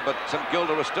Melbourne, but St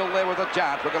Kilda are still there with a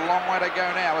chance. We've got a long way to go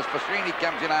now as Fascini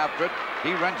comes in after it.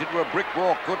 He runs into a brick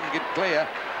wall, couldn't get clear.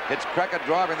 It's Cracker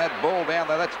driving that ball down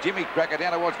there. That's Jimmy Cracker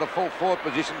down towards the full forward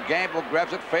position. Gamble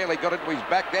grabs it, fairly got into his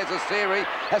back. There's a series.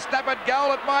 A snap at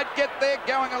goal. It might get there.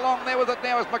 Going along there with it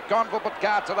now is McConville, but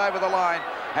carts it over the line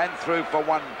and through for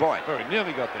 1 point. Very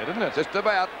nearly got there, didn't it? Just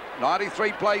about.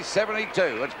 93 plays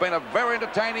 72. It's been a very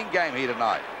entertaining game here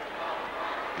tonight.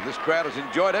 This crowd has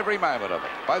enjoyed every moment of it.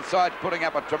 Both sides putting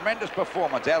up a tremendous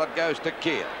performance. Out it goes to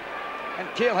Keel. And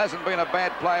Keel hasn't been a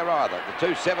bad player either. The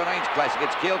 2-17s classic.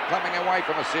 It's Keel coming away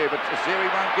from Asiri, but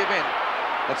Asiri won't give in.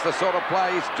 That's the sort of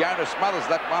plays. Jonas smothers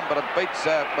that one, but it beats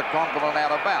McConville and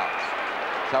out of bounds.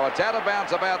 So it's out of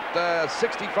bounds about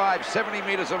 65, 70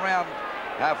 metres around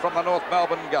from the North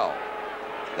Melbourne goal.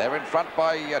 They're in front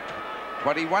by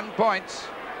 21 points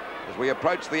as we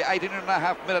approach the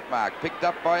 18.5-minute mark, picked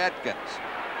up by Atkins.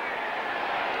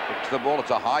 Picks the ball.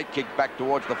 It's a high kick back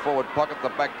towards the forward pocket. The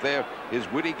back there is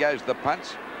Whitty, goes the punch.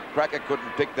 Cracker couldn't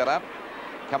pick that up.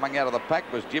 Coming out of the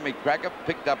pack was Jimmy Cracker,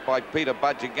 picked up by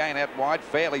Peter-Budge again out wide.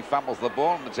 Fairly fumbles the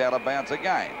ball and it's out of bounds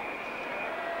again.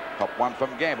 Top one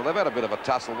from Gamble. They've had a bit of a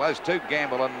tussle, those two,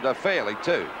 Gamble and Fairley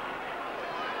too.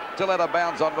 Still out of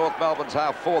bounds on North Melbourne's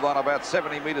half-forward line, about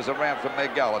 70 metres around from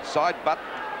their goal. It's side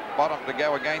bottom to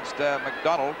go against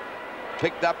McDonald.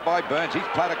 Picked up by Burns. He's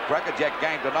played a crackerjack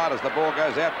game tonight as the ball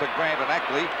goes out to Grant and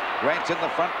Ackley. Grant's in the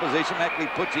front position. Ackley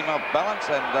puts him off balance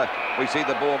and we see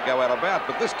the ball go out of bounds.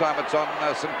 But this time it's on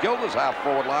St Kilda's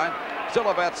half-forward line. Still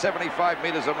about 75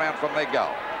 metres around from their goal.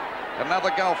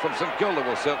 Another goal from St Kilda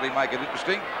will certainly make it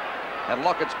interesting. And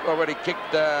Lockett's already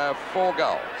kicked 4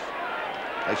 goals.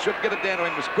 They should get it down to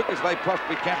him as quick as they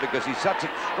possibly can because he's such a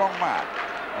strong mark.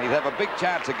 And he'd have a big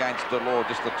chance against the Law,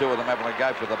 just the two of them having a go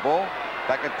for the ball.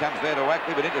 Back it comes there to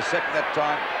Ackley, but intercepting that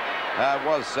time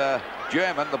was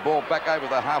German. The ball back over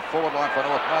the half-forward line for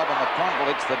North Melbourne. McConville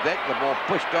hits the deck. The ball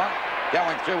pushed on.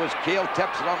 Going through is Keel.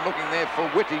 Taps it on, looking there for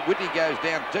Whitty. Whitty goes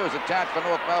down too. As a chance for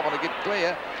North Melbourne to get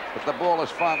clear, but the ball is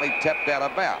finally tapped out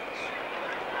of bounds.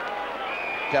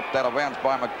 Tapped out of bounds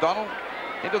by McDonald.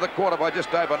 Into the quarter by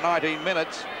just over 19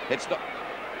 minutes. It's not.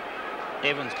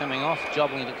 Evans coming off,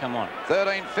 Jobbling to come on.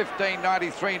 13-15,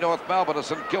 93 North Melbourne to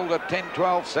St Kilda,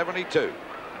 10-12, 72.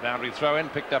 Boundary throw in,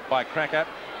 picked up by Cracker.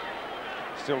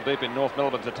 Still deep in North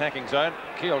Melbourne's attacking zone.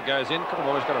 Keel goes in. Could have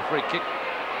always got a free kick.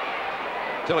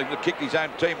 Tell him to kick his own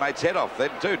teammate's head off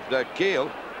then too, Keel.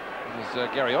 It was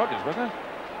Gary Odgers, wasn't it?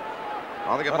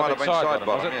 I think it might have been side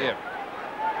bottom, yeah.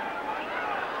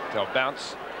 So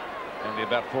bounce. Only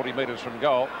about 40 metres from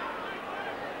goal.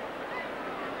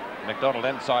 McDonald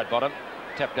and side bottom.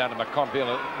 Tap down to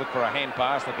McConville. Look for a hand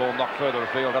pass. The ball knocked further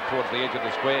afield up towards the edge of the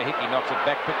square. Hickey knocks it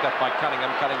back. Picked up by Cunningham.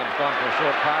 Cunningham's gone for a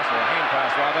short pass, or a hand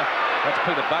pass rather. That's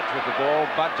Peter-Budge with the ball.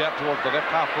 Budge out towards the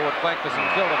left half forward flank for St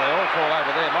Kilda. They all fall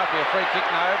over there. Might be a free kick.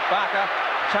 No. Barker.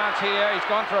 Chance here. He's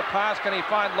gone for a pass. Can he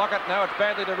find Lockett? No. It's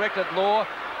badly directed. Law.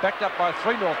 Backed up by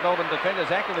 3 North Melbourne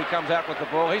defenders. Ackley comes out with the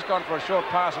ball. He's gone for a short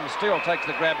pass and still takes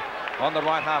the grab on the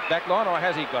right half back line, or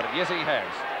has he got it? Yes, he has.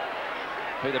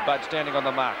 Peter-Budge standing on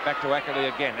the mark. Back to Ackley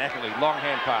again. Ackley, long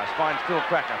hand pass. Finds Phil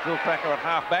Cracker. Phil Cracker at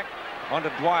half back. On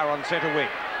to Dwyer on centre wing.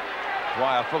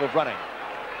 Dwyer full of running.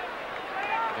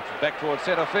 It's back towards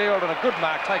centre field, and a good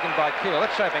mark taken by Keel.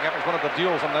 That's shaping up as one of the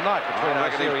duels on the night between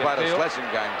Asiri and Keel. He's played a slashing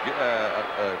game,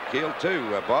 Keel too,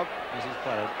 Bob. Yes, he's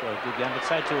played a good game, but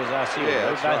so too has Asiri.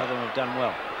 Yeah, both of them have done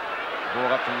well.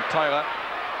 Ball up from Taylor.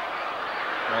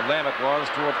 Well, Lambert was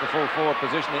towards the full forward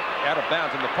position, out of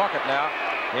bounds in the pocket now,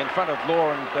 in front of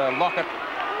Law and Lockett.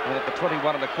 And at the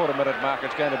 21.25-minute mark,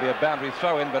 it's going to be a boundary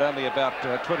throw-in, but only about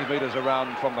 20 metres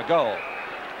around from the goal.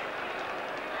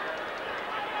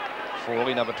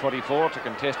 Frawley, number 24, to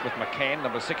contest with McCann,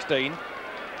 number 16.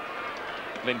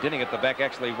 Glendinning at the back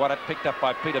actually won it, picked up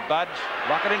by Peter-Budge.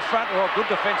 Lockett in front. Oh, good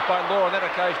defence by Law on that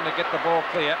occasion to get the ball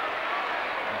clear.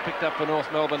 And picked up for North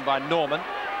Melbourne by Norman.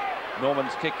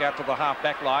 Norman's kick out to the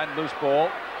half-back line, loose ball.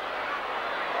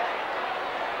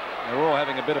 They're all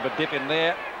having a bit of a dip in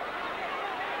there.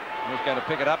 Who's going to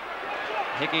pick it up?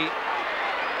 Hickey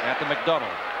out to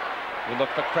McDonald. We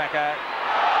look for Cracker.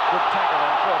 Good tackle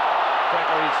on foot.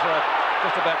 Cracker is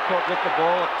just about caught with the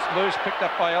ball. It's loose, picked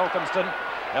up by Elphinston.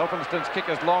 Elphinston's kick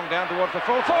is long down towards the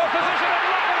full forward position, and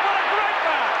Lockett, what a great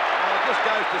mark! Well, it just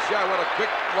goes to show what a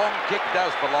quick, long kick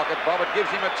does for Lockett, Bob. It gives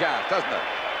him a chance, doesn't it?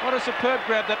 What a superb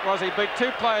grab that was. He beat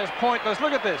two players pointless.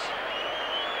 Look at this.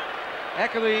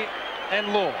 Ackley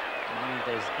and Law. If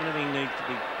there's anything needs to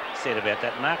be said about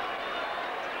that mark.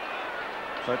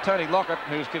 So Tony Lockett,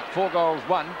 who's kicked 4 goals,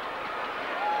 1.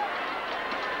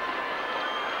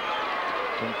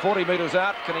 From 40 metres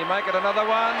out, can he make it another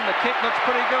one? The kick looks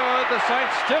pretty good. The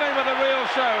Saints still in with a real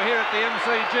show here at the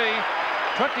MCG.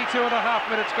 22 and a half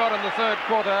minutes gone in the third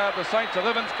quarter. The Saints'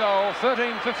 11th goal,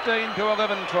 13-15 to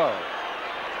 11-12.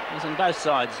 Listen, both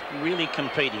sides really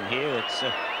competing here. It's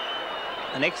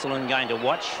an excellent game to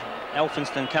watch.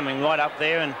 Elphinston coming right up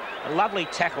there, and a lovely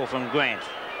tackle from Grant.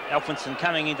 Elphinston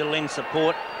coming in to lend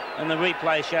support, and the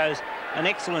replay shows an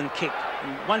excellent kick.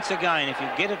 And once again, if you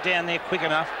get it down there quick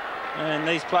enough, and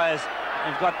these players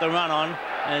have got the run on,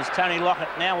 as Tony Lockett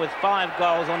now with 5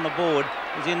 goals on the board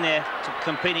is in there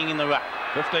competing in the ruck.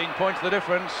 15 points the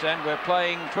difference, and we're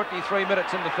playing 23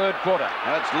 minutes in the third quarter.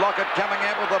 And it's Lockett coming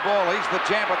out with the ball. He's the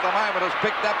champ at the moment. It's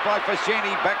picked up by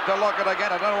Fascini. Back to Lockett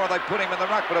again. I don't know why they put him in the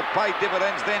ruck, but it paid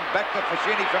dividends then. Back to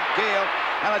Fascini from Keel.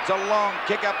 And it's a long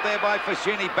kick up there by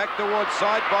Fascini. Back towards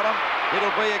side bottom.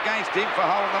 It'll be against him for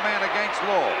holding the man against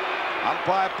Law.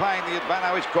 Umpire Payne, the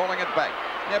Advano, is calling it back.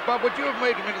 Now, Bob, would you have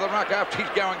moved him into the ruck after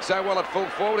he's going so well at full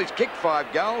forward? He's kicked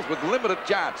 5 goals with limited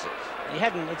chances. He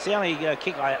hadn't. It's the only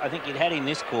kick I think he'd had in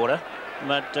this quarter.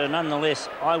 But nonetheless,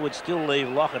 I would still leave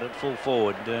Lockett at full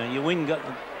forward. You win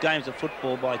games of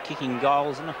football by kicking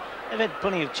goals. And they've had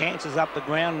plenty of chances up the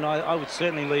ground, and I would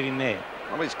certainly leave him there.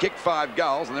 Well, he's kicked 5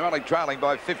 goals, and they're only trailing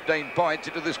by 15 points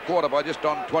into this quarter by just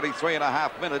on 23 and a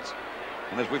half minutes.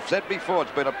 And as we've said before,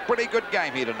 it's been a pretty good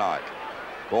game here tonight.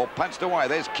 Ball punched away.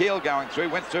 There's Keel going through.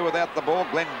 Went through without the ball.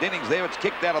 Glendinning's there. It's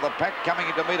kicked out of the pack. Coming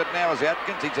in to meet it now is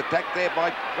Atkins. He's attacked there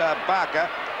by Barker.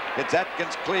 It's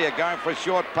Atkins clear. Going for a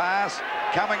short pass.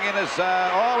 Coming in as...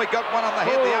 oh, we got one on the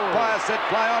head. The umpire said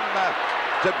play on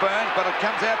to Burns, but it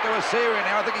comes out to Assyria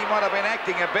now. I think he might have been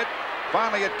acting a bit.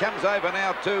 Finally, it comes over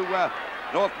now to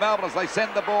North Melbourne as they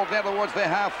send the ball down towards their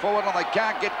half forward, and they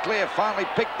can't get clear. Finally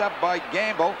picked up by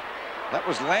Gamble. That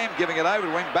was Lamb giving it over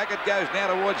to him. Back it goes now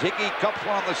towards Hickey. Cops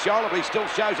one on the shoulder, but he still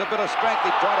shows a bit of strength.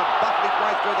 He tried to buffet his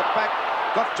way through the pack.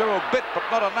 Got through a bit, but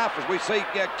not enough, as we see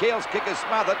Keel's kick is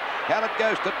smothered. Out it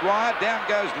goes to Dwyer. Down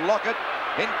goes Lockett.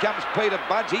 In comes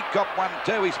Peter-Budge. He copped one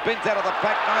too. He spins out of the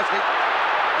pack nicely.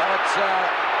 Now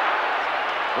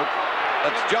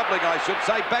it's Jobling, I should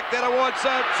say. Back there towards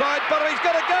side bottom. He's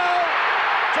got a goal.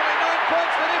 It's only 9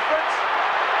 points the difference.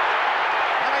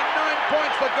 Only 9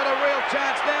 points. They've got a real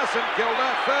chance now, St.Kilda.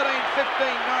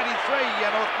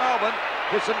 13-15-93, North Melbourne.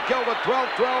 To St.Kilda,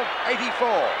 12-12-84.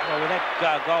 Well, with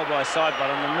that goal by side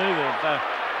bottom, the move of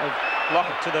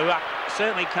Lockett to the ruck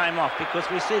certainly came off, because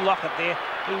we see Lockett there.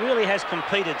 He really has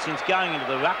competed since going into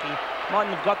the ruck. He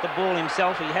mightn't have got the ball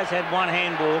himself. He has had one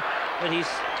handball, but he's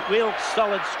real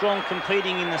solid, strong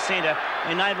competing in the centre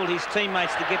enabled his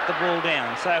teammates to get the ball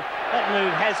down. So that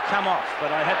move has come off,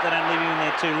 but I hope they don't leave him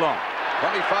there too long.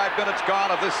 25 minutes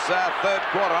gone of this third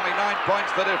quarter. Only 9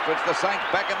 points the difference. The Saints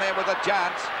back in there with a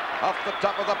chance off the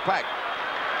top of the pack.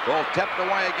 Ball tapped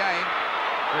away again.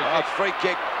 Free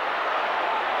kick.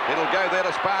 It'll go there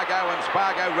to Spargo, and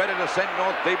Spargo ready to send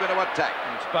North deep into attack.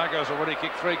 And Spargo's already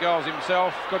kicked 3 goals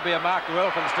himself. Could be a mark to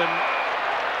Elphinston.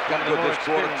 Done good this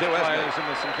quarter too, hasn't he? In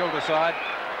the St Kilda side.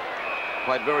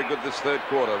 Played very good this third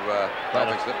quarter,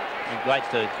 Elphinston. A great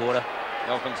third quarter.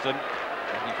 Elphinston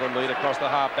looking for a lead across the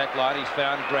half-back line. He's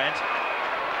found Grant.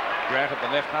 Grant at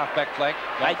the left half-back flank.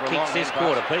 8 kicks this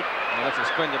quarter, Pete. And that's a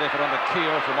splendid effort on the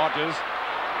Keel from Odgers.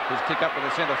 His kick up to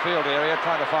the centre field area,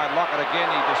 trying to find Lockett again.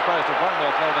 He disposed of one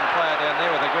North Melbourne player down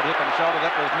there with a good hip and shoulder.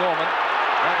 That was Norman.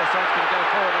 Now the Saints can go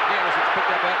forward again as it's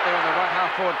picked up out there on the right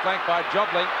half forward flank by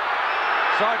Jobling.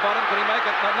 Side bottom, can he make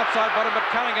it? No, not side bottom, but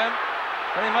Cunningham.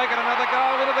 Can he make it another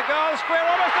goal? Into the goal square,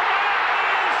 almost a mark!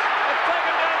 It's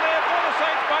taken down there for the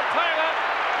Saints by Taylor.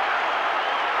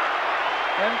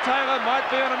 And Taylor might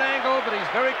be on an angle, but he's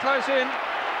very close in.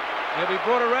 He'll be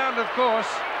brought around, of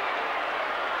course.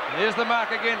 Here's the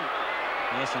mark again.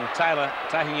 Yes, and Taylor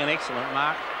taking an excellent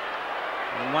mark.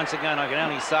 And once again, I can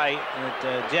only say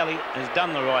that Jelly has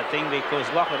done the right thing, because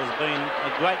Lockett has been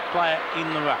a great player in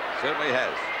the ruck. Certainly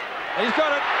has. He's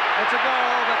got it. It's a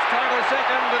goal. That's Taylor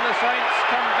second, and the Saints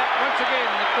come back once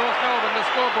again at North Melbourne. The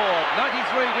scoreboard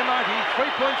 93-90,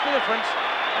 3 points the difference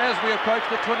as we approach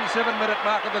the 27-minute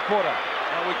mark of the quarter.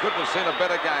 Well, we couldn't have seen a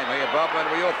better game here, Bob, and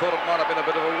we all thought it might have been a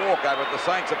bit of a walkover. The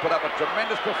Saints have put up a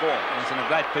tremendous performance. It's a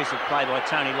great piece of play by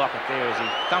Tony Lockett there as he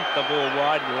thumped the ball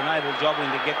wide with an able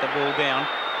Jobling to get the ball down.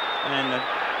 And a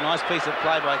nice piece of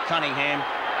play by Cunningham.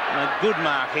 And a good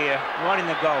mark here, right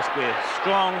in the goal square.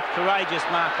 Strong, courageous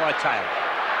mark by Taylor.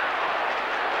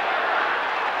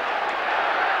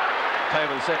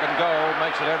 Taylor's second goal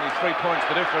makes it only 3 points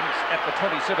the difference at the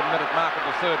 27-minute mark of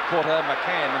the third quarter.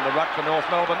 McCann in the ruck for North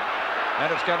Melbourne.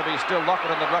 And it's going to be still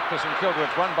Lockett in the ruck for St Kilda.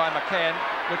 It's won by McCann.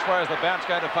 Which way is the bounce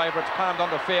going to favour? It's palmed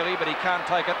onto Fairley, but he can't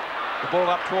take it. The ball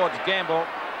up towards Gamble.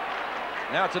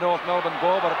 Now it's a North Melbourne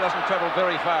ball, but it doesn't travel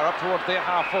very far up towards their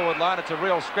half-forward line. It's a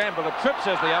real scramble. It trips,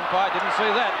 says the umpire. Didn't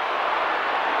see that.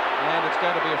 And it's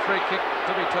going to be a free kick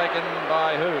to be taken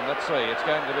by whom? Let's see. It's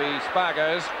going to be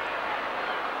Spargo's.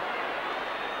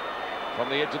 From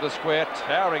the edge of the square,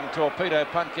 towering torpedo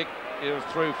punt kick is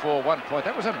through for 1 point.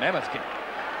 That was a mammoth kick.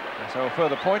 And so a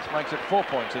further point makes it 4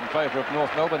 points in favour of North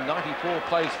Melbourne. 94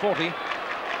 plays 40.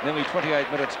 Nearly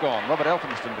 28 minutes gone. Robert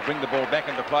Elphinston to bring the ball back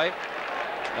into play.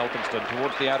 Elphinston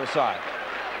towards the outer side.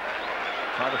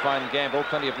 Trying to find Gamble.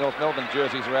 Plenty of North Melbourne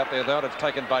jerseys are out there, though. It's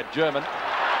taken by German.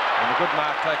 And a good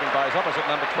mark taken by his opposite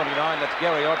number 29. That's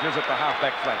Gary Odgers at the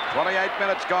half-back flank. 28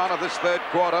 minutes gone of this third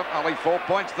quarter. Only 4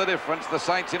 points the difference. The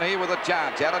Saints in here with a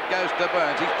chance. Out it goes to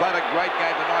Burns. He's played a great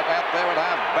game tonight out there at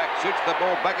half-back. Shoots the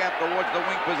ball back out towards the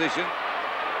wing position.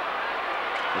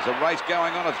 There's a race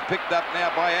going on. It's picked up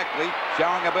now by Ackley,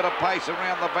 showing a bit of pace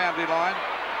around the boundary line.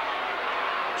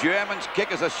 German's kick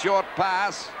is a short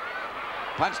pass.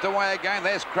 Punched away again.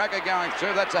 There's Cracker going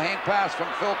through. That's a hand pass from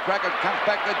Phil Cracker. Comes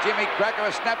back to Jimmy Cracker.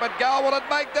 A snap at goal. Will it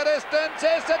make the distance?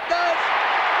 Yes, it does.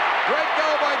 Great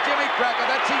goal by Jimmy Cracker.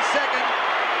 That's his second.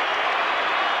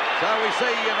 So we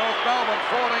see North Melbourne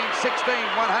 14-16,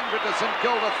 100 to St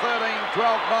Kilda 13-12,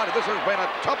 90. This has been a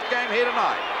top game here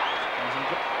tonight.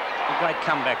 A great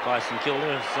comeback by St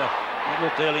Kilda. It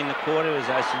looked early in the quarter as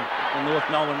though North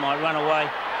Melbourne might run away.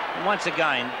 And once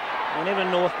again, whenever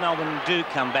North Melbourne do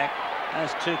come back,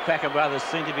 those two Cracker brothers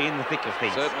seem to be in the thick of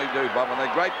things. Certainly do, Bob, and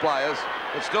they're great players.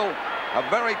 It's still a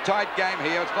very tight game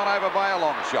here. It's not over by a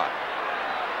long shot.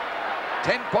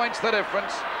 10 points the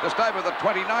difference, just over the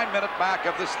 29-minute mark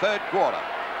of this third quarter.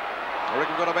 I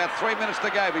reckon we've got about 3 minutes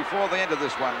to go before the end of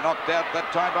this one. Knocked out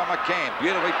that time by McCann.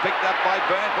 Beautifully picked up by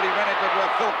Burns, but he ran into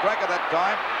Phil Cracker that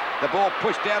time. The ball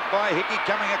pushed out by Hickey,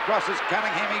 coming across as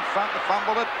Cunningham. He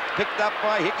fumbled it. Picked up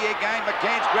by Hickey again.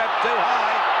 McCann's grabbed too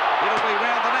high. It'll be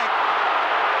round the neck.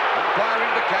 Umpire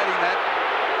indicating that.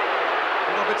 A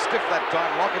little bit stiff that time,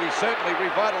 Lockett. He certainly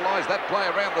revitalised that play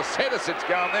around the centre since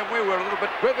going there. We were a little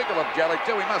bit critical of Jelly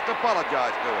too. We must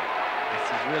apologise to him.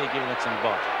 He's really giving it some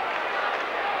bite.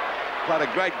 Played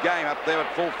a great game up there at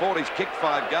full 40. He's kicked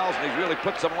 5 goals and he's really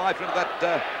put some life into that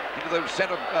into the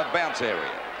centre bounce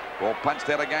area. Ball punched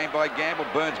out again by Gamble.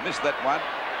 Burns missed that one.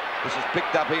 This is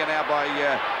picked up here now by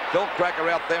Phil Cracker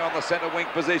out there on the centre wing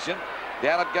position.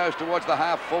 Down it goes towards the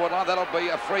half-forward line. That'll be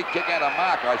a free kick out of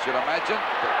mark, I should imagine.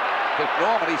 But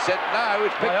Norman, he said no.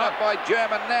 It's picked up by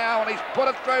German now, and he's put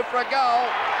it through for a goal.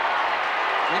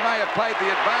 He may have played the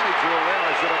advantage rule there,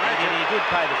 I should imagine. He did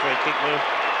play the free kick, Will.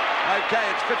 Okay,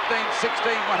 it's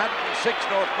 15-16, 106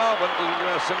 North Melbourne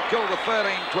to St Kilda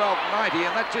 13-12, 90,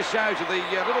 and that just shows you the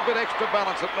little bit extra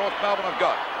balance that North Melbourne have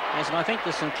got. Yes, and I think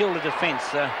the St Kilda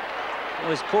defence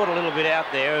was caught a little bit out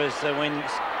there as when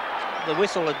the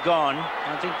whistle had gone.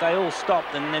 I think they all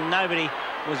stopped, and then nobody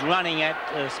was running at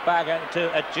Spargo,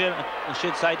 at German, I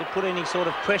should say, to put any sort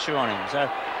of pressure on him. So,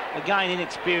 again,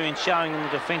 inexperience showing in the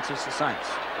defence of the Saints.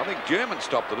 I think German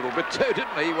stopped a little bit too,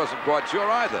 didn't he? He wasn't quite sure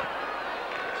either.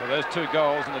 So those 2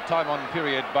 goals in the time-on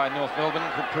period by North Melbourne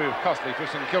could prove costly for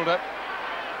St Kilda.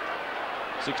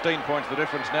 16 points the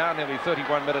difference now, nearly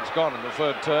 31 minutes gone in the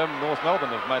third term. North Melbourne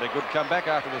have made a good comeback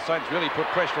after the Saints really put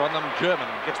pressure on them. German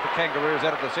gets the Kangaroos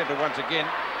out of the centre once again.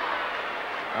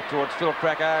 Up towards Phil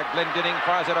Cracker. Glendinning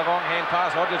fires out a long hand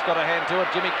pass. Hodges got a hand to it.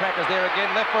 Jimmy Cracker's there again.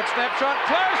 Left foot snapshot.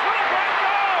 Close. What a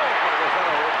great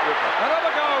goal!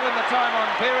 Another goal in the time-on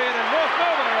period, and North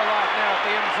Melbourne are alive now at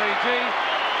the MCG.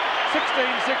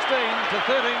 16-16 to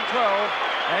 13-12.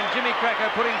 And Jimmy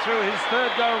Cracker putting through his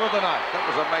 3rd goal of the night. That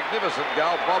was a magnificent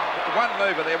goal, Bob. One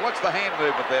mover there. What's the hand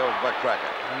movement there with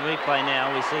Cracker? On replay now,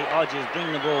 we see Hodges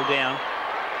bring the ball down.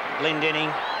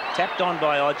 Glendinning tapped on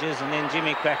by Hodges, and then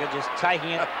Jimmy Cracker just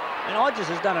taking it. And Hodges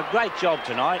has done a great job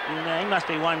tonight, and he must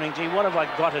be wondering, gee, what have I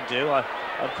got to do? I've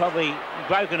probably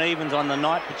broken evens on the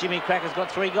night, but Jimmy Cracker's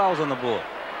got 3 goals on the board.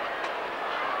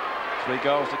 3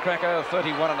 goals to Cracker,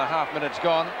 31.5 minutes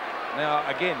gone. Now,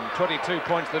 again, 22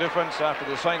 points the difference after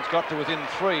the Saints got to within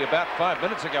 3 about 5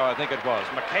 minutes ago, I think it was.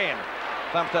 McCann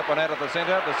thumped that one out of the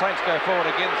centre. The Saints go forward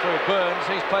again through Burns.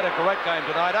 He's played a great game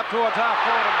tonight. Up towards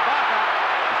half-forward, and Barker.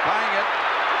 He's paying it.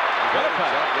 He's got to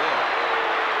pay it. Yeah.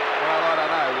 Well, I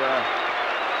don't know.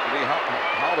 Did he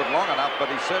hold it long enough, but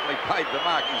he certainly paid the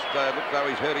mark. He's looked though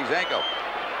he's hurt his ankle.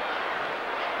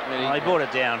 He brought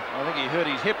it down. I think he hurt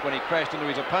his hip when he crashed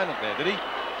into his opponent there, did he?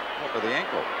 What with the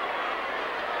ankle?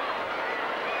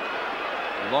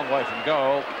 A long way from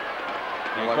goal.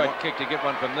 A great kick to get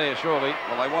one from there, surely.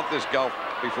 Well, they want this goal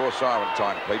before siren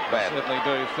time, Pete. Bad. Certainly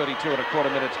do.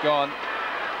 32.25 minutes gone.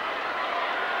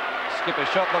 Skipper's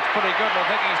shot looks pretty good, and I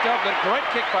think he's dealt with it. Great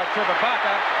kick by Trevor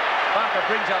Barker. Barker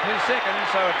brings up his second,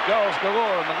 so it's goals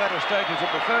galore in the latter stages of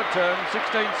the third term.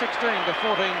 16-16 to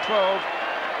 14-12.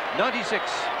 96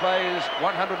 plays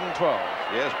 112.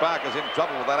 Yes, Barker's in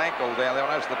trouble with that ankle down there.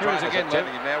 I notice the trainers are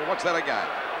telling him now. What's that again?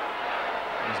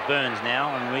 It's Burns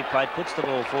now, and replay puts the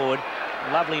ball forward.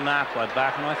 Lovely mark by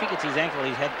Barker, and I think it's his ankle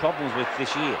he's had problems with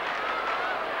this year.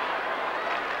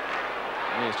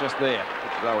 He's just there.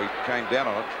 Looks as though he came down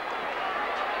on it.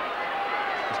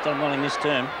 He's done well in this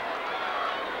term.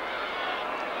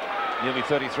 Nearly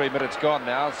 33 minutes gone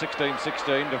now.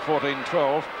 16-16 to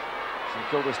 14-12. St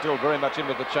Kilda still very much in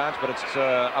with the chance, but it's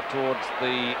up towards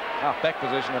the half-back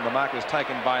position, and the mark is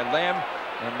taken by Lamb.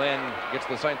 And Lamb gets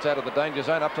the Saints out of the danger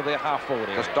zone up to their half-forward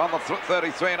area. Just on the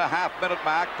 33.5-minute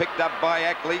mark, picked up by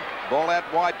Ackley. Ball out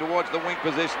wide towards the wing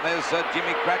position. There's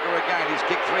Jimmy Cracker again. He's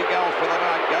kicked 3 goals for the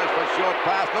night. Goes for a short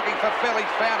pass, looking for Phil. He's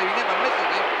found him. He never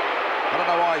misses him. I don't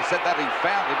know why he said that he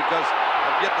found him, because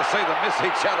I've yet to see them miss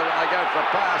each other when they go for a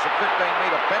pass. A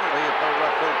 15-metre penalty for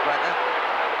Phil Cracker.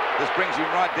 This brings him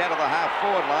right down to the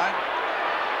half-forward line.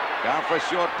 Going for a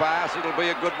short pass. It'll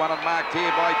be a good one, and marked here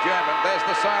by German. There's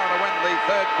the siren to win the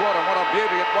third quarter. What a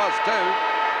beauty it was, too.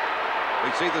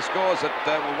 We see the scores that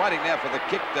we're waiting now for the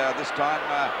kick this time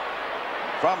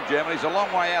from German. He's a long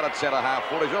way out at centre half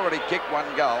forward. He's already kicked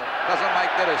 1 goal. Doesn't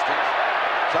make the distance.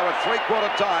 So at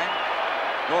 3-quarter time,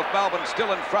 North Melbourne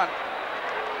still in front.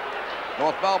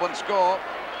 North Melbourne score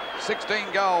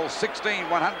 16 goals, 16-112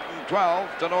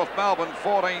 to North Melbourne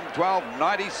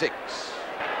 14-12-96.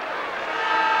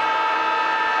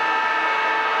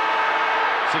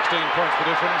 16 points the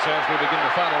difference as we begin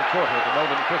the final quarter at the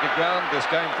Melbourne Cricket Ground. This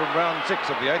game from round 6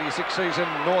 of the 86 season.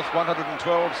 North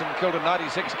 112, St Kilda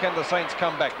 96. Can the Saints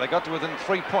come back? They got to within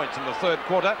 3 points in the third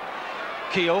quarter.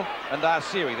 Keel and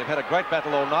Arsiri. They've had a great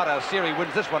battle all night. Arsiri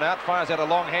wins this one out, fires out a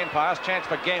long hand pass. Chance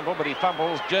for Gamble, but he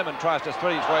fumbles. German tries to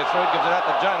thread his way through, gives it out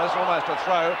to Jonas, almost a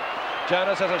throw.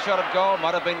 Jonas has a shot at goal,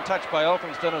 might have been touched by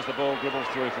Elphinston as the ball dribbles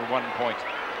through for 1 point.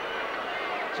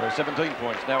 So 17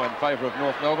 points now in favour of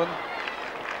North Melbourne.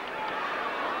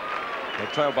 They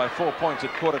trailed by 4 points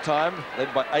at quarter time,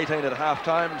 led by 18 at half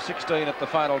time, 16 at the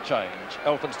final change.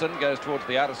 Elphinston goes towards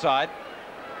the outer side.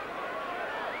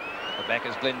 At the back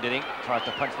is Glendinning, tries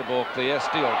to punch the ball clear.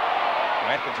 Steele.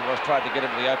 Atkinson was tried to get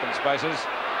into the open spaces.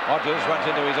 Hodges runs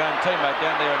into his own teammate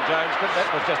down there, and Jones, but that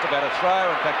was just about a throw.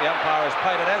 In fact, the umpire has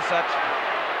paid it as such.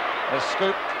 A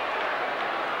scoop.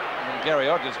 And Gary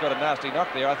Hodges got a nasty knock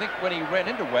there. I think when he ran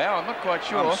into Wow, I'm not quite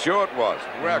sure. I'm sure it was.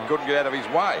 Wow couldn't get out of his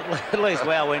way. At least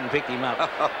Wow went and picked him up.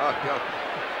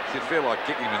 You'd feel like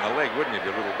kicking him in the leg, wouldn't you, if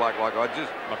you're a little bloke like Hodges?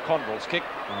 McConville's kick.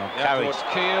 Courage. Towards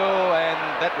Keel, and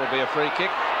that will be a free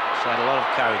kick. Showed a lot of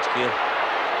courage, Keel.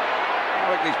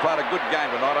 I reckon he's played a good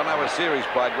game tonight. I know a series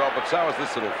played well, but so has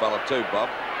this little fella too, Bob.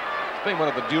 It's been one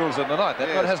of the duels of the night. That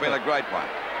one has been a great one.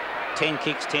 10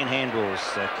 kicks, 10 handballs,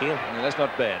 Keel. Yeah, that's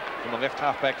not bad. From the left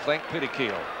half-back flank, Peter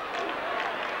Keel.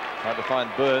 Tried to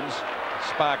find Burns.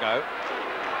 Spargo.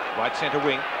 Right centre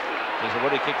wing. He's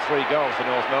already kicked 3 goals for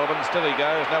North Melbourne. Still he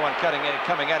goes. No one coming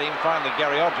at him. Finally,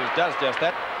 Gary Hodges does just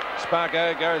that.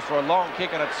 Spargo goes for a long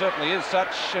kick, and it certainly is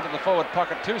such. Into the forward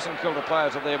pocket. 2 St Kilda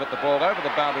players are there with the ball over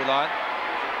the boundary line.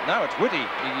 No, it's Whitty.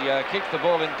 He keeps the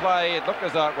ball in play. It looked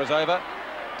as though it was over.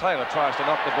 Taylor tries to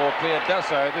knock the ball clear, does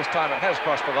so. This time it has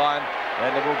crossed the line, and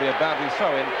there will be a boundary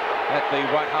throw-in at the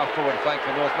right half-forward flank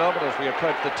for North Melbourne as we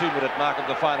approach the 2-minute mark of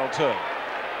the final term.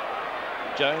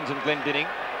 Jones and Glendinning.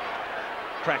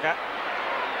 Cracker.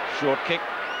 Short kick.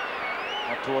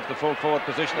 Up towards the full forward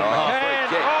position. Free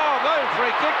kick. Oh, no,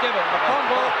 free kick given.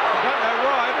 McConville, don't know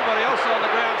why. Everybody else on the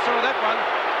ground saw that one.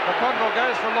 McConville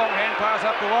goes for a long hand pass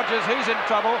up to Hodges. He's in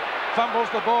trouble.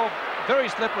 Fumbles the ball very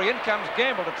slippery. In comes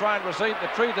Gamble to try and retrieve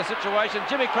the situation.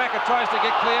 Jimmy Cracker tries to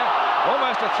get clear.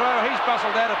 Almost a throw. He's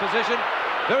bustled out of position.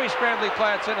 Very scrambly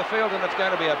play at centre field, and it's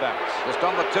going to be a bounce. Just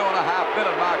on the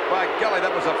 2.5-minute mark, by golly, that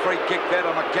was a free kick there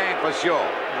to McCann for sure.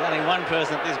 There's only one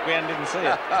person at this ground didn't see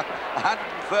it.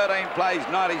 113 plays,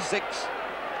 96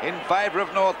 in favour of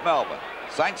North Melbourne.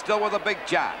 Saints still with a big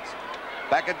chance.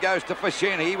 Back it goes to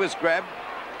Fashini. He was grabbed.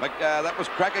 That was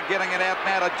Cracker getting it out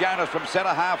now to Jonas from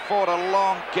centre half forward. A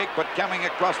long kick, but coming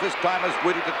across this time is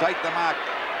Whitty to take the mark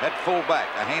at full back.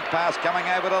 A hand pass coming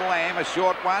over to Lamb, a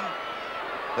short one.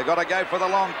 They've got to go for the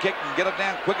long kick and get it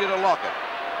down quickly to Lockett.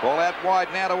 Ball out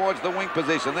wide now towards the wing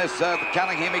position. This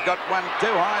Cunningham, he got one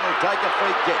too high and he'll take a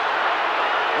free kick.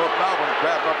 North Melbourne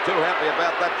crowd not too happy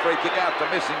about that free kick after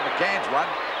missing McCann's one.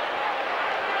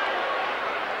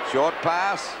 Short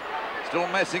pass,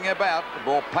 still messing about. The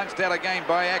ball punched out again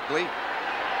by Ackley.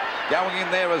 Going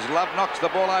in there as Love knocks the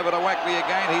ball over to Ackley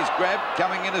again. He's grabbed,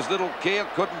 coming in as Little Keel,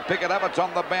 couldn't pick it up. It's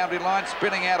on the boundary line,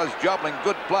 spinning out as Jobling.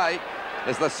 Good play.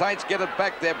 As the Saints get it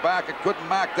back there, Barker couldn't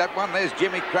mark that one. There's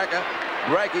Jimmy Cracker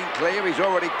breaking clear. He's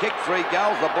already kicked 3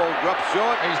 goals. The ball drops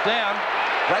short. He's down.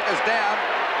 Cracker's down.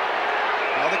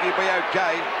 I think he'll be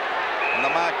okay. And the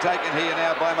mark taken here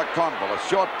now by McConville. A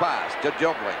short pass to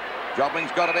Jobling. Jobling's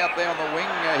got it out there on the wing.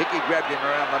 Hickey grabbed him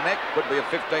around the neck. Could be a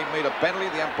 15-metre penalty.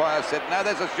 The umpire said no.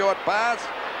 There's a short pass.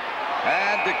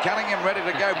 And Cunningham ready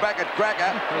to go back at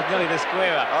Cracker. It was nearly the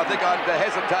square up. I think I'd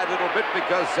hesitate a little bit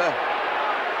because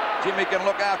Jimmy can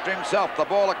look after himself. The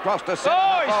ball across to centre.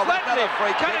 Oh, he's flattened him.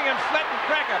 Cunningham flattened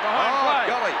Cracker behind play.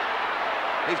 Golly.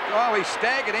 He's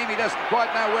staggered him. He doesn't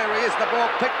quite know where he is. The ball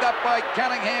picked up by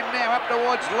Cunningham now up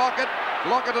towards Lockett.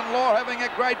 Lockett and Law having a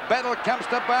great battle. Comes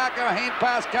to Barker. A hand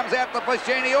pass comes out to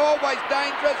Fashini. Always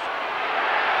dangerous.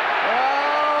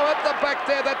 Oh, at the back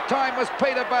there, that time was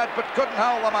Peter-Budge, but couldn't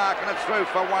hold the mark, and it's through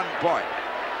for 1 point.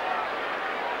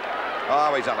 Oh,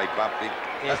 he's only bumped him.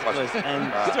 Yes, it was. And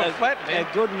a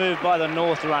good move by the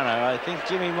North runner. I think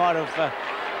Jimmy might have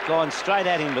gone straight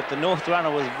at him, but the North runner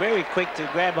was very quick to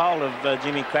grab hold of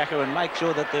Jimmy Cracker and make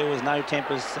sure that there was no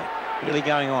tempers really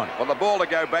going on. Well, the ball to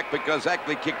go back because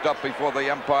Ackley kicked off before the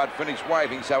umpire finished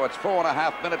waving, so it's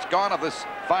 4.5 minutes gone of this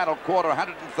final quarter.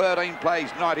 113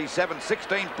 plays, 97,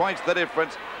 16 points the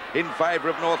difference in favour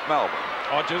of North Melbourne.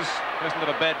 Hodges hasn't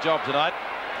done a bad job tonight.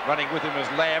 Running with him is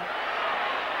Lamb.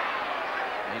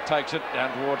 He takes it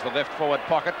down towards the left forward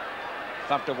pocket.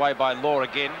 Thumped away by Law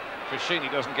again.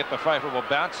 Fashini doesn't get the favourable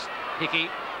bounce.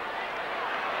 Hickey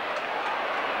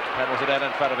paddles it out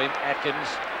in front of him.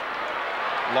 Atkins.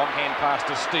 Long hand pass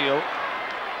to Steele.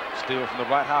 Steele from the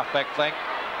right half-back flank.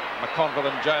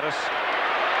 McConville and Jonas.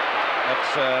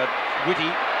 That's Whitty.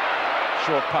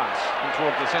 Short pass in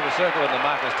towards the centre circle, and the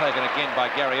mark is taken again by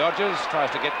Gary Hodges.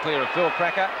 Tries to get clear of Phil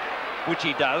Cracker, which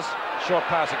he does. Short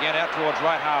pass again out towards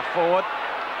right half forward.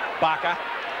 Barker.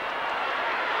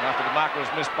 After the marker was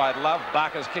missed by Love,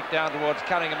 Barker's kicked down towards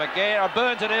Cunningham again.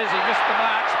 Burns it is. He missed the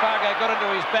mark. Spargo got into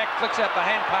his back, flicks out the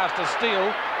hand pass to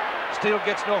Steele. Steele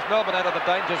gets North Melbourne out of the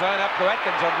danger zone. Up to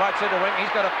Atkins on right centre wing.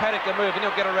 He's got a paddock to move, and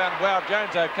he'll get around Wow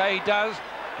Jones okay. He does.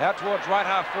 Out towards right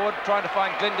half forward, trying to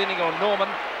find Glendinning or Norman,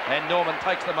 and Norman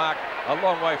takes the mark a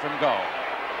long way from goal.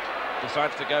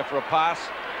 Decides to go for a pass.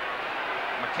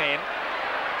 McCann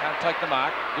can't take the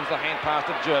mark. Gives the hand pass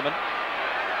to German.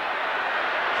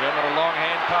 German, a long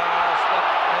hand pass that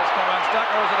has come unstuck,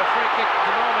 or is it a free kick to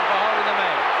Norman for holding the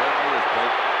man? Certainly is,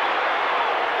 Pete.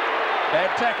 Bad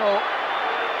tackle,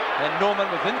 and Norman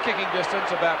within kicking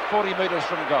distance, about 40 metres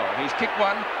from goal. He's kicked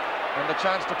one, and the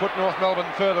chance to put North Melbourne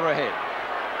further ahead.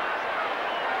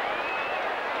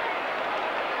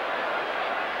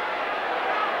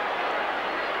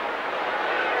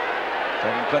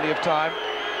 Taking plenty of time.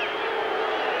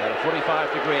 At a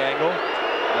 45-degree angle,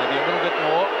 maybe a little bit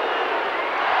more.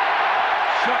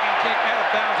 Shocking kick out of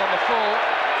bounds on the full,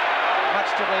 much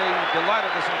to the delight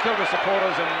of the St.Kilda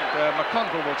supporters, and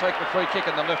McConville will take the free kick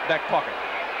in the left back pocket.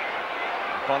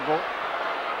 McConville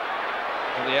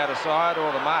to the outer side,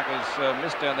 or the mark is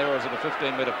missed down there, or is it a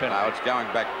 15-metre penalty? No, it's going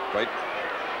back, Pete.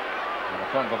 And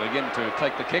McConville again to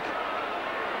take the kick.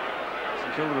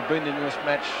 St. Kilda have been in this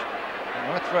match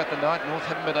right throughout the night. North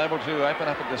haven't been able to open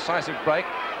up a decisive break.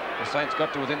 The Saints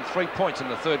got to within 3 points in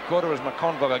the third quarter as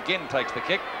McConville again takes the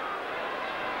kick.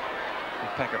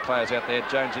 A pack of players out there.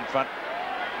 Jones in front.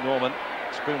 Norman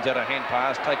spoons out a hand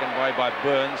pass, taken away by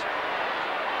Burns.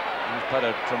 He's played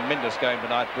a tremendous game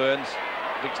tonight, Burns.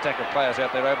 Big stack of players out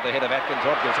there over the head of Atkins.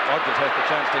 Hodges has the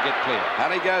chance to get clear.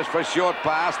 And he goes for a short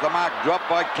pass. The mark dropped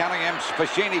by Cunningham.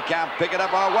 Fashini can't pick it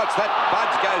up. Oh, what's that?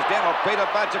 Budge goes down. Or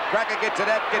Peter-Budge. A Cracker gets it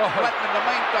out. Gets flattened in the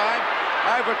meantime.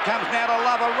 Over it comes now to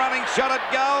Love, a running shot at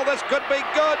goal. This could be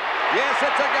good. Yes,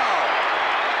 it's a goal.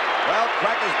 Well,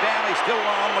 Cracker's down. He's still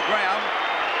on the ground.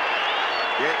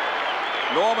 Yeah.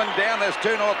 Norman down. There's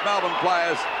two North Melbourne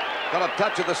players. Got a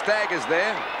touch of the Staggers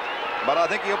there, but I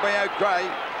think he'll be okay.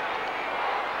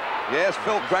 Yes,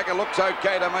 Phil Cracker looks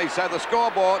okay to me. So the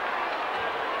scoreboard.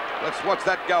 Let's watch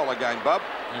that goal again, Bob.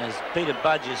 As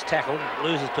Peter-Budge is tackled,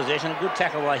 loses possession. A good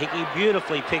tackle by Hickey,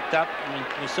 beautifully picked up. I mean,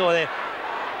 we saw there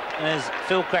as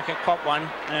Phil Cracker copped one,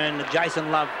 and Jason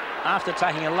Love, after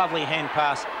taking a lovely hand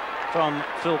pass from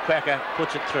Phil Cracker,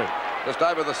 puts it through. Just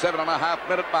over the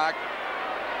 7.5-minute mark.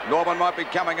 Norman might be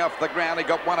coming off the ground. He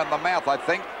got one in the mouth, I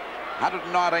think.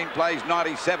 119 plays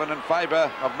 97 in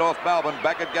favour of North Melbourne.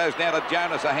 Back it goes now to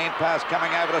Jonas. A hand pass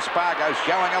coming over to Spargo,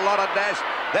 showing a lot of dash.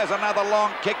 There's another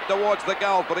long kick towards the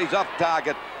goal, but he's off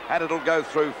target, and it'll go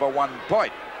through for 1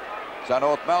 point. So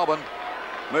North Melbourne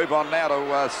move on now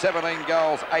to 17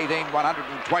 goals, 18,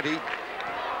 120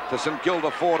 to St Kilda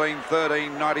 14,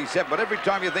 13, 97. But every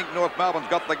time you think North Melbourne's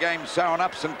got the game sewn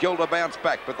up, St Kilda bounce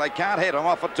back, but they can't head them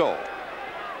off at all.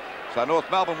 So North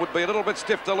Melbourne would be a little bit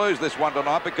stiff to lose this one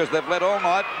tonight because they've led all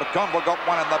night. McConville got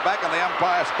one in the back, and the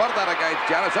umpire spotted that against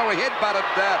Jonas. Oh, he headbutted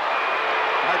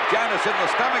Jonas in the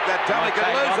stomach that time. He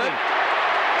could lose it.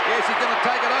 Yes, he's going to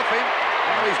take it off him.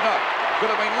 No, he's not.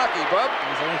 Could have been lucky, Bob.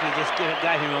 I think he just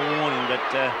gave him a warning, but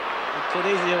he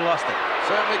could easily have lost it.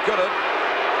 Certainly could have.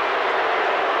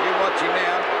 You watch him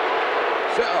now.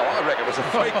 So, oh, I reckon it was a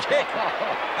free kick.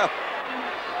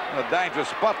 A dangerous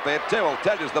spot there too. I'll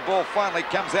tell you, as the ball finally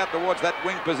comes out towards that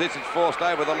wing position, it's forced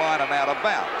over the line and out of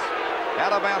bounds.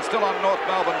 Out of bounds still on North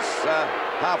Melbourne's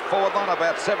half-forward line,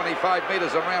 about 75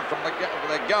 metres around from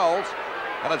their goals.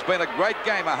 And it's been a great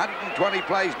game, 120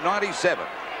 plays, 97.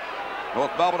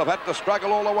 North Melbourne have had to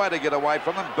struggle all the way to get away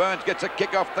from them. Burns gets a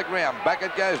kick off the ground. Back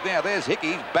it goes now. There's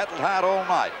Hickey. He's battled hard all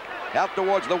night. Out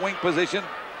towards the wing position.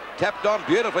 Tapped on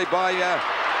beautifully by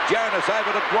Jonas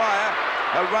over to Dwyer.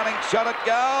 A running shot at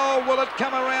goal. Will it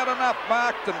come around enough?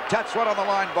 Marked and touched one on the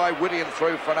line by Whitty and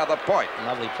through for another point.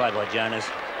 Lovely play by Jonas.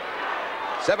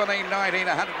 17-19,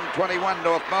 121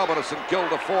 North Melbourne to St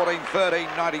Kilda 14-13,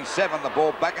 97. The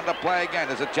ball back into play again.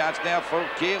 There's a chance now for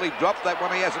Keel. He dropped that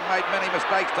one. He hasn't made many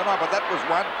mistakes tonight, but that was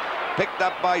one. Picked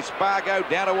up by Spargo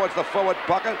down towards the forward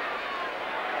pocket.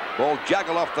 Ball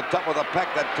juggled off the top of the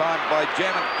pack that time by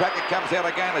German. Cracker comes out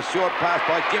again. A short pass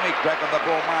by Jimmy Cracker. The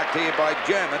ball marked here by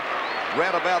German.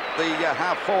 Round about the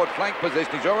half-forward flank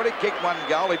position. He's already kicked one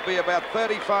goal. He'd be about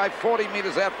 35, 40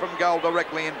 metres out from goal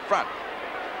directly in front.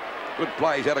 Good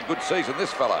play. He's had a good season,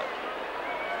 this fellow.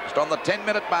 Just on the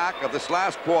 10-minute mark of this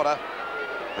last quarter.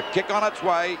 The kick on its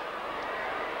way.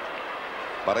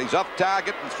 But he's off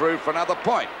target and through for another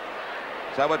point.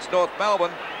 So it's North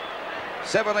Melbourne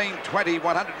 17-20,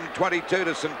 122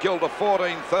 to St Kilda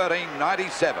 14-13,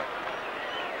 97.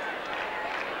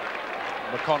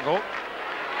 McConville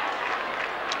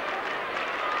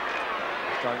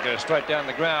trying to go straight down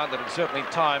the ground. That had certainly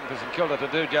time for St Kilda to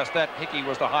do just that. Hickey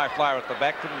was the high flyer at the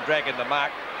back, couldn't drag in the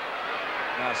mark.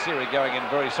 Now Siri going in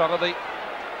very solidly.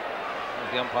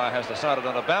 The umpire has decided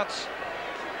on a bounce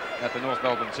at the North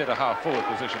Melbourne centre half-forward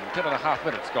position. 10.5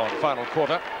 minutes gone, final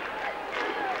quarter.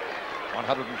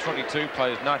 122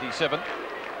 plays 97.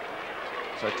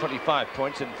 So 25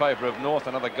 points in favour of North.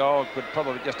 Another goal could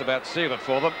probably just about seal it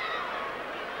for them.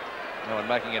 No one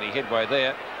making any headway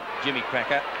there. Jimmy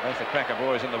Cracker, both the Cracker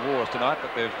boys in the wars tonight, but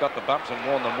they've got the bumps and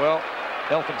worn them well.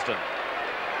 Elphinston,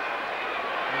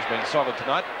 he's been solid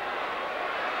tonight.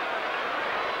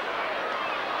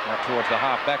 Now towards the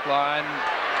half-back line.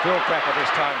 Phil Cracker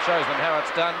this time shows them how it's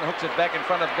done. Hooks it back in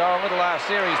front of goal. Little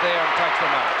series there and takes the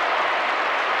mark.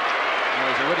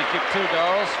 And he's already kicked 2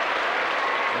 goals.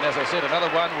 And as I said, another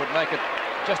one would make it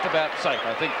just about safe,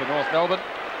 I think, for North Melbourne.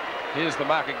 Here's the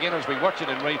mark again as we watch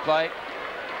it in replay.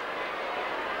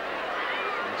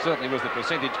 Certainly was the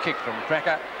percentage kick from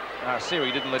Cracker.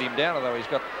 Siri didn't let him down, although he's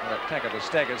got an attack of the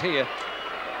Staggers here.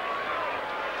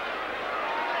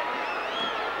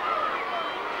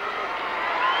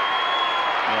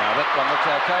 Now that one looks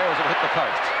okay, or has it hit the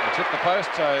post? It's hit the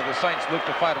post, so the Saints look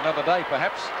to fight another day,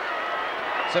 perhaps.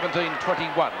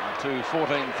 17-21 to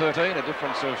 14-13, a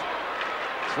difference of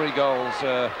 3 goals.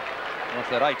 What's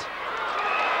that, 8?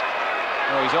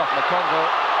 Oh, he's off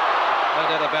McConville. No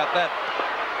doubt about that.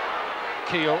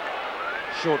 Keel,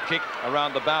 short kick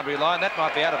around the boundary line. That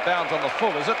might be out of bounds on the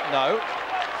full, is it? No.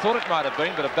 Thought it might have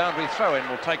been, but a boundary throw-in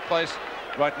will take place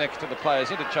right next to the players'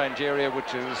 interchange area,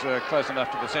 which is close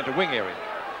enough to the centre wing area.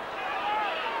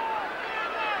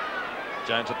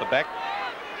 Jones at the back.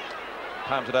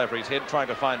 Palms it over his head, trying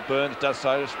to find Burns, does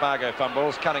so. Spargo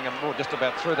fumbles. Cunningham just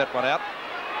about threw that one out.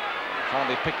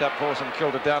 Finally picked up for St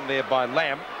Kilda down there by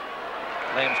Lamb.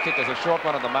 Lamb's kick is a short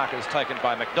one, and the mark is taken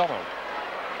by McDonald.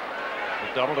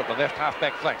 McDonald at the left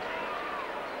half-back flank.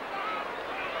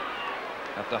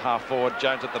 At the half-forward,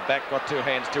 Jones at the back, got two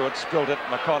hands to it, spilled it.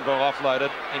 McConville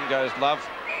offloaded. In goes Love.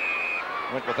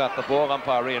 Went without the ball.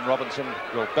 Umpire Ian Robinson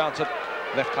will bounce it.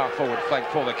 Left half-forward flank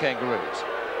for the Kangaroos.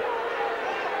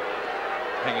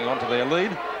 Hanging on to their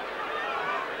lead.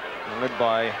 Led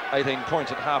by 18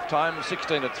 points at half-time,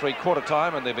 16 at three-quarter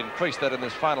time, and they've increased that in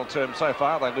this final term so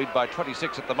far. They lead by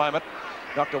 26 at the moment.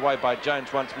 Knocked away by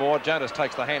Jones once more. Jonas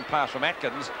takes the hand pass from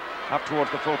Atkins up towards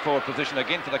the full forward position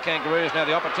again for the Kangaroos. Now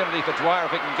the opportunity for Dwyer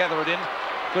if he can gather it in.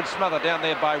 Good smother down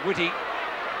there by Whitty.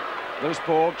 Loose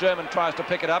ball. German tries to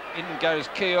pick it up. In goes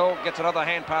Keel. Gets another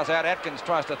hand pass out. Atkins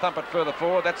tries to thump it further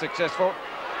forward. That's successful.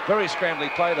 Very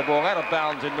scrambly play, the ball out of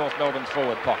bounds in North Melbourne's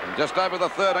forward pocket. Just over the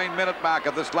 13-minute mark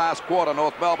of this last quarter,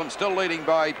 North Melbourne still leading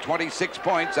by 26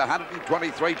 points,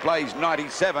 123 plays,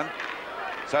 97.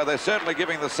 So they're certainly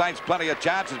giving the Saints plenty of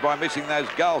chances by missing those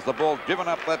goals. The ball driven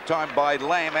up that time by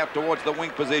Lamb out towards the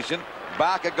wing position.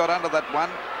 Barker got under that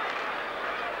one.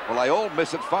 Well, they all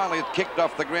miss it. Finally, it kicked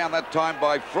off the ground that time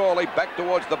by Frawley back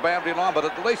towards the boundary line, but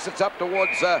at least it's up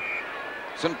towards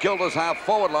St Kilda's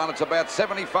half-forward line. It's about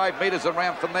 75 metres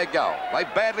around from their goal. They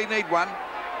badly need one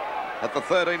at the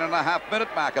 13.5-minute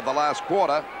mark of the last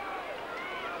quarter.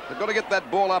 They've got to get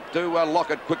that ball up to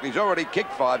Lockett quickly. He's already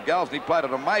kicked 5 goals, and he played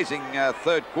an amazing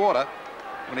third quarter.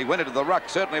 When he went into the ruck,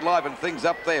 certainly livened things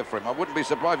up there for him. I wouldn't be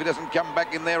surprised if he doesn't come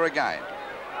back in there again.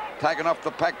 Taken off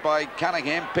the pack by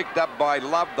Cunningham, picked up by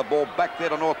Love. The ball back there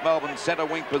to North Melbourne's centre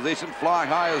wing position. Flying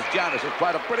high as Jonas has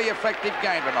played a pretty effective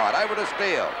game tonight. Over to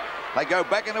Steele. They go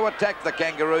back into attack, the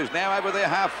Kangaroos, now over their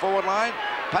half-forward line.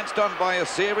 Punched on by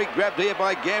Asiri, grabbed here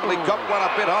by Gamble. He cocked one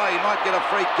a bit high. He might get a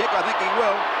free kick. I think he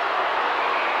will.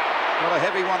 Not a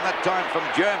heavy one that time from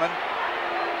German.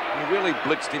 He really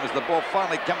blitzed him as the ball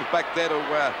finally comes back there to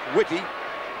Whitty.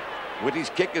 Whitty's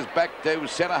kick is back to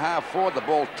centre half-forward. The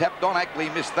ball tapped on. Ackley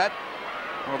missed that.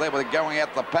 Well, they were going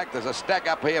out the pack. There's a stack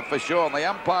up here for sure, and the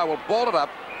umpire will ball it up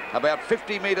about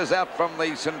 50 metres out from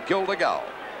the St Kilda goal.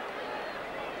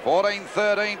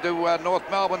 14-13 to North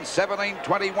Melbourne,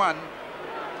 17-21.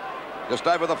 Just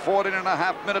over the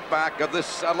 14.5-minute mark of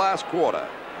this last quarter.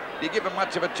 Do you give them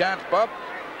much of a chance, Bob?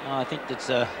 Oh, I think it's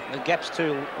the gap's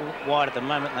too wide at the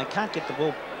moment, and they can't get the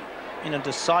ball in a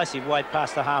decisive way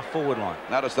past the half-forward line.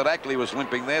 Notice that Ackley was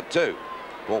limping there too.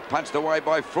 Ball punched away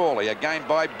by Frawley, again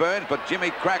by Burns, but Jimmy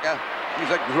Cracker,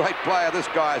 he's a great player, this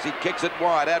guy, as he kicks it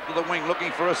wide out to the wing, looking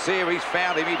for a series.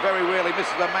 Found him. He very rarely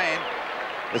misses a man.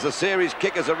 There's a series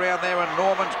kickers around there, and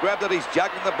Norman's grabbed it. He's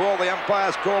juggling the ball. The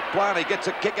umpire's called play, and he gets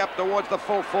a kick up towards the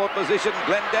full forward position.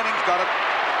 Glenn Denning's got it.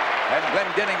 And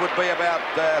Glenn Denning would be about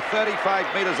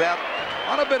 35 metres out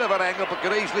on a bit of an angle, but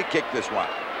could easily kick this one.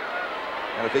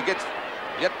 And if he gets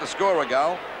yet to score a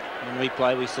goal. In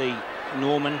replay, we see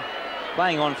Norman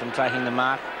playing on from taking the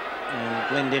mark, and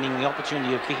Glenn Denning the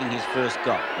opportunity of kicking his first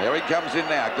goal. There he comes in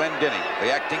now, Glenn Denning, the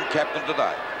acting captain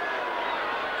today.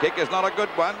 Kick is not a good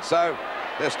one, so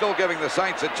they're still giving the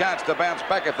Saints a chance to bounce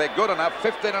back if they're good enough.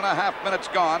 15.5 minutes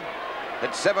gone.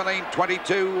 It's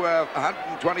 17-22,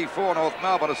 124 North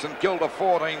Melbourne to St Kilda,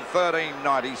 14-13,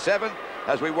 97.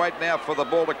 As we wait now for the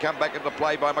ball to come back into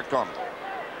play by McConnell.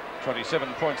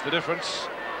 27 points the difference.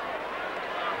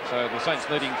 So the Saints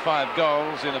leading 5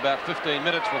 goals in about 15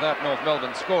 minutes without North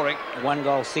Melbourne scoring. 1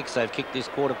 goal, 6 they've kicked this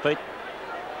quarter, Pete.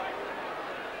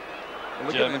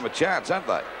 Well, they're giving them a chance, aren't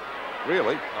they?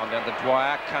 Really? On down to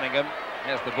Dwyer. Cunningham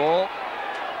has the ball.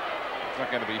 It's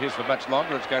not going to be his for much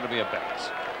longer. It's going to be a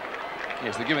bounce.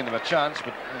 Yes, they're giving them a chance,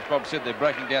 but as Bob said, they're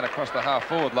breaking down across the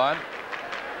half-forward line.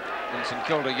 And St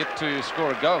Kilda yet to score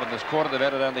a goal in this quarter. They've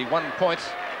added only 1 point.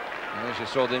 And as you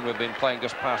saw then, we've been playing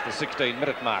just past the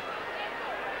 16-minute mark.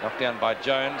 Knocked down by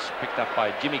Jones, picked up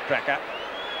by Jimmy Cracker.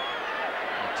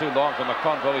 And too long for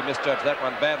McConville. He misjudged that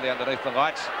one badly underneath the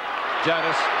lights.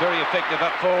 Jonas, very effective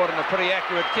up forward and a pretty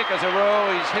accurate kick as a rule.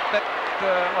 He's hit that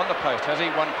on the post, has he?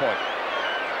 1 point.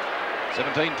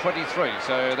 17-23,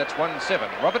 so that's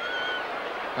 1-7. Robert,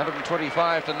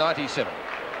 125 to 97.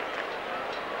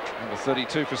 Number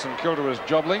 32 for St Kilda is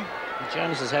Jobling.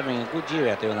 Jonas is having a good year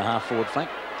out there on the half-forward flank.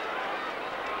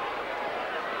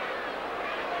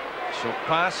 Short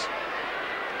pass.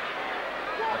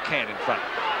 McCann in front.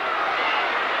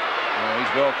 Oh,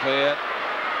 he's well clear.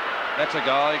 That's a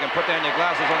goal. You can put down your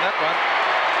glasses on that one.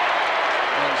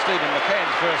 And Stephen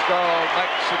McCann's first goal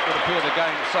makes it would appear the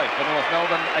game safe for North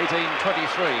Melbourne.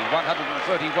 18-23,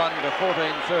 131 to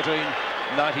 14-13,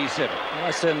 97. Well,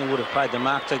 I certainly would have played the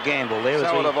mark to Gamble there.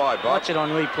 So would have I, Bob. Watch it on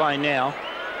replay now.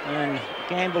 And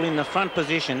Gamble in the front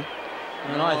position.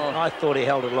 And I thought he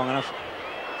held it long enough.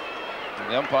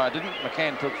 And the umpire didn't.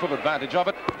 McCann took full advantage of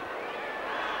it.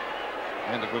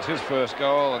 And it was his first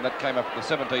goal, and that came up at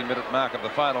the 17-minute mark of the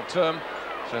final term.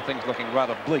 So things looking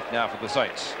rather bleak now for the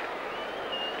Saints.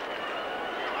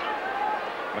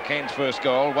 McCann's first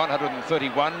goal,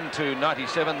 131 to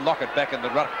 97. Lockett back in the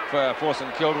ruck for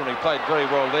St Kilda, and he played very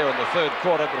well there in the third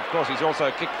quarter. But of course, he's also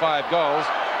kicked 5 goals.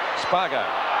 Spargo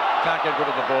can't get rid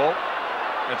of the ball.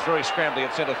 It's very scrambly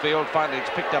at centre field. Finally, it's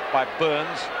picked up by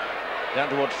Burns. Down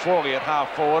towards Frawley at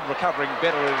half forward. Recovering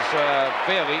better is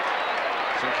Fairley.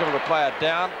 St Kilda player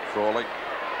down. Frawley.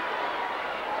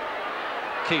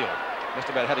 Keel just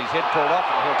about had his head pulled off,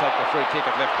 and he'll take the free kick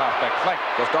at left half-back flank.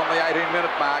 Just on the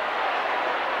 18-minute mark.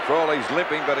 Frawley's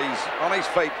limping, but he's on his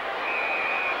feet.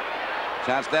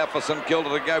 Chance now for St Kilda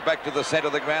to go back to the centre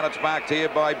of the ground. It's marked here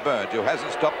by Burns, who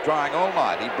hasn't stopped trying all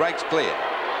night. He breaks clear.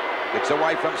 Gets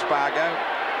away from Spargo.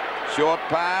 Short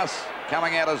pass.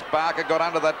 Coming out as Barker got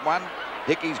under that one.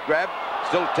 Hickey's grab.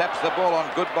 Still taps the ball on.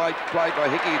 Good play by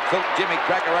Hickey. Tilt Jimmy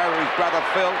Cracker over his brother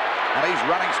Phil. And he's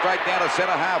running straight down to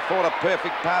centre half forward. A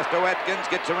perfect pass to Atkins.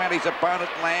 Gets around his opponent,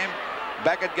 Lamb.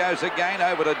 Back it goes again,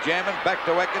 over to German, back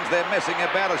to Atkins. They're messing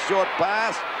about, a short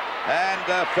pass, and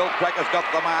Phil Cracker's got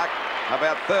the mark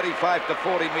about 35 to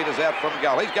 40 metres out from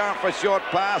goal. He's going for a short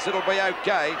pass, it'll be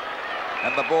okay.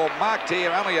 And the ball marked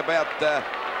here only about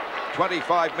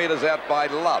 25 metres out by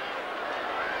Love.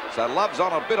 So Love's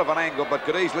on a bit of an angle, but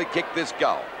could easily kick this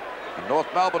goal. And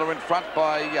North Melbourne are in front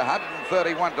by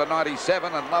 131 to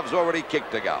 97, and Love's already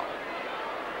kicked a goal.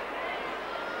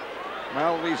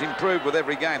 Well, he's improved with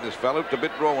every game, this fellow. Looked a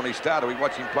bit raw when he started. We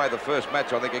watched him play the first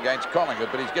match, I think, against Collingwood,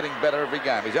 but he's getting better every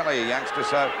game. He's only a youngster,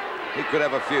 so he could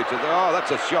have a future. Oh,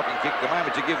 that's a shocking kick. The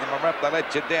moment you give them a rap, they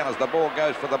let you down. As the ball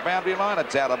goes for the boundary line,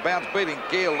 it's out of bounds. Beating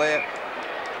Keel there.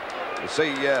 You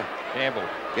see Gamble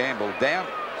down.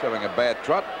 He's having a bad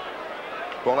trot.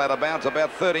 Ball out of bounds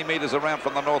about 30 metres around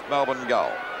from the North Melbourne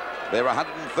goal. They're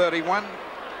 131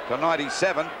 to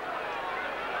 97.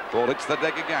 Ball hits the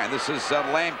deck again. This is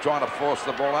Lamb trying to force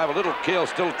the ball over. Little Keel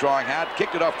still trying hard.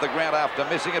 Kicked it off the ground after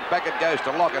missing it. Back it goes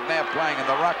to Lockett, now playing in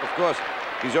the ruck. Of course,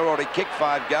 he's already kicked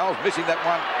 5 goals. Missing that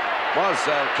one was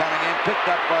Cunningham. Picked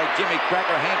up by Jimmy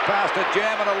Cracker. Hand pass to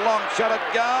German. A long shot at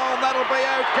goal. That'll be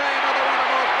okay. Another one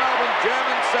to North Melbourne.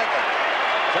 German second.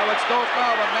 So it's North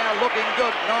Melbourne now looking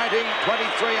good. 19-23,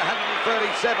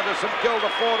 137 to St Kilda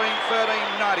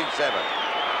 14-13, 97.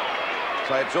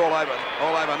 So it's all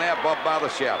over now. Bob Barther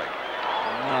shouting.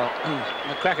 Well,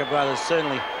 the Cracker brothers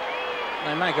certainly,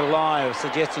 they make a lie of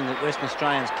suggesting that Western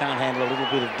Australians can't handle a little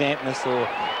bit of dampness or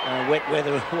wet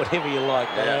weather or whatever you like.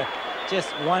 They are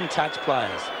just one-touch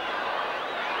players.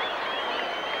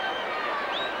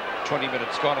 20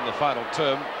 minutes gone in the final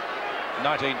term.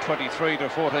 19-23 to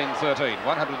 14-13.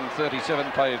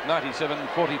 137 plays 97,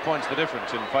 40 points the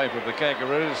difference in favour of the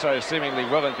Kangaroos. So seemingly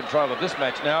well in control of this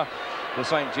match now. The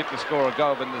Saints yet to score a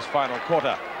goal in this final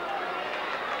quarter.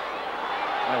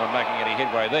 No one making any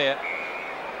headway there.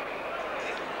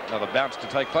 Another bounce to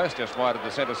take place just wide of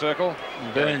the centre circle.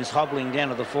 Burns hobbling down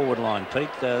to the forward line, Pete.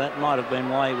 That might have been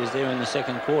why he was there in the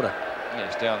second quarter.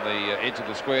 Yes, down the edge of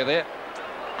the square there.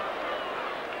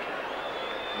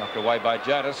 Knocked away by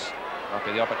Jonas. Might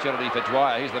be the opportunity for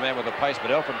Dwyer. He's the man with the pace,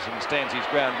 but Elphinson stands his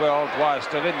ground well. Dwyer's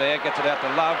still in there, gets it out to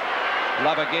Love.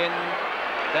 Love again,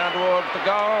 down towards the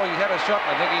goal. He had a shot,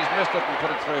 I think he's missed it and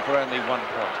put it through for only 1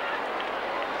 point.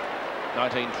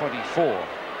 19-24.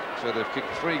 So they've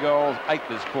kicked 3 goals, 8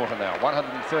 this quarter now.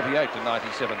 138 to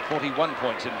 97, 41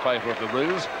 points in favour of the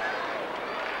Roos.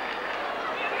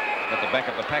 At the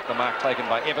back of the pack, the mark taken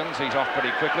by Evans. He's off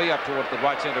pretty quickly up towards the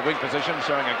right centre wing position,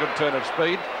 showing a good turn of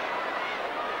speed.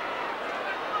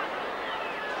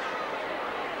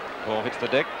 Ball hits the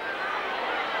deck.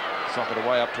 Socket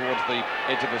away up towards the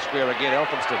edge of the square again.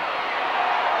 Elphinston.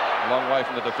 A long way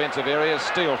from the defensive areas.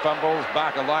 Steele fumbles.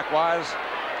 Barker likewise.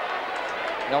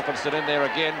 Elphinston in there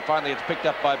again. Finally, it's picked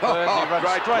up by Burns. He runs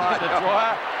straight into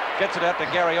Dwyer. Gets it out to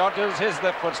Gary Odgers. His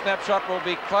left foot snapshot will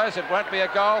be close. It won't be a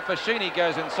goal. Fashini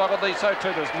goes in solidly. So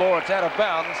too does Law. It's out of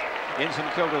bounds in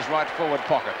St Kilda's right forward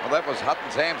pocket. Well, that was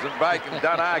Hutton's hams and bacon.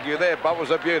 Don't argue there. Bob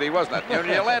was a beauty, wasn't it? And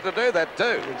you're allowed to do that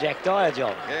too. The Jack Dyer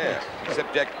job. Yeah,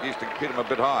 except Jack used to hit him a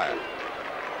bit higher.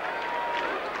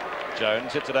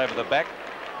 Jones hits it over the back.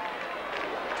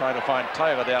 Trying to find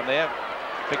Taylor down there.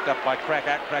 Picked up by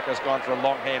Cracker. Cracker's gone for a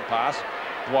long hand pass.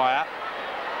 Dwyer.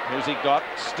 Who's he got?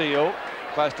 Steele.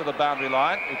 Close to the boundary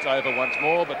line. It's over once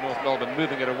more, but North Melbourne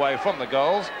moving it away from the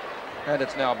goals. And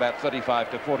it's now about 35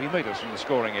 to 40 metres from the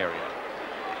scoring area.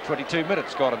 22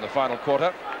 minutes gone in the final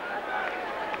quarter.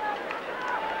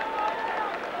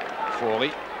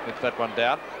 Frawley hits that one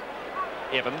down.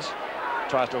 Evans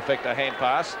tries to effect a hand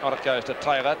pass. On it goes to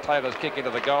Taylor. Taylor's kick into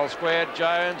the goal square.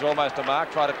 Jones almost a mark.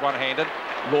 Tried it one-handed.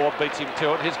 Law beats him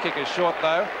to it. His kick is short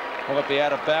though. Will it be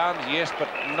out of bounds? Yes, but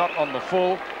not on the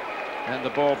full. And the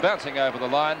ball bouncing over the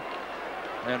line.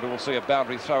 And we'll see a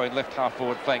boundary throw in left half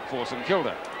forward flank for St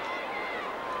Kilda.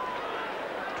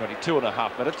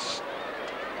 22.5 minutes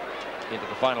into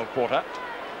the final quarter.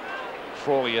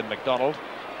 Frawley and McDonald.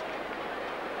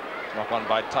 Knock one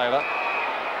by Taylor.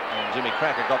 And Jimmy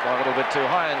Cracker got one a little bit too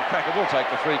high, and Cracker will take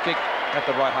the free kick at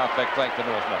the right half-back flank for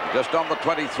North Melbourne. Just on the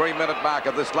 23-minute mark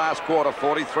of this last quarter,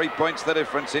 43 points the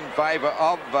difference in favour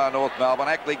of North Melbourne.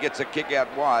 Ackley gets a kick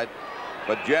out wide,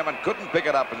 but German couldn't pick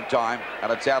it up in time, and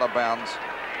it's out of bounds.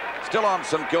 Still on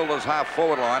St Kilda's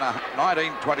half-forward line,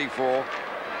 19-24,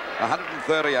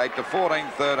 138 to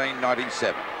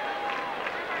 14-13-97.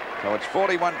 So it's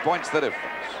 41 points the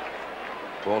difference.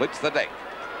 Ball hits the deck.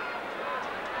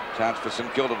 Chance for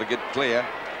St Kilda to get clear,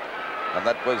 and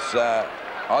that was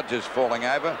Hodges falling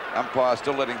over. Umpire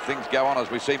still letting things go on as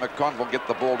we see McConville get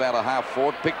the ball down to half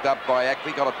forward, picked up by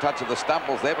Ackley. Got a touch of the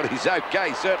stumbles there, but he's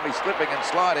okay, certainly slipping and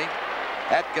sliding.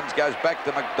 Atkins goes back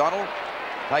to McDonald,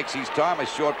 takes his time, a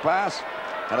short pass,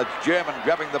 and it's German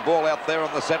grabbing the ball out there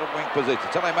on the centre wing position.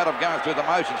 It's only a matter of going through the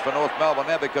motions for North Melbourne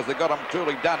now, because they've got them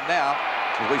truly done now.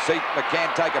 As we see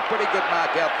McCann take a pretty good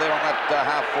mark out there on that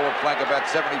half forward flank, about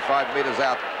 75 metres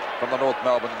out from the North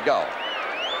Melbourne goal.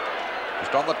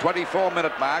 Just on the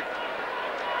 24-minute mark.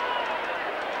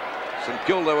 St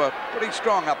Kilda were pretty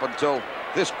strong up until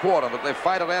this quarter, but they've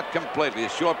faded out completely. A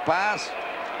short pass,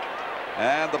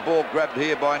 and the ball grabbed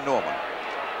here by Norman.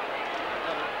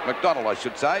 McDonald, I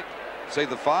should say. See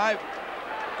the 5.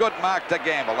 Good mark to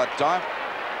Gamble that time.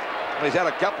 Well, he's had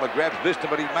a couple of grabs, missed him,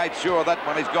 but he made sure of that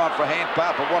when he's gone for hand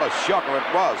pass. But what a shocker it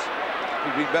was.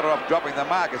 He'd be better off dropping the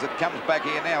mark as it comes back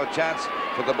here now. A chance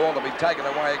for the ball to be taken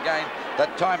away again.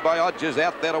 That time by Hodges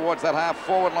out there towards that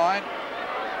half-forward line.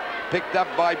 Picked up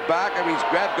by Barker. He's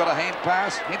grabbed, got a hand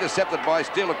pass. Intercepted by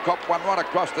Steele, who copped one right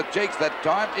across the cheeks that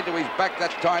time. Into his back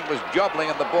that time was Jobling,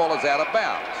 and the ball is out of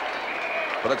bounds.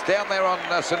 But it's down there on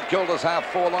St Kilda's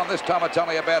half-forward line. This time it's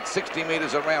only about 60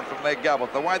 metres around from their goal.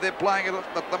 But the way they're playing it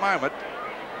at the moment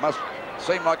must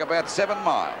seem like about 7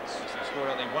 miles. They scored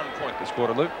only 1 point this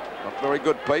quarter, Luke. Not very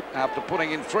good, Pete, after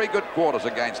putting in 3 good quarters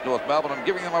against North Melbourne and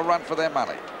giving them a run for their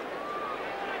money.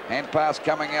 Hand pass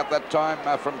coming out that time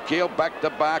from Keel, back to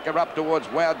Barker, up towards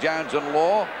Wow, Jones and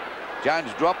Law.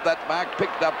 Jones dropped that mark,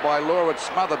 picked up by Law. It's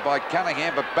smothered by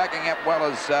Cunningham, but backing up well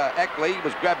as Ackley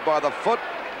was grabbed by the foot.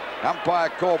 Umpire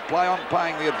called play on,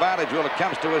 paying the advantage when it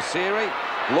comes to a series.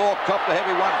 Law copped a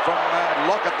heavy one from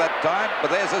Lockett that time, but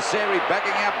there's a series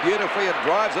backing out beautifully and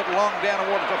drives it long down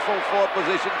towards the full forward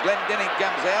position. Glendenning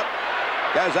comes out,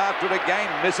 goes after it again,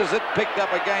 misses it, picked up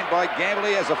again by Gamble.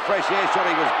 He has a fresh air shot.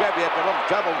 He was grabbed, he had a little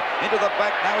trouble into the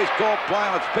back. Now he's called play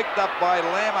on. It's picked up by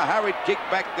Lamb. A hurried kick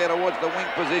back there towards the wing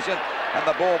position, and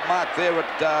the ball marked there at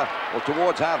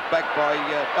towards half back by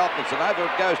Alfredson. Over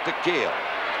it goes to Keel.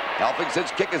 Alfredson's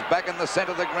kick is back in the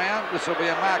centre of the ground. This will be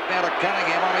a mark now to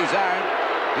Cunningham on his own.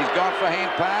 He's gone for a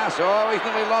hand pass. Oh, he's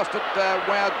nearly lost it.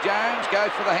 Wow, Jones goes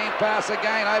for the hand pass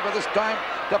again. Over this time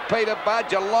to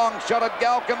Peter-Budge. A long shot at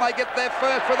goal. Can they get there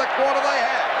first for the quarter? They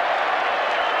have.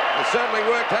 They certainly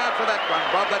worked hard for that one,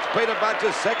 Bob. That's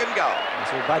Peter-Budge's second goal.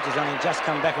 So Budge has only just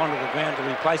come back onto the ground to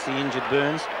replace the injured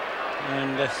Burns.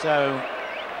 And so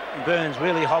Burns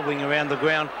really hobbling around the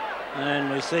ground.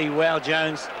 And we see Wow,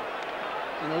 Jones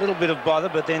in a little bit of bother,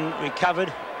 but then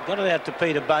recovered, got it out to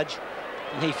Peter-Budge,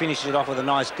 and he finishes it off with a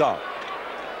nice goal.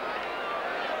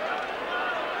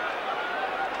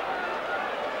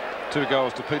 Two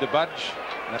goals to Peter-Budge.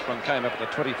 That one came up at the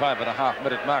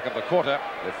 25.5-minute mark of the quarter.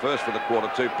 Their first for the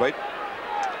quarter too, Pete.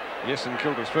 Yes, and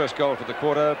Kilda's first goal for the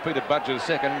quarter. Peter-Budge's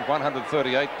second,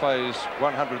 138, plays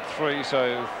 103,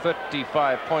 so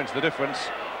 35 points the difference.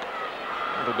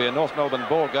 It'll be a North Melbourne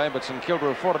ball game, but St Kilda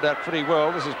have fought it out pretty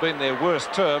well. This has been their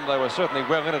worst term. They were certainly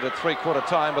well in it at 3/4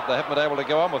 time, but they haven't been able to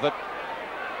go on with it.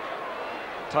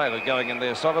 Taylor going in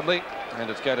there solidly, and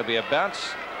it's going to be a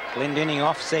bounce. Glendenning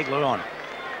off, Segler on.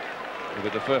 It'll be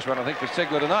the first run, I think, for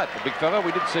Segler tonight. The big fella.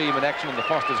 We did see him in action in the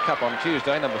Foster's Cup on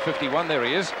Tuesday, number 51. There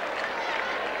he is.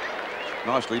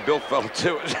 Nicely built fella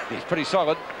too. He's pretty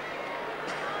solid.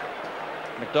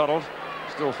 McDonald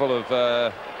still full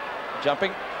of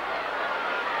jumping.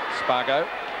 Spargo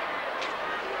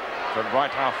from right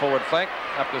half forward flank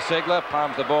up to Segler,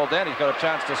 palms the ball down. He's got a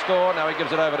chance to score. Now he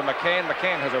gives it over to McCann.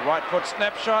 McCann has a right foot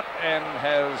snapshot and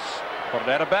has put it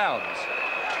out of bounds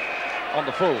on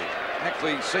the full.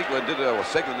 Actually, Segler did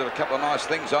a couple of nice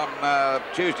things on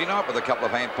Tuesday night with a couple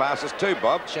of hand passes too,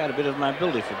 Bob. Showed a bit of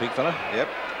mobility for big fella. Yep.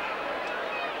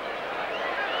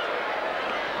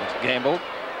 Gamble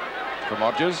from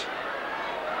Odgers.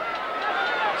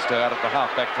 Still out at the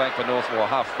half-back flank for North, or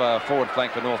half-forward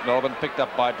flank for North Melbourne. Picked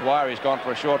up by Dwyer. He's gone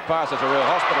for a short pass. It's a real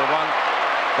hospital one.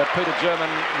 But Peter German,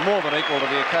 more than equal to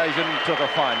the occasion, took a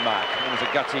fine mark. It was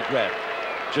a gutsy grab.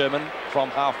 German from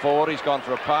half-forward. He's gone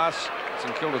for a pass.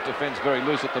 St Kilda's defence very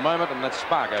loose at the moment, and that's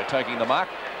Spargo taking the mark.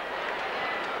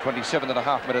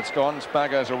 27.5 minutes gone.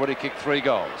 Spargo's already kicked 3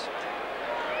 goals.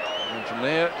 And from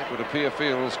there, it would appear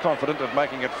feels confident of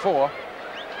making it 4.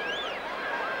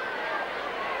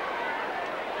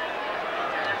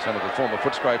 Son of a former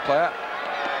Footscray player.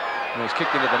 And he's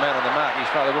kicked into the man on the mark. His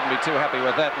father wouldn't be too happy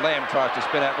with that. Lamb tries to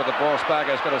spin out with the ball.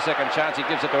 Spargo's got a second chance. He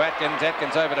gives it to Atkins.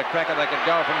 Atkins over to Cracker. They could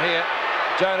go from here.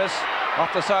 Jonas off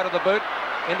the side of the boot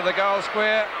into the goal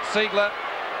square. Siegler.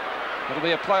 It'll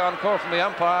be a play on call from the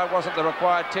umpire. Wasn't the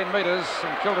required 10 metres.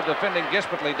 And Kilda defending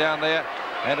desperately down there.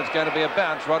 And it's going to be a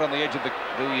bounce right on the edge of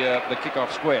the kick-off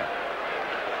square.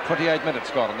 28 minutes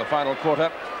gone in the final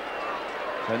quarter.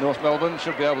 So North Melbourne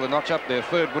should be able to notch up their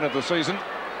 3rd win of the season.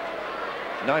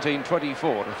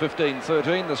 1924 to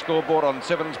 15-13, the scoreboard on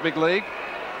 7's Big League.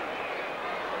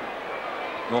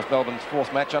 North Melbourne's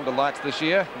 4th match under lights this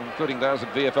year, including those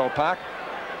at VFL Park.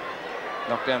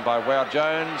 Knocked down by Wow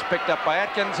Jones, picked up by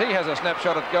Atkins. He has a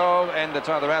snapshot at goal, and it's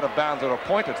either out of bounds or a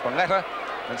point. It's the latter.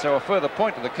 And so a further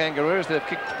point to the Kangaroos. They've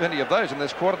kicked plenty of those in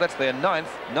this quarter. That's their 9th.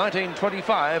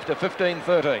 1925 to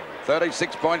 15-13.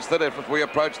 36 points the difference. We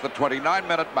approach the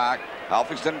 29-minute mark.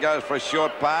 Alfiston goes for a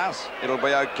short pass. It'll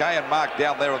be okay, and marked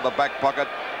down there in the back pocket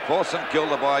for St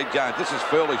Kilda by Jones. This is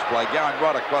foolish play, going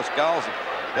right across goals.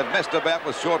 They've messed about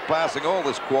with short passing all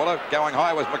this quarter. Going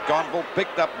high was McConville,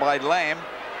 picked up by Lamb.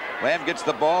 Lamb gets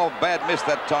the ball. Bad miss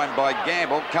that time by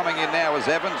Gamble. Coming in now is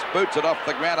Evans. Boots it off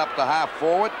the ground up to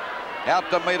half-forward. Out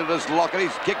to meet it is Lockett.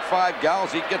 He's kicked 5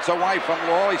 goals. He gets away from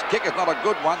Law. His kick is not a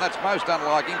good one. That's most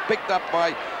unlike him. Picked up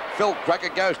by Phil Cracker.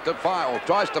 Goes to find, or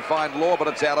tries to find Law, but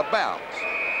it's out of bounds.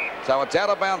 So it's out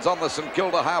of bounds on the St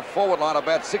Kilda half-forward line,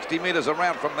 about 60 metres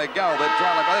around from their goal. They're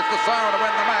trailing, but it's the siren to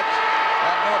win the match.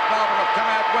 And North Melbourne have come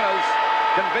out winners.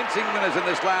 Convincing winners in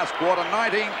this last quarter.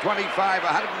 19-25,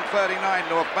 139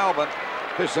 North Melbourne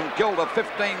to St Kilda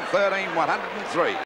 15-13, 103.